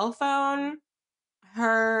her cell phone,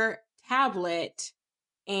 her tablet,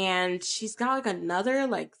 and she's got like another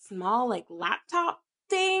like small like laptop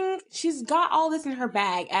thing. She's got all this in her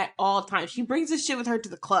bag at all times. She brings this shit with her to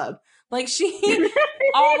the club. Like she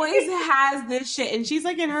always has this shit, and she's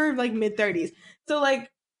like in her like mid-30s. So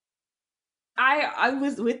like I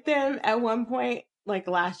was with them at one point like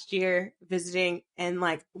last year visiting, and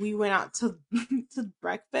like we went out to to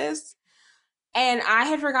breakfast, and I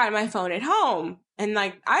had forgotten my phone at home. And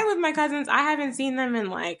like I with my cousins, I haven't seen them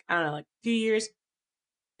in like, I don't know, like 2 years.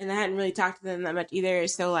 And I hadn't really talked to them that much either.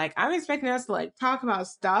 So like I'm expecting us to like talk about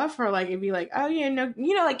stuff or like it'd be like, oh yeah, no,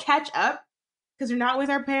 you know, like catch up because we're not with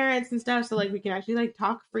our parents and stuff. So like we can actually like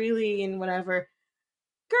talk freely and whatever.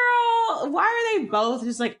 Girl, why are they both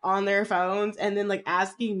just like on their phones and then like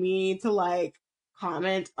asking me to like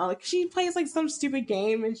comment on, like she plays like some stupid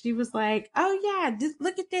game and she was like, oh yeah, just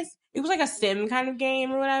look at this. It was like a sim kind of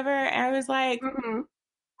game or whatever. And I was like,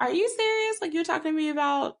 are you serious? Like you're talking to me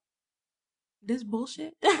about this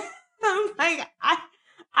bullshit? I'm like, I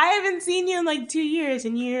haven't seen you in like 2 years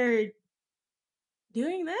and you're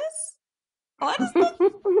doing this? What is this?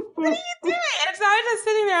 What are you doing? And so I was just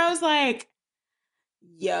sitting there, I was like,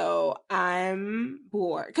 yo, I'm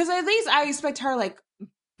bored. Because at least I expect her like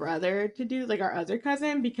brother to do, like our other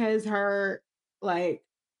cousin, because her like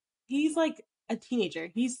he's like a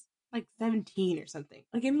teenager. He's like 17 or something.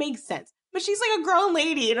 Like it makes sense. But she's like a grown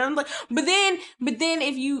lady. And I'm like, but then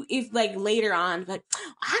if like later on, like,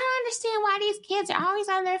 I don't understand why these kids are always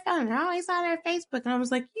on their phone. They're always on their Facebook. And I was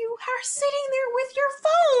like, you are sitting there with your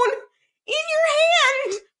phone in your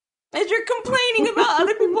hand as you're complaining about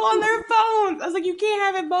other people on their phones. I was like, you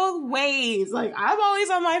can't have it both ways. Like I'm always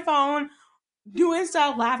on my phone doing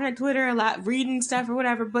stuff, laughing at Twitter, reading stuff or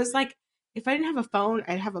whatever. But it's like, if I didn't have a phone,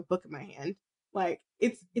 I'd have a book in my hand. Like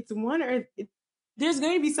it's one or there's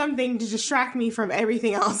going to be something to distract me from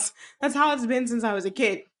everything else. That's how it's been since I was a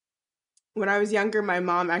kid. When I was younger, my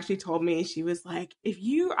mom actually told me, she was like, if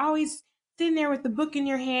you always sitting there with the book in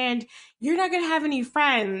your hand, you're not going to have any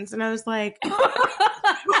friends. And I was like, what?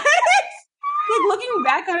 looking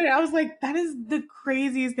back on it, I was like, that is the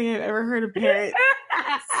craziest thing I've ever heard a parent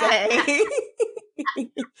say.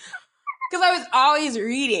 Because I was always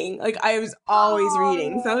reading. Like, I was always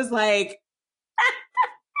reading. So I was like,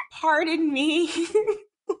 pardon me.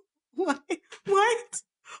 What? What?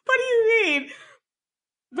 What do you mean?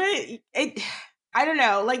 But I don't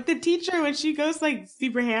know. Like, the teacher, when she goes, like,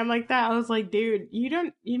 super ham like that, I was like, dude, you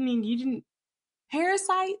didn't,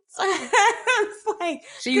 parasites? It's like,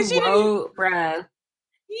 she wrote, bruh.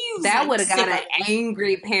 That would have got an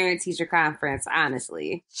angry parent-teacher conference,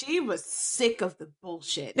 honestly. She was sick of the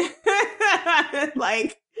bullshit.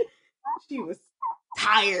 Like, she was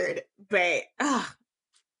tired. But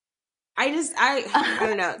I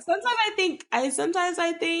don't know. Sometimes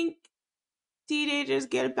I think teenagers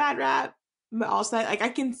get a bad rap, but also, like, I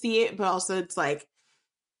can see it, but also it's like,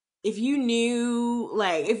 if you knew,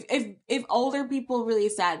 like, if older people really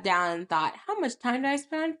sat down and thought, how much time do I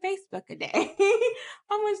spend on Facebook a day?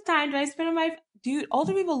 How much time do I spend on my... Dude,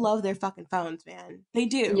 older people love their fucking phones, man. They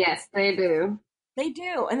do. Yes, they do. They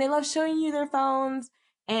do. And they love showing you their phones.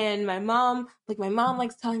 And my mom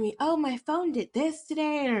likes telling me, oh, my phone did this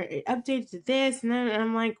today, or it updated to this. And then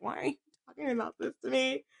I'm like, why are you talking about this to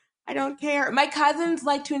me? I don't care. My cousins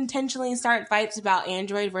like to intentionally start fights about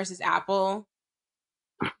Android versus Apple.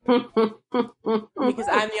 Because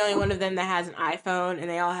I'm the only one of them that has an iPhone and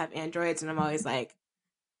they all have Androids, and I'm always like,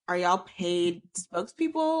 are y'all paid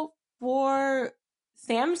spokespeople for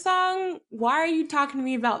Samsung? Why are you talking to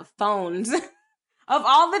me about phones? Of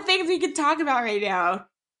all the things we could talk about right now,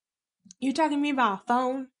 you're talking to me about a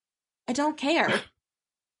phone? I don't care.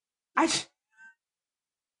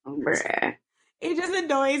 Bruh. It just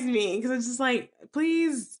annoys me because it's just like,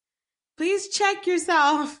 please check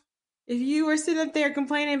yourself. If you were sitting up there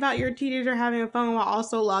complaining about your teenager having a phone while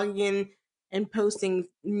also logging in and posting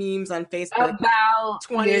memes on Facebook about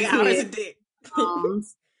 20 hours a day.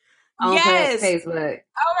 Yes. Facebook.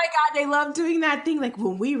 Oh my God, they love doing that thing. Like,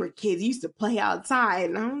 when we were kids, used to play outside,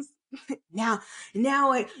 and I was now,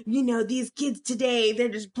 these kids today, they're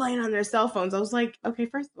just playing on their cell phones. I was like, okay,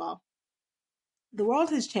 first of all, the world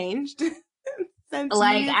has changed since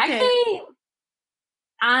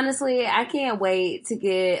Honestly, I can't wait to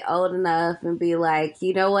get old enough and be like,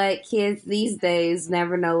 you know what? Kids these days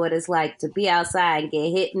never know what it's like to be outside and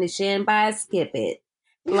get hit in the shin by a skip it.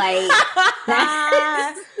 Like,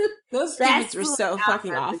 those skip-its were so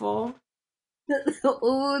fucking awful.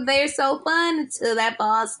 Ooh, they're so fun until that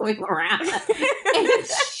ball swing around and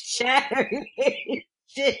shatter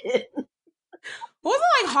shit. Wasn't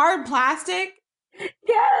it like hard plastic?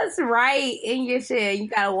 Yes, right. In your shit. You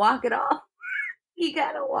gotta walk it off. You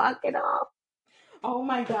gotta walk it off. Oh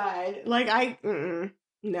my God. Like,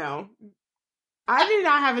 no. I did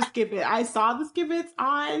not have a skip-it. I saw the skip-its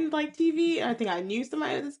on, like, TV. I think I knew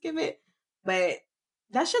somebody with a skip-it. But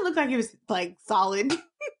that shit looked like it was, like, solid.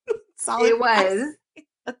 It was.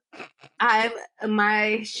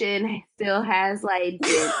 My shin still has, like,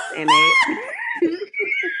 dents in it.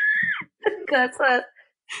 That's a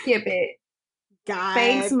skip-it. God.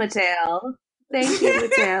 Thanks, Mattel. Thank you,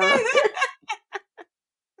 Mattel.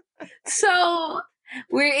 So,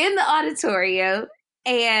 we're in the auditorium,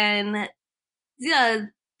 and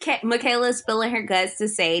Michaela's spilling her guts to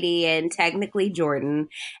Sadie and technically Jordan.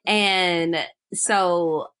 And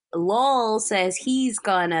so Lowell says he's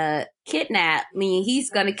gonna he's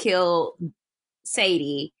gonna kill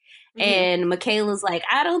Sadie. Mm-hmm. And Michaela's like,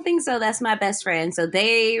 I don't think so. That's my best friend. So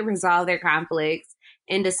they resolve their conflicts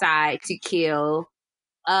and decide to kill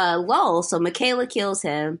Lowell. So Michaela kills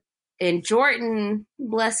him. And Jordan,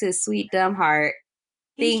 bless his sweet dumb heart,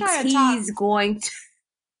 thinks he's going to...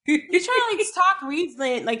 He's trying to, like, talk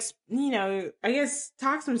reason, like, I guess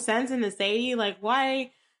talk some sense into Sadie. Like, why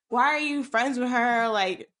are you friends with her?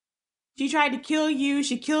 Like, she tried to kill you.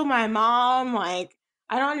 She killed my mom. Like,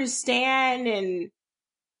 I don't understand. And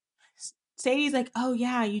Sadie's like, oh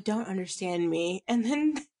yeah, you don't understand me. And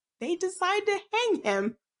then they decide to hang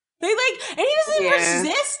him. And he doesn't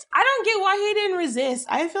resist. I don't get why he didn't resist.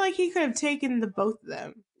 I feel like he could have taken the both of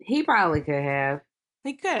them. He probably could have.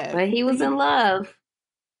 He could have. But he was in love.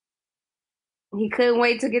 He couldn't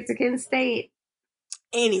wait to get to Kent State.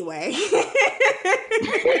 Anyway.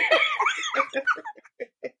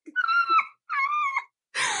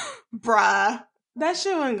 Bruh. That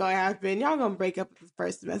shit wasn't gonna happen. Y'all gonna break up the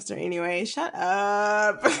first semester anyway. Shut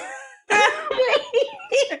up.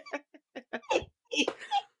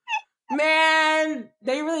 Man,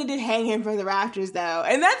 they really did hang him from the rafters, though.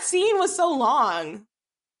 And that scene was so long.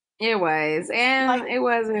 It was. And it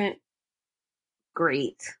wasn't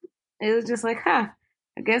great. It was just like, I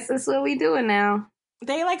guess that's what we doing now.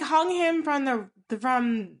 They, like, hung him from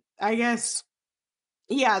I guess,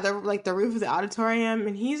 Yeah, the roof of the auditorium,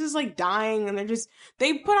 and he's just like dying, and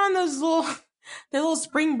they put on those little their little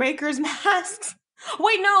Spring Breakers masks.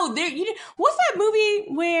 Wait, no, what's that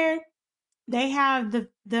movie where they have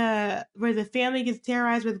the where the family gets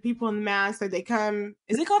terrorized by the people in the mask? Like they come,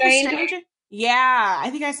 is it called The Stranger. Stranger? Yeah, I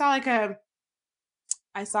think I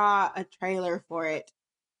saw a trailer for it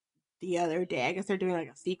the other day. I guess they're doing like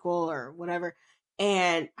a sequel or whatever.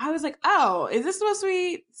 And I was like, oh, is this supposed to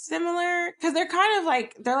be similar? Because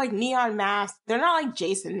they're like neon masks. They're not like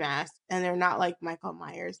Jason masks, and they're not like Michael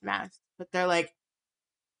Myers masks, but they're like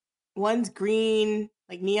one's green,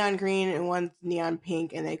 like neon green, and one's neon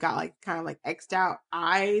pink, and they got like kind of like X'd out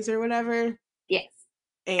eyes or whatever. Yes.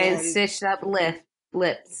 And And stitched up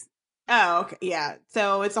lips. oh, okay, yeah.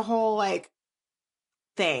 So it's a whole like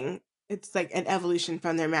thing. It's like an evolution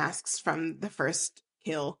from their masks from the first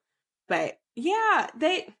kill. But yeah,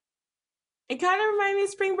 it kind of reminded me of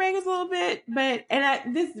Spring Breakers a little bit. But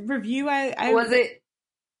this review, I Was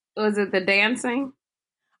it the dancing?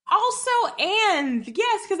 also, and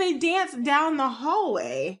yes, because they danced down the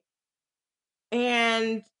hallway,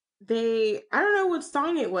 and I don't know what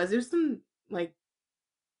song it was. There's some like,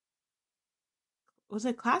 was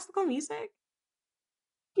it classical music?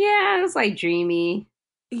 Yeah, it was like dreamy.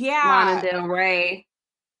 Lana Yeah. Del Rey.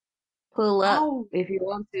 Pull up Oh, if you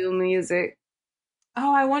want to music.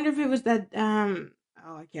 oh, I wonder if it was that.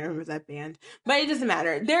 Oh, I can't remember that band, but it doesn't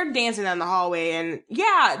matter. They're dancing down the hallway, and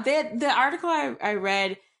yeah, the article I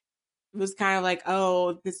read was kind of like,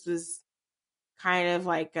 oh, this was kind of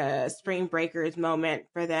like a Spring Breakers moment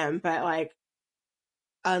for them, but like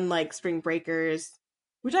unlike Spring Breakers,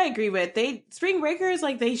 which I agree with, Spring Breakers,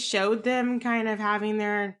 like they showed them kind of having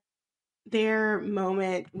their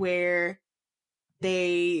moment where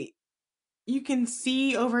they you can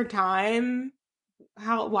see over time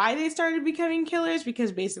why they started becoming killers,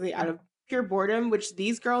 because basically out of pure boredom, which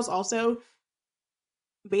these girls also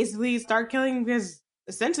basically start killing because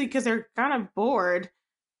they're kind of bored.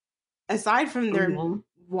 Aside from their Mm-hmm.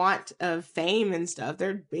 want of fame and stuff,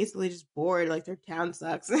 they're basically just bored. Like their town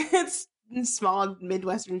sucks. It's a small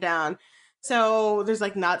Midwestern town, so there's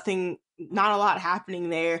like not a lot happening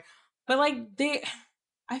there. But like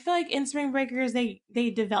I feel like in Spring Breakers they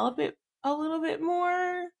develop it a little bit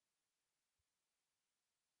more.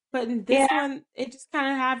 But in this Yeah. one, it just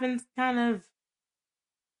kind of happens kind of,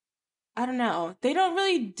 I don't know. They don't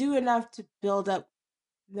really do enough to build up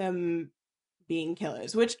them being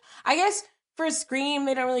killers, which I guess for Scream,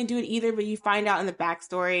 they don't really do it either, but you find out in the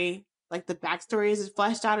backstory, like the backstory is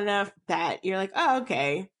fleshed out enough that you're like, oh,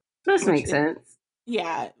 okay. This makes sense.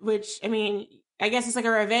 Yeah, which, I mean, I guess it's like a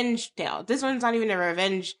revenge tale. This one's not even a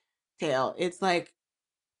revenge tale. It's like,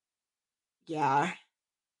 yeah,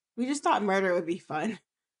 we just thought murder would be fun.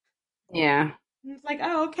 Yeah. And it's like,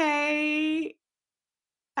 oh, okay.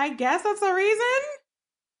 I guess that's the reason?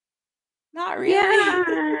 Not really. Yeah.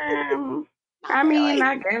 Not I mean, really.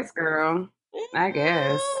 I guess, girl. I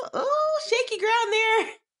guess. Oh, shaky ground there.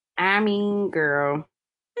 I mean, girl.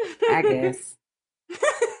 I guess.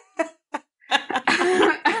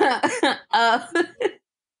 uh,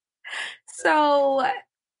 so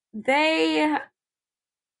they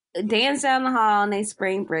dance down the hall and they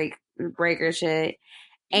breaker shit,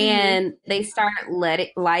 and they start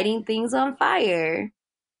lighting things on fire.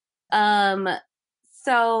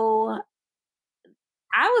 So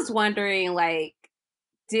I was wondering, like,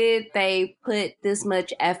 did they put this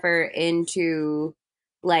much effort into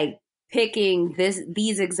like picking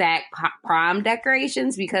these exact prom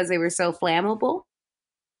decorations because they were so flammable?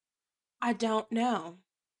 I don't know.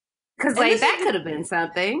 Because like that could have been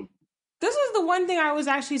something. This was the one thing I was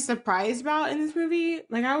actually surprised about in this movie.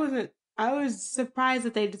 Like I was surprised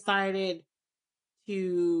that they decided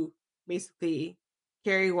to basically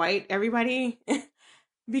Carrie White everybody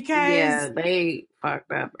because Yeah, they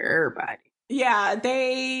fucked up everybody. yeah,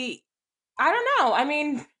 I don't know. I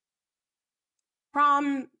mean,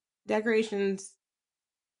 prom decorations,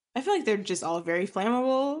 I feel like they're just all very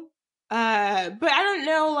flammable. But I don't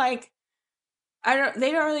know, like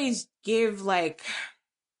they don't really give like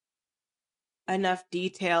enough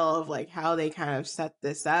detail of like how they kind of set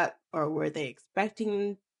this up, or were they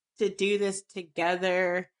expecting to do this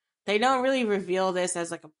together. They don't really reveal this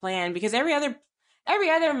as like a plan, because every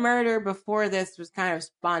other murder before this was kind of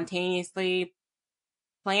spontaneously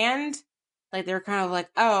planned. Like they were kind of like,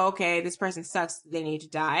 oh, okay, this person sucks, they need to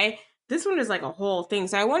die. This one is like a whole thing.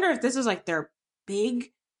 So I wonder if this was like their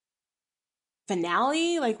big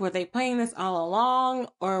finale. Like, were they playing this all along,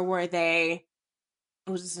 or was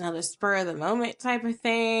this another spur of the moment type of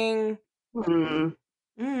thing? Mm.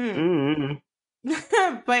 Mm. Mm.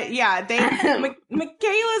 But yeah,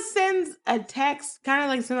 Michaela sends a text, kind of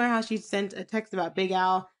like similar how she sent a text about Big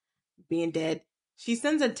Al being dead. She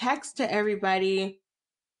sends a text to everybody,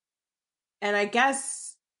 and I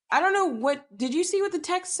guess I don't know what. Did you see what the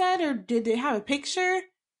text said, or did they have a picture?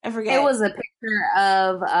 I forget. It was a picture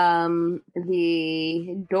of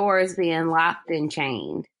the doors being locked and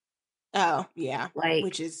chained. Oh yeah, Like,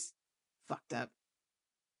 which is fucked up.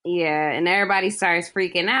 yeah, and everybody starts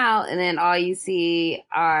freaking out, and then all you see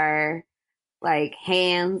are like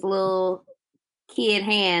hands, little kid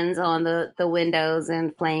hands on the windows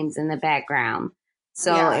and flames in the background.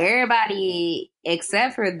 So Yeah. everybody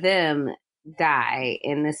except for them die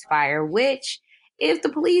in this fire, which if the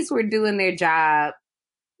police were doing their job,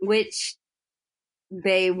 which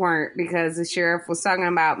they weren't, because the sheriff was talking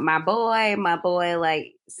about my boy,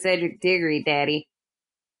 like Cedric Diggory daddy.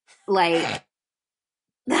 Like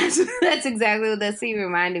that's exactly what that scene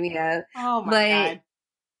reminded me of. Oh my But god.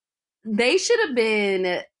 they should have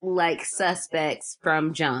been like suspects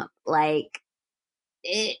from jump. Like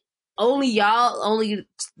it only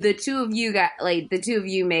the two of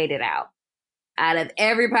you made it out. Out of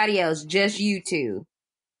everybody else, just you two.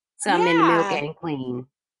 Some in the milk Yeah. ain't clean.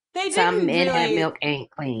 They Some didn't in that really. milk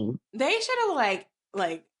ain't clean. They should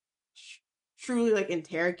have truly like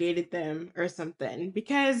interrogated them or something,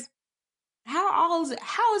 because how is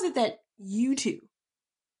it that you two,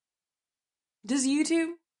 just you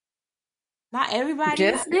two, not everybody,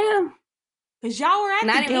 Just them. because y'all were at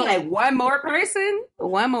Not the even gate. like one more person.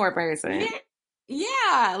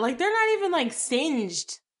 Yeah, like they're not even like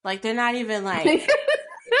singed. Like they're not even like,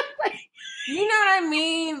 you know what I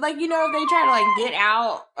mean? Like, you know, if they try to like get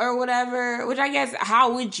out or whatever, which I guess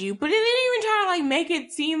how would you? But they didn't even try to like make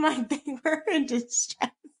it seem like they were in distress.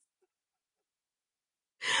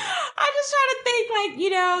 I just try to think like, you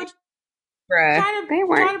know, Bruh, they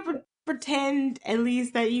weren't. try to pretend at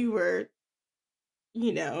least that you were,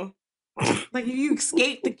 you know, like if you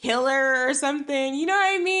escaped the killer or something, you know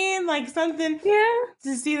what I mean? Like something, Yeah.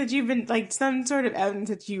 to see that you've been like some sort of evidence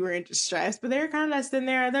that you were in distress. But they were kind of just sitting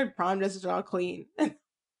there, their prom dresses are all clean.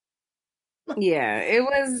 Yeah, it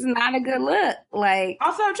was not a good look. Like,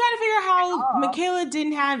 Also, I'm trying to figure out how Michaela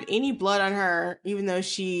didn't have any blood on her, even though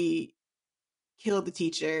she killed the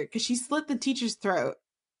teacher, because she slit the teacher's throat.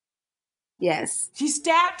 yes. She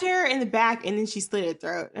stabbed her in the back and then she slit her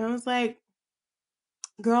throat. And I was like,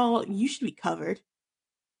 girl, you should be covered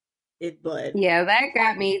in blood. Yeah, that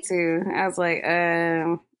got me too. I was like,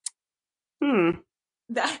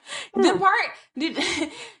 The part did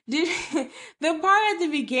the part at the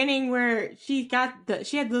beginning where she had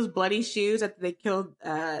those bloody shoes after they killed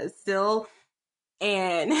Syl,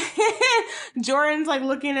 and Jordan's like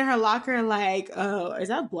looking at her locker like, oh, is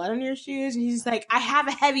that blood on your shoes? And he's like, I have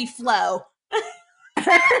a heavy flow.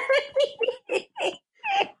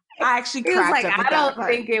 I actually he was cracked like, up. I don't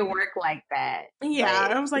think it worked like that. Yeah,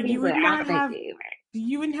 Like, I was like, you wouldn't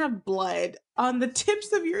have blood on the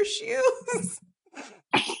tips of your shoes.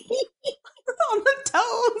 On the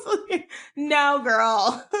toes. No,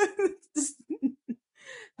 girl.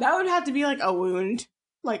 That would have to be like a wound,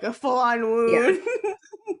 like a full-on wound.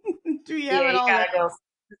 Yeah, you gotta go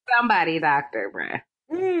to somebody doctor, bruh.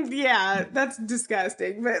 Yeah, that's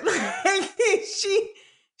disgusting. But like, they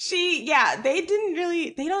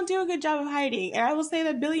don't do a good job of hiding. And I will say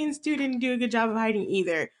that Billy and Stu didn't do a good job of hiding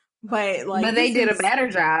either. But like, but they did a better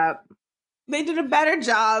job. They did a better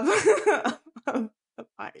job of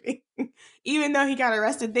hiding. Even though he got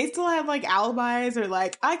arrested, they still have like alibis, or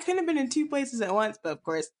like, I couldn't have been in two places at once, but of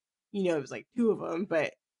course, you know, it was like two of them.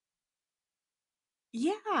 But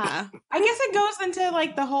yeah, I guess it goes into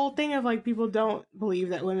like the whole thing of like people don't believe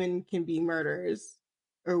that women can be murderers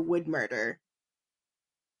or would murder.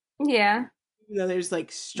 Yeah. Even though there's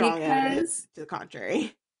like strong evidence to the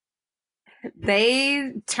contrary.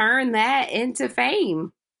 They turn that into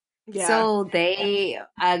fame. Yeah. So they,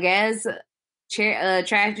 I guess,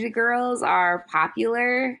 Tragedy Girls are a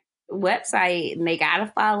popular website and they got a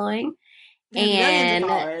following. Millions of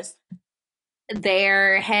followers.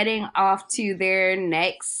 They're heading off to their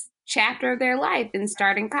next chapter of their life and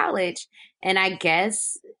starting college. And I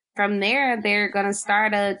guess from there, they're going to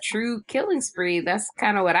start a true killing spree. That's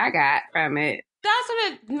kind of what I got from it. That's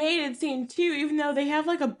what it made it seem too, even though they have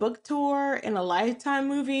like a book tour and a Lifetime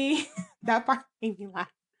movie. That part made me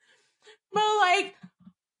laugh. But like,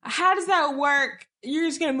 how does that work? You're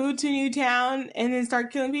just going to move to a new town and then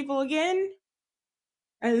start killing people again?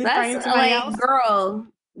 And then That's like, girl,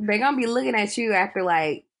 they're gonna be looking at you after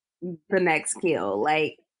like the next kill.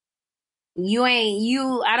 Like,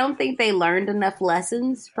 I don't think they learned enough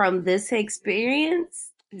lessons from this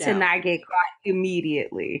experience to not get caught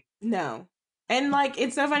immediately. No. And like,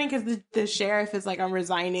 it's so funny because the sheriff is like, I'm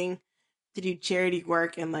resigning to do charity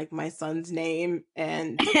work in like my son's name.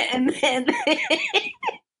 And And then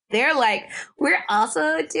they're like, we're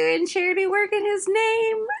also doing charity work in his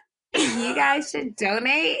name. You guys should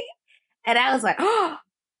donate. And I was like, oh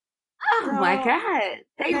my Girl, God.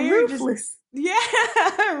 They they're just- ruthless.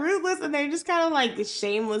 yeah, ruthless. And they're just kind of like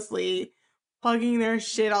shamelessly plugging their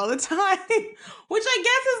shit all the time, which I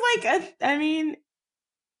guess is like, I mean,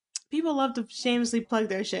 people love to shamelessly plug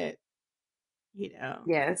their shit, you know.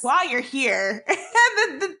 Yes. While you're here,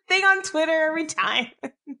 the thing on Twitter every time.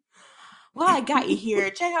 Well, I got you here.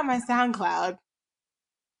 Check out my SoundCloud.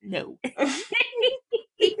 No.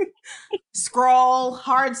 Scroll,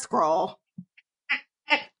 hard scroll.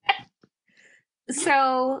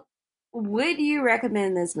 So, would you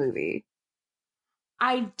recommend this movie?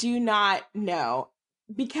 I do not know,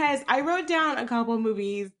 because I wrote down a couple of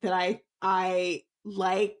movies that I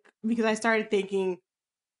like, because I started thinking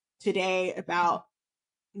today about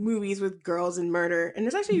movies with girls and murder, and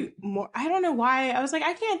there's actually more. I don't know why. I was like,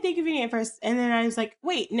 I can't think of any at first, and then I was like,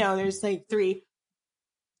 wait, no, there's like 3,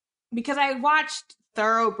 because I watched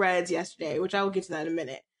Thoroughbreds yesterday, which I will get to that in a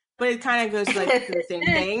minute, but it kind of goes like to the same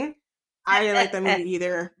thing. I didn't like that movie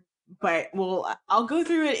either, but I'll go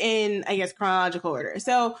through it in, I guess, chronological order.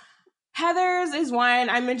 So Heathers is one.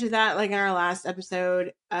 I mentioned that like in our last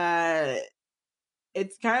episode.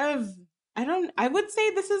 It's kind of, I would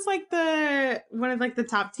say this is like one of like the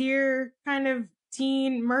top tier kind of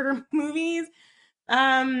teen murder movies.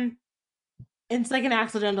 It's like an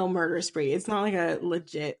accidental murder spree. It's not like a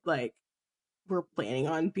legit, like, we're planning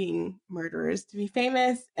on being murderers to be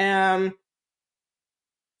famous.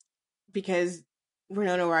 Because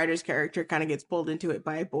Winona Ryder's character kind of gets pulled into it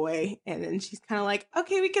by a boy, and then she's kind of like,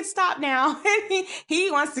 okay, we can stop now. And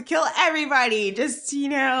he wants to kill everybody, just, you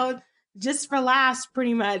know, just for laughs,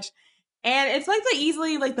 pretty much. And it's like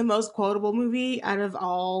easily like the most quotable movie out of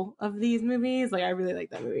all of these movies. Like, I really like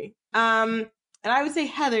that movie. And I would say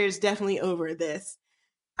Heather's definitely over this.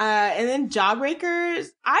 And then Jawbreakers,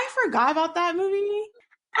 I forgot about that movie.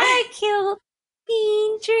 I killed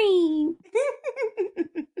King Dream.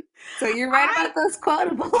 So you're right about those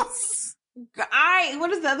quotables.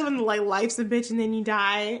 What is the other one? Like, life's a bitch and then you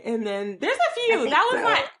die. And then there's a few. That was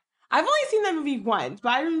so. I've only seen that movie once,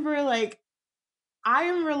 but I remember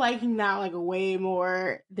liking that like way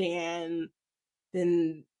more than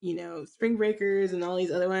you know, Spring Breakers and all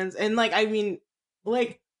these other ones. And like, I mean,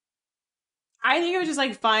 like, I think it was just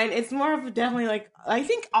like fun. It's more of definitely like, I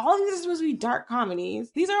think all of these are supposed to be dark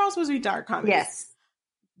comedies. These are all supposed to be dark comedies. Yes.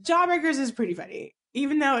 Jawbreakers is pretty funny,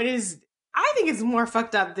 even though I think it's more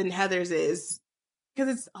fucked up than Heather's is,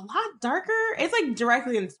 because it's a lot darker. It's like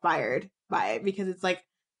directly inspired by it, because it's like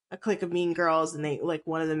a clique of mean girls, and they like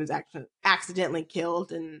one of them is actually accidentally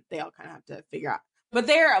killed, and they all kind of have to figure out. But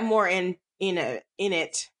they're more in the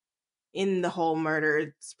whole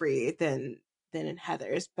murder spree than in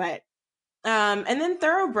Heather's. But and then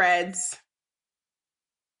Thoroughbreds.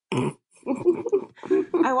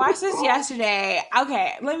 I watched this yesterday.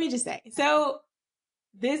 Okay, let me just say. So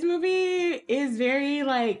this movie is very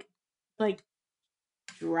like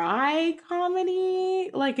dry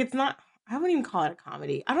comedy. Like, it's not, I wouldn't even call it a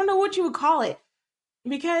comedy. I don't know what you would call it,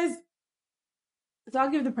 because, so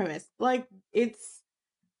I'll give the premise. Like, it's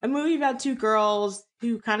a movie about 2 girls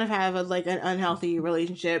who kind of have an unhealthy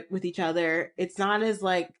relationship with each other. It's not as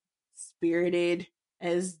like spirited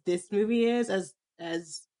as this movie is,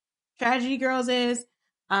 as Tragedy Girls is.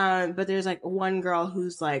 But there's like one girl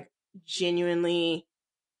who's like genuinely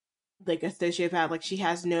like a sociopath. Like, she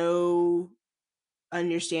has no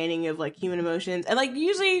understanding of like human emotions. And like,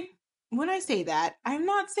 usually when I say that, I'm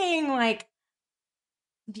not saying like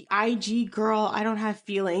the IG girl, I don't have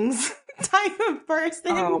feelings type of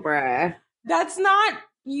person. Oh, bruh. That's not,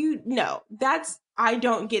 that's, I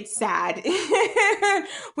don't get sad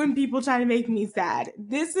when people try to make me sad.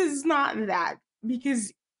 This is not that,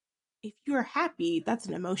 because if you're happy, that's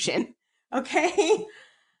an emotion. Okay?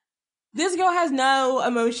 This girl has no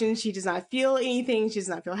emotion. She does not feel anything. She does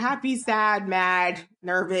not feel happy, sad, mad,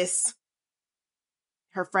 nervous.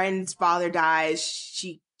 Her friend's father dies.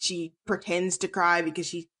 She pretends to cry because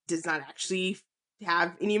she does not actually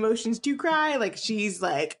have any emotions to cry. Like, she's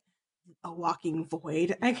like a walking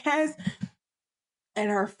void, I guess. And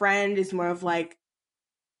her friend is more of like,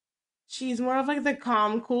 she's more of like the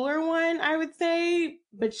calm, cooler one, I would say.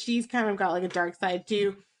 But she's kind of got like a dark side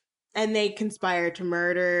too. And they eventually conspire to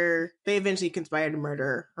murder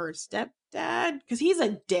her stepdad, because he's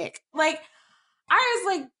a dick. Like, I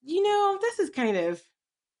was like, this is kind of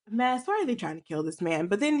mess. Why are they trying to kill this man?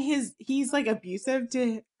 But then he's like abusive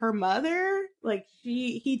to her mother. Like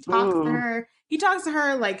he talks to Mm. her. He talks to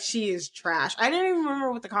her like she is trash. I didn't even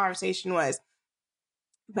remember what the conversation was,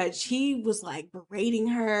 but she was like berating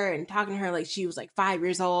her and talking to her like she was like 5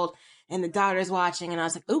 years old, and the daughter's watching, and I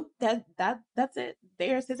was like, "Oop, that's it.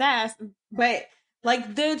 There's his ass." But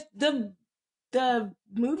like the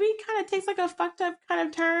movie kind of takes like a fucked up kind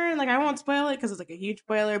of turn. Like I won't spoil it because it's like a huge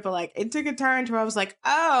spoiler, but like it took a turn to where I was like,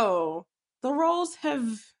 oh, the roles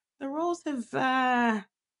have the roles have the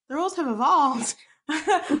roles have evolved.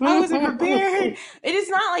 I wasn't prepared. It is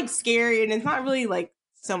not like scary, and it's not really like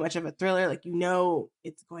so much of a thriller. Like you know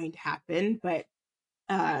it's going to happen, but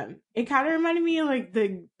it kind of reminded me of like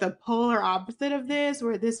the polar opposite of this,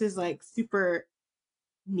 where this is like super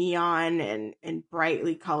neon and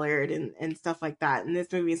brightly colored and stuff like that. And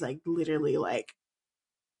this movie is like literally like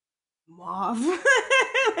mauve.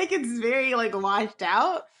 Like it's very like washed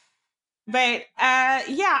out. But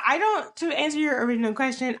yeah, I don't to answer your original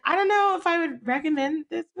question, I don't know if I would recommend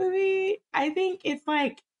this movie. I think it's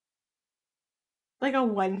like a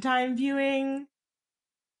one-time viewing.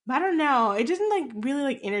 But I don't know. It doesn't like really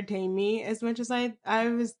like entertain me as much as I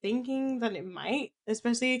was thinking that it might,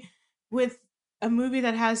 especially with a movie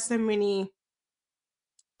that has so many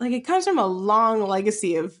like it comes from a long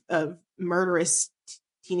legacy of murderous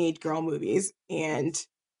teenage girl movies, and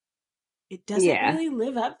it doesn't Yeah, really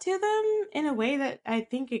live up to them in a way that I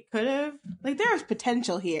think it could have. Like there's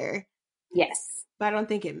potential here, yes, but I don't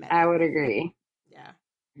think it met I that. would agree. Yeah.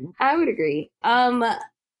 I would agree.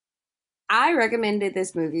 I recommended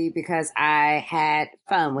this movie because I had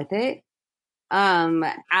fun with it.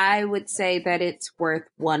 I would say that it's worth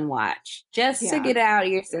one watch just to Yeah. get it out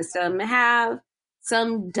of your system, have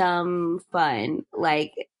some dumb fun.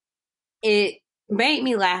 Like it made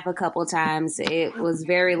me laugh a couple times. It was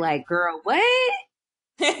very like, girl, what?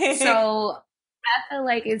 So I feel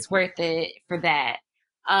like it's worth it for that.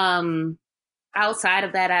 Um, Outside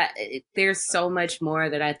of that, there's so much more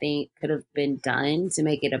that I think could have been done to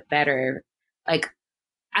make it a better. Like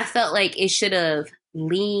I felt like it should have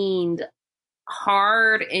leaned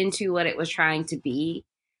hard into what it was trying to be,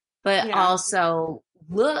 but Yeah. also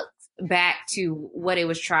looked back to what it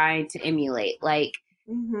was trying to emulate. Like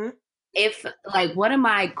Mm-hmm. if like one of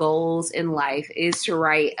my goals in life is to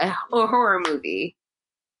write a horror movie,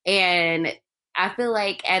 and I feel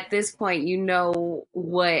like at this point you know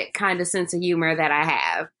what kind of sense of humor that I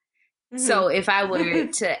have. So if I were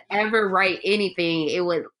Mm-hmm. to ever write anything, it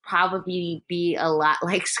would probably be a lot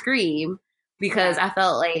like Scream, because Yeah. I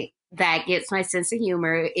felt like that gets my sense of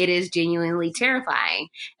humor. It is genuinely terrifying.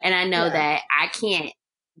 And I know Yeah. that I can't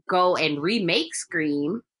go and remake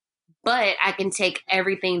Scream, but I can take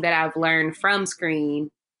everything that I've learned from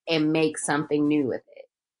Scream and make something new with it.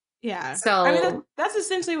 Yeah. I mean So, that's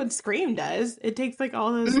essentially what Scream does. It takes like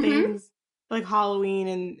all those mhm, things like Halloween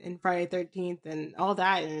and Friday 13th and all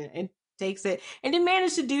that, and it takes it and it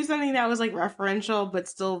managed to do something that was like referential but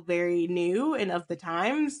still very new and of the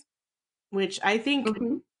times, which I think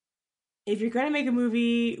mhm, if you're going to make a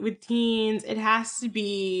movie with teens, it has to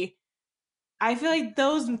be. I feel like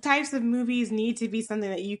those types of movies need to be something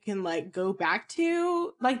that you can like go back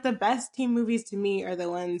to. Like the best teen movies to me are the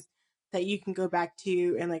ones that you can go back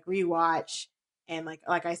to and like rewatch and like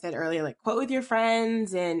I said earlier, like quote with your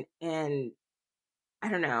friends and I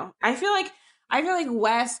don't know. I feel like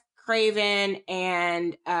Wes Craven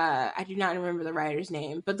and I do not remember the writer's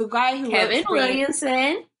name, but the guy who wrote Kevin Scream,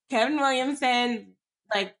 Williamson. Kevin Williamson,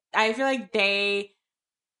 like I feel like they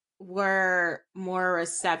were more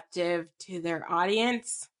receptive to their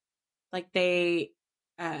audience. Like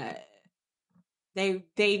uh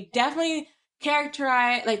they definitely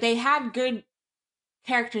characterize like they had good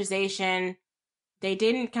characterization. They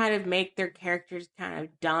didn't kind of make their characters kind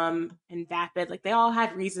of dumb and vapid. Like they all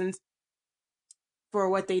had reasons for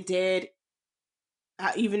what they did,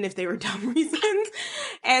 even if they were dumb reasons.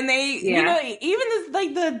 And they, Yeah. even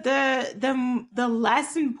like the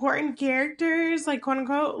less important characters, like quote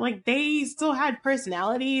unquote, like they still had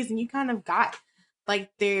personalities, and you kind of got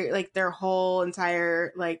like their whole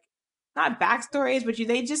entire like not backstories, but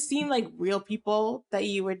they just seem like real people that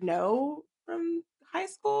you would know from high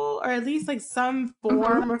school, or at least like some Hmm.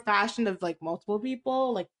 form or fashion of like multiple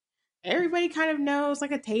people. Like everybody kind of knows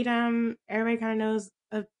like a Tatum. Everybody kind of knows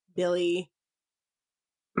a Billy.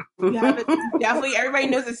 You have it. Definitely, everybody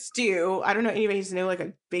knows a Stu. I don't know anybody who's know like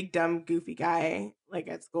a big dumb goofy guy like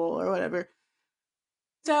at school or whatever.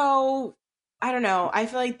 So I don't know. I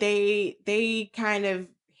feel like they kind of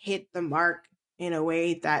hit the mark in a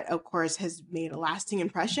way that, of course, has made a lasting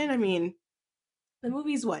impression. I mean, the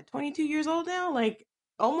movie's what 22 years old now, like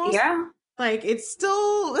almost Yeah. Like, it's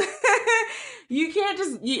still, you can't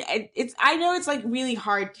just, it's, I know it's like really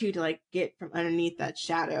hard to like get from underneath that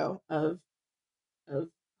shadow of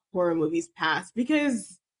horror movies past,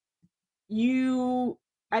 because you,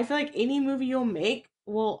 I feel like any movie you'll make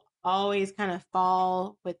will always kind of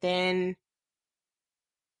fall within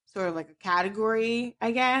sort of like a category,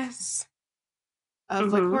 I guess,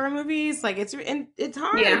 of like Mm-hmm. horror movies. Like, and it's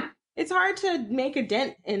hard. Yeah. It's hard to make a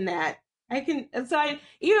dent in that. I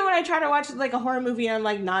even when I try to watch like a horror movie and I'm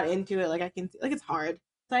like not into it, like I can, like, it's hard.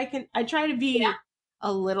 So I try to be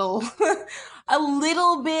a little a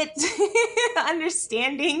little bit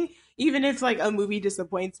understanding, even if like a movie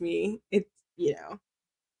disappoints me. It's,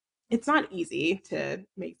 it's not easy to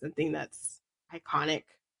make something that's iconic.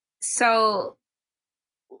 So,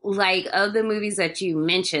 like, of the movies that you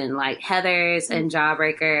mentioned, like Heathers and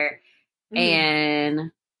Jawbreaker,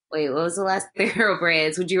 and wait, what was the last?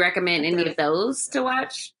 Thoroughbreds. Would you recommend any of those to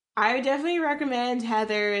watch? I would definitely recommend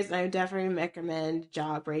Heathers. I would definitely recommend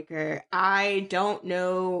Jawbreaker. I don't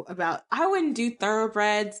know about, I wouldn't do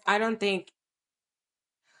Thoroughbreds. I don't think,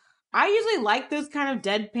 I usually like those kind of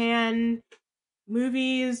deadpan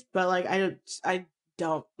movies, but like, I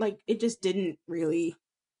don't, like, it just didn't really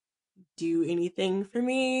do anything for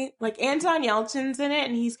me. Like, Anton Yelchin's in it,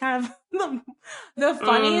 and he's kind of the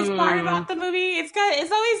funniest part about the movie.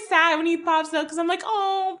 It's always sad when he pops up, because I'm like,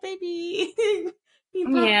 oh baby.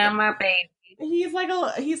 Yeah, my baby. He's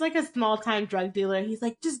like a small time drug dealer. He's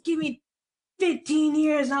like, just give me 15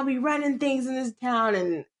 years and I'll be running things in this town.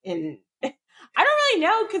 And I don't really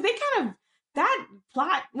know, because they kind of, that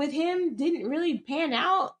plot with him didn't really pan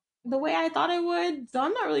out the way I thought it would. So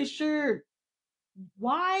I'm not really sure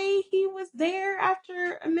why he was there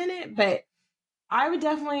after a minute, but I would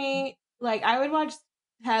definitely, like, I would watch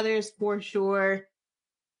Heathers for sure,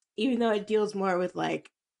 even though it deals more with like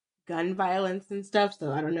gun violence and stuff.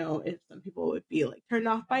 So I don't know if some people would be like turned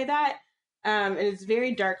off by that. And it's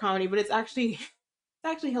very dark comedy, but it's actually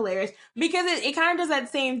hilarious, because it kind of does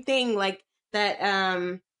that same thing like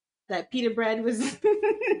that Pita Bread was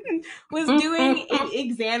was doing. It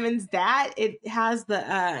examines that. It has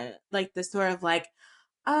the like the sort of like,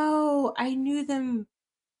 oh, I knew them,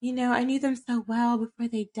 I knew them so well before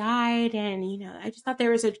they died, and I just thought they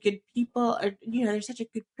were such good people, or they're such a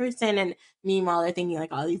good person, and meanwhile they're thinking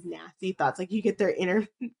like all these nasty thoughts. Like, you get their inner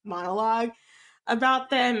monologue about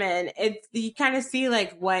them, and it's, you kind of see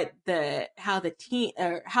like how the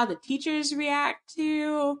teachers react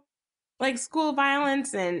to like school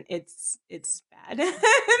violence, and it's bad.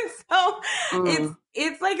 So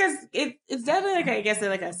it's like it's definitely like, I guess,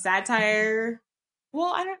 like a satire.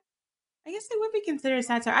 Well, I guess it would be considered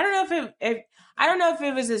satire. I don't know if I don't know if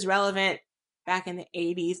it was as relevant back in the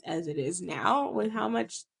 80s as it is now, with how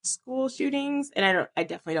much school shootings, and I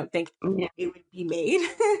definitely don't think it would be made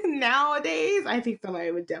nowadays. I think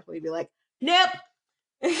somebody would definitely be like, nope,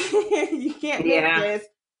 you can't make this.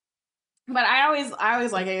 But I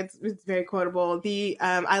always like it. It's very quotable. The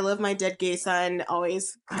I love my dead gay son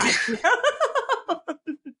always cracks me up.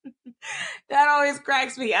 That always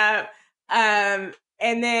cracks me up. And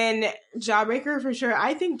then Jawbreaker for sure.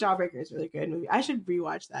 I think Jawbreaker is a really good movie. I should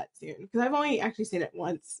rewatch that soon, because I've only actually seen it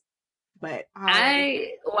once. But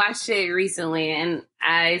I watched it recently and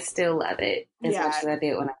I still love it as much as I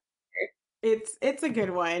did when I was here. It's a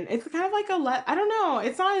good one. It's kind of like I don't know.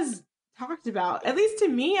 It's not as talked about, at least to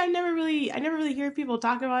me. I never really hear people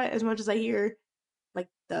talk about it as much as I hear like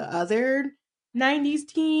the other 90s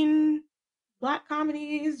teen black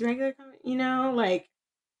comedies, regular comedy, like,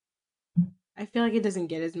 I feel like it doesn't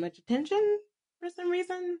get as much attention for some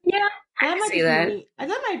reason. Yeah, I can see that.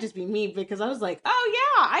 That might just be me, because I was like, oh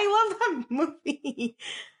yeah, I love that movie.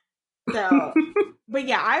 So, but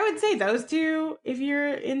yeah, I would say those two if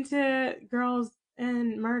you're into girls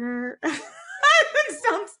and murder. It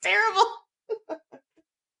sounds terrible.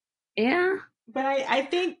 Yeah, but I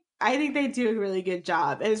think they do a really good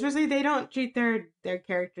job, and especially they don't treat their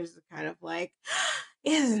characters as kind of like,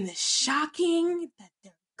 isn't this shocking that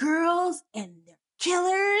they're girls and they're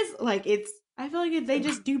killers? Like, I feel like they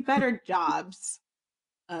just do better jobs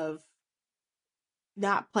of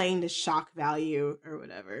not playing the shock value or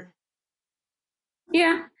whatever.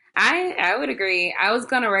 Yeah, I would agree. I was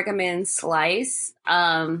gonna recommend Slice,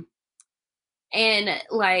 and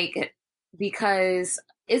like, because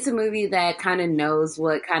it's a movie that kind of knows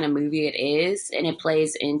what kind of movie it is, and it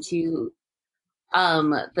plays into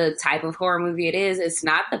the type of horror movie it is. It's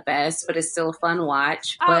not the best, but it's still a fun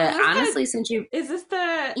watch. But honestly, is this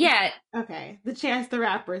the the Chance the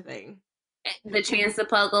Rapper thing? The Chance the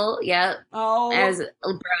Puggle, yep. Oh, as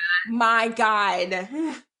my God.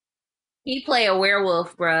 He play a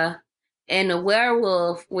werewolf, bruh. And the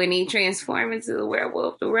werewolf, when he transformed into the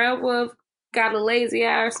werewolf got a lazy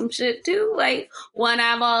eye or some shit too. Like one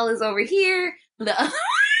eyeball is over here, the other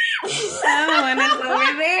one is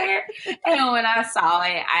over there. And when I saw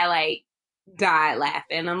it, I like died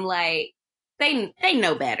laughing. I'm like, they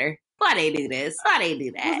know better. Why they do this? Why they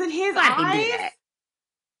do that? Was it his Why eyes? they do that?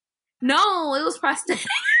 No, it was prosthetic.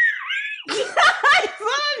 I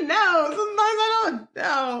don't know. Sometimes I don't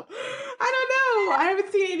know. I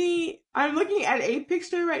haven't seen any. I'm looking at a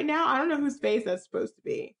picture right now. I don't know whose face that's supposed to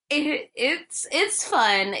be. It's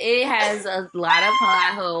fun. It has a lot of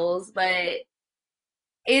plot holes, but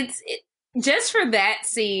it's just for that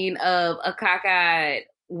scene of a cockeyed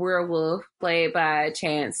werewolf played by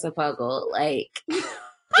Chance Sapuggle. Like,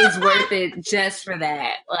 it's worth it just for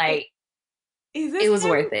that. Like, it was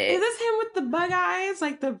worth it. Is this him with the bug eyes,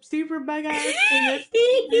 like the super bug eyes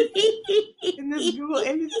in this Google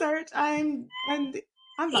image search? I'm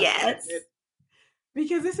yes,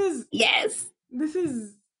 because this is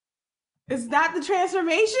is that the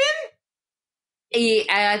transformation?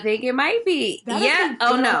 Yeah, I think it might be. Yeah.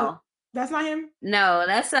 Oh no, that's not him. No,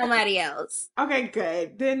 that's somebody else. Okay,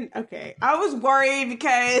 good. Then okay, I was worried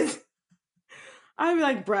because I'd be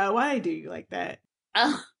like, bro, why do you like that?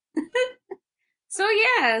 Oh. So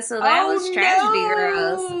yeah, so that was Tragedy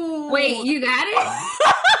Girls. Wait, you got it?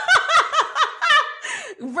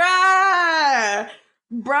 Bruh,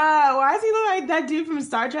 why does he look like that dude from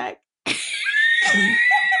Star Trek?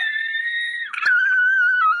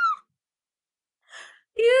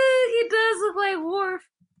 Yeah, he does look like Worf.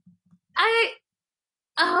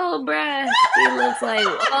 Oh, bruh. He looks like,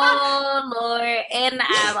 oh, Lord, and the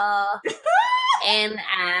eyeball, and the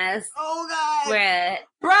eyes. Oh, God. Bruh.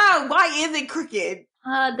 Bro, why is it crooked?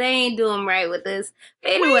 They ain't doing right with this.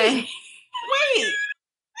 But anyway.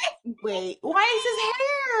 Wait. Why is his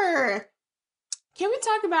hair? Can we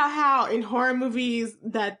talk about how in horror movies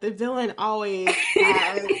that the villain always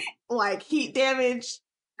has, like, heat damage?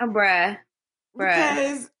 Bruh.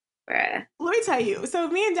 Because, let me tell you. So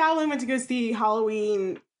me and Dowlin went to go see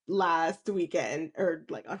Halloween last weekend, or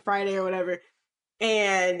like on Friday or whatever.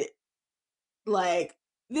 And like,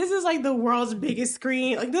 this is like the world's biggest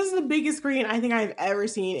screen. Like, this is the biggest screen I think I've ever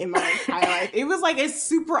seen in my entire life. It was like a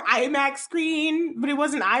super IMAX screen, but it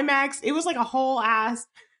wasn't IMAX. It was like a whole ass,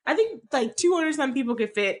 I think like 200 some people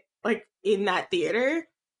could fit like in that theater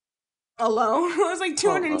alone. It was like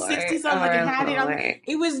 260 something. Like, it had it on.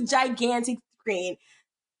 It was gigantic screen.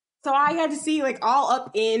 So I got to see like all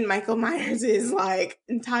up in Michael Myers' like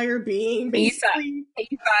entire being. Basically, you saw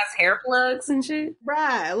his hair plugs and shit,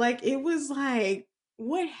 bruh. Like, it was like,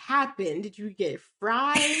 what happened? Did you get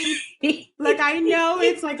fried? Like, I know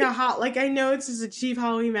it's like a hot. Like, I know it's just a cheap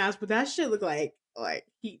Halloween mask, but that shit looked like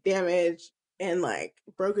heat damage and like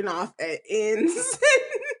broken off at ends.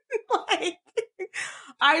 Like,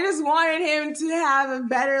 I just wanted him to have a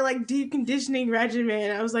better like deep conditioning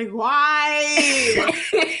regimen. I was like, why?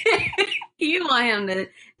 You want him to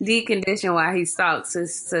decondition while he stalks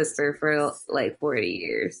his sister for like 40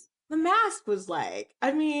 years. The mask was like,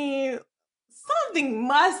 I mean, something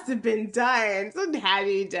must have been done. Something had to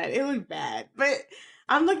be done. It looked bad. But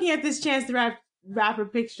I'm looking at this Chance the Rapper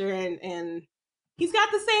picture and he's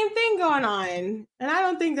got the same thing going on. And I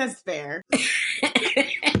don't think that's fair.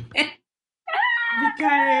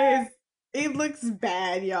 Because it looks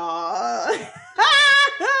bad, y'all.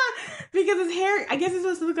 Because his hair, I guess it's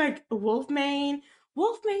supposed to look like Wolfmane.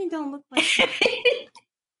 Wolfmane don't look like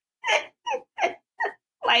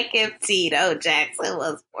like if Tito Jackson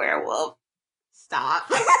was werewolf. Stop.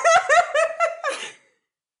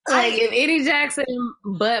 Like if Eddie Jackson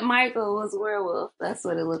but Michael was werewolf, that's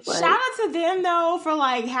what it looked like. Shout out to them though for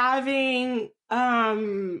like having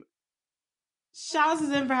shout out to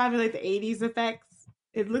them for having like the 80s effects.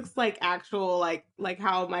 It looks like actual like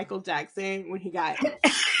how Michael Jackson when he got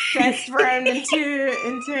transformed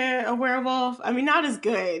into a werewolf. I mean, not as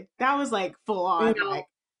good. That was like full on. No. Like,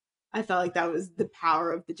 I felt like that was the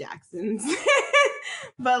power of the Jacksons.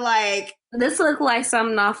 But like, this looked like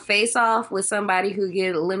something off Face Off with somebody who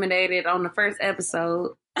get eliminated on the first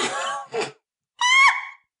episode.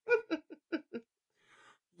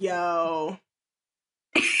 Yo.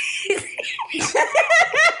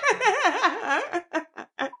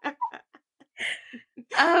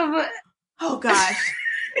 Oh gosh.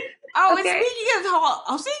 Oh, okay.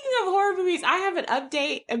 And speaking of horror movies, I have an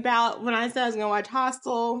update about when I said I was gonna watch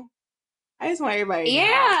Hostel. I just want everybody to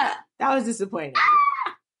know. That was disappointing.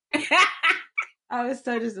 I was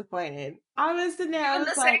so disappointed. I was sitting there. I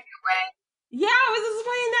was like, Yeah, I was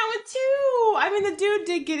disappointed in that one too. I mean, the dude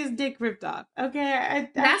did get his dick ripped off. Okay,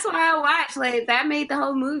 That's why I watched. Like that made the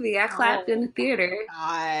whole movie. I clapped in the theater.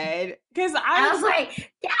 God, because I was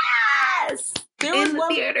like, yes, there was in the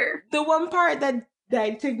theater. The one part that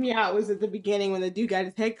took me out was at the beginning when the dude got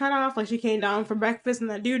his head cut off. Like she came down for breakfast and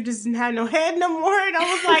the dude just didn't have no head no more. And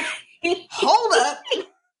I was like, hold up,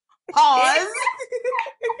 pause.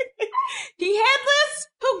 He headless?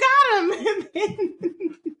 Who got him? And then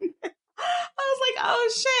I was like,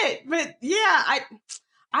 oh shit. But yeah,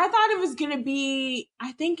 I thought it was gonna be.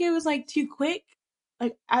 I think it was like too quick.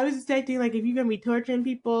 Like I was expecting, like if you're gonna be torturing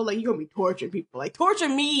people, like you're gonna be torturing people. Like torture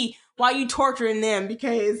me while you torturing them,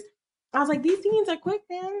 because I was like, these scenes are quick,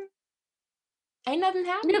 man. Ain't nothing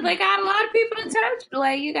happening. Yeah, they got a lot of people to touch.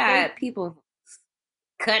 Like you got people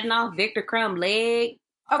cutting off Victor Crumb leg,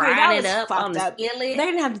 frying it up on the skillet. They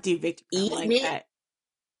didn't have to do Victor Crumb like it. that.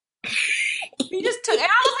 He just took it.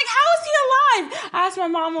 I was like, how is he alive? I asked my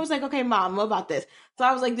mom, I was like, okay, mom, what about this? So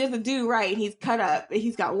I was like, there's a dude, right? And he's cut up. And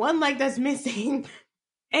he's got one leg that's missing.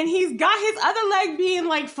 And he's got his other leg being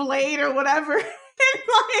like filleted or whatever. And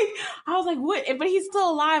like, I was like, what? But he's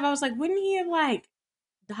still alive. I was like, wouldn't he have like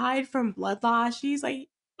died from blood loss? He was like,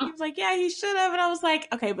 yeah, he should have. And I was like,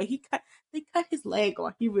 okay, but they cut his leg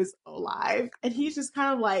while he was alive. And he's just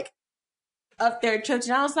kind of like up there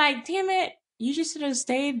choking. I was like, damn it. You just should have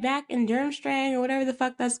stayed back in Durmstrang or whatever the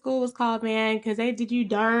fuck that school was called, man, because they did you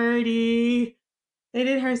dirty. They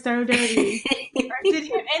did her so dirty.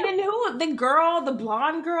 And then who? The girl, the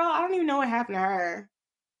blonde girl? I don't even know what happened to her.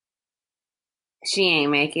 She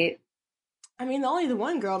ain't make it. I mean, only the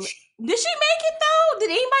one girl. Did she make it, though?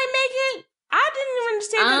 Did anybody make it? I didn't even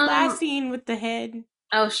understand the last scene with the head.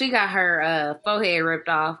 Oh, she got her forehead ripped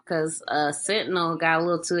off because Sentinel got a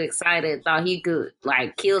little too excited, thought he could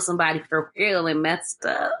like kill somebody for real and messed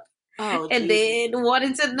up. Oh, and then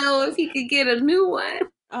wanted to know if he could get a new one.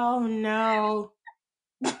 Oh no!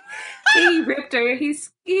 He ripped her.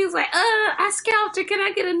 He's like, I scalped her. Can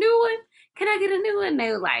I get a new one? Can I get a new one?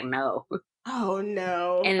 They were like, no. Oh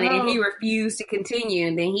no! And then he refused to continue,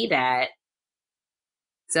 and then he died.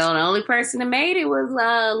 So the only person that made it was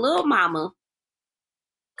Lil Mama.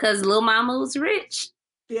 Because Lil Mama was rich.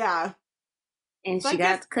 Yeah. And she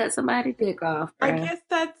got to cut somebody's dick off. Bro. I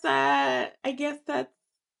guess that's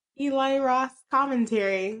Eli Roth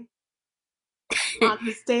commentary on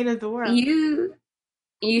the state of the world. You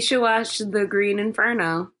should watch The Green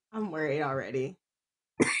Inferno. I'm worried already.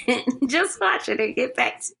 Just watch it and get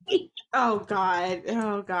back to me. Oh God.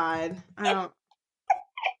 I'm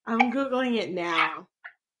Googling it now.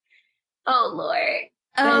 Oh Lord.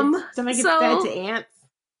 Somebody gets fed to ants.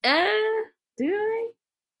 Do I?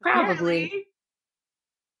 Probably.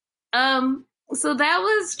 So that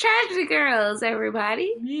was Tragedy Girls,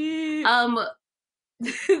 everybody. Yeah.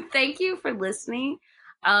 Thank you for listening.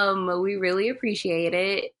 We really appreciate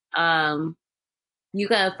it. You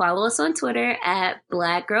can follow us on Twitter at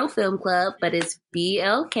Black Girl Film Club, but it's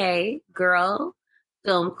BLK Girl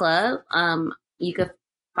Film Club. You can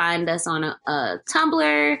find us on a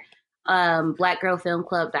Tumblr,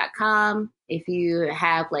 blackgirlfilmclub.com. If you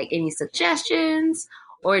have like any suggestions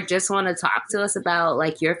or just want to talk to us about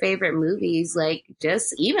like your favorite movies, like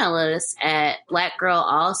just email us at blackgirl,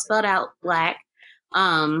 all spelled out black,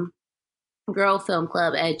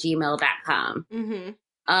 girlfilmclub@gmail.com.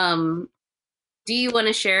 Mm-hmm. Do you want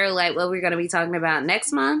to share like what we're going to be talking about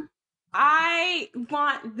next month? I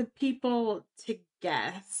want the people to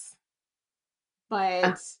guess,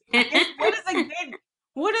 but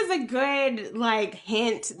what is a good like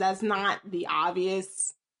hint that's not the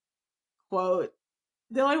obvious quote?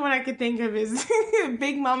 The only one I could think of is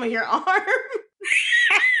 "Big Mama, your arm."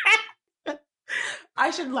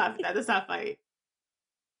 I should laugh at that. That's not funny.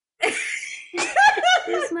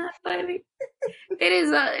 It's not funny.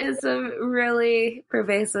 It's a really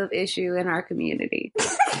pervasive issue in our community.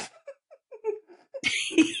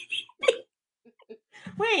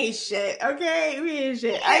 We ain't shit, okay? We ain't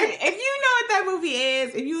shit. If you know what that movie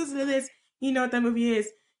is, if you listen to this, you know what that movie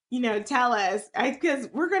is, tell us. Because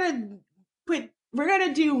we're gonna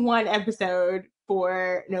do one episode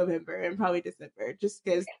for November and probably December, just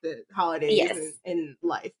because the holidays and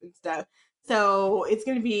life and stuff. So it's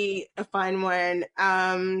gonna be a fun one.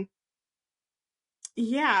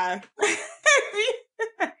 Yeah.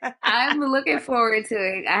 I'm looking forward to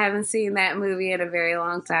it. I haven't seen that movie in a very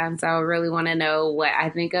long time, so I really want to know what I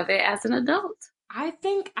think of it as an adult. I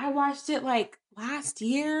think I watched it like last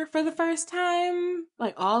year for the first time,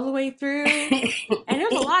 like all the way through. And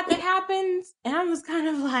there's a lot that happens, and I was kind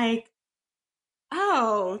of like,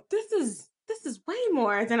 oh, this is way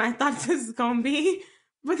more than I thought this was gonna be.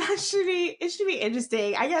 But that should be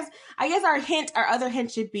interesting. I guess our other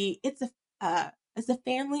hint should be it's a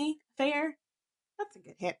family affair. That's a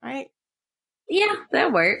good hint, right? Yeah,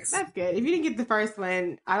 that works. That's good. If you didn't get the first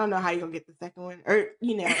one, I don't know how you're gonna get the second one, or or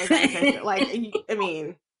vice versa. Like, I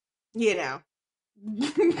mean,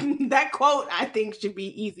 that quote I think should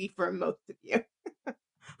be easy for most of you.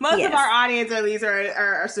 Most of our audience, at least,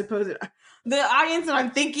 are supposed. The audience that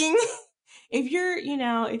I'm thinking, if you're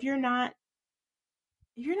not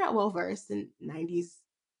well versed in 90s,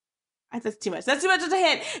 that's too much. That's too much of a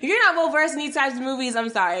hint. If you're not well versed in these types of movies, I'm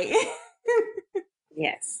sorry.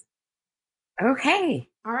 Yes. Okay.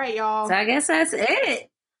 All right, y'all. So I guess that's it.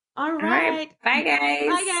 All right. Bye, guys.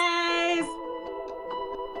 Bye, guys.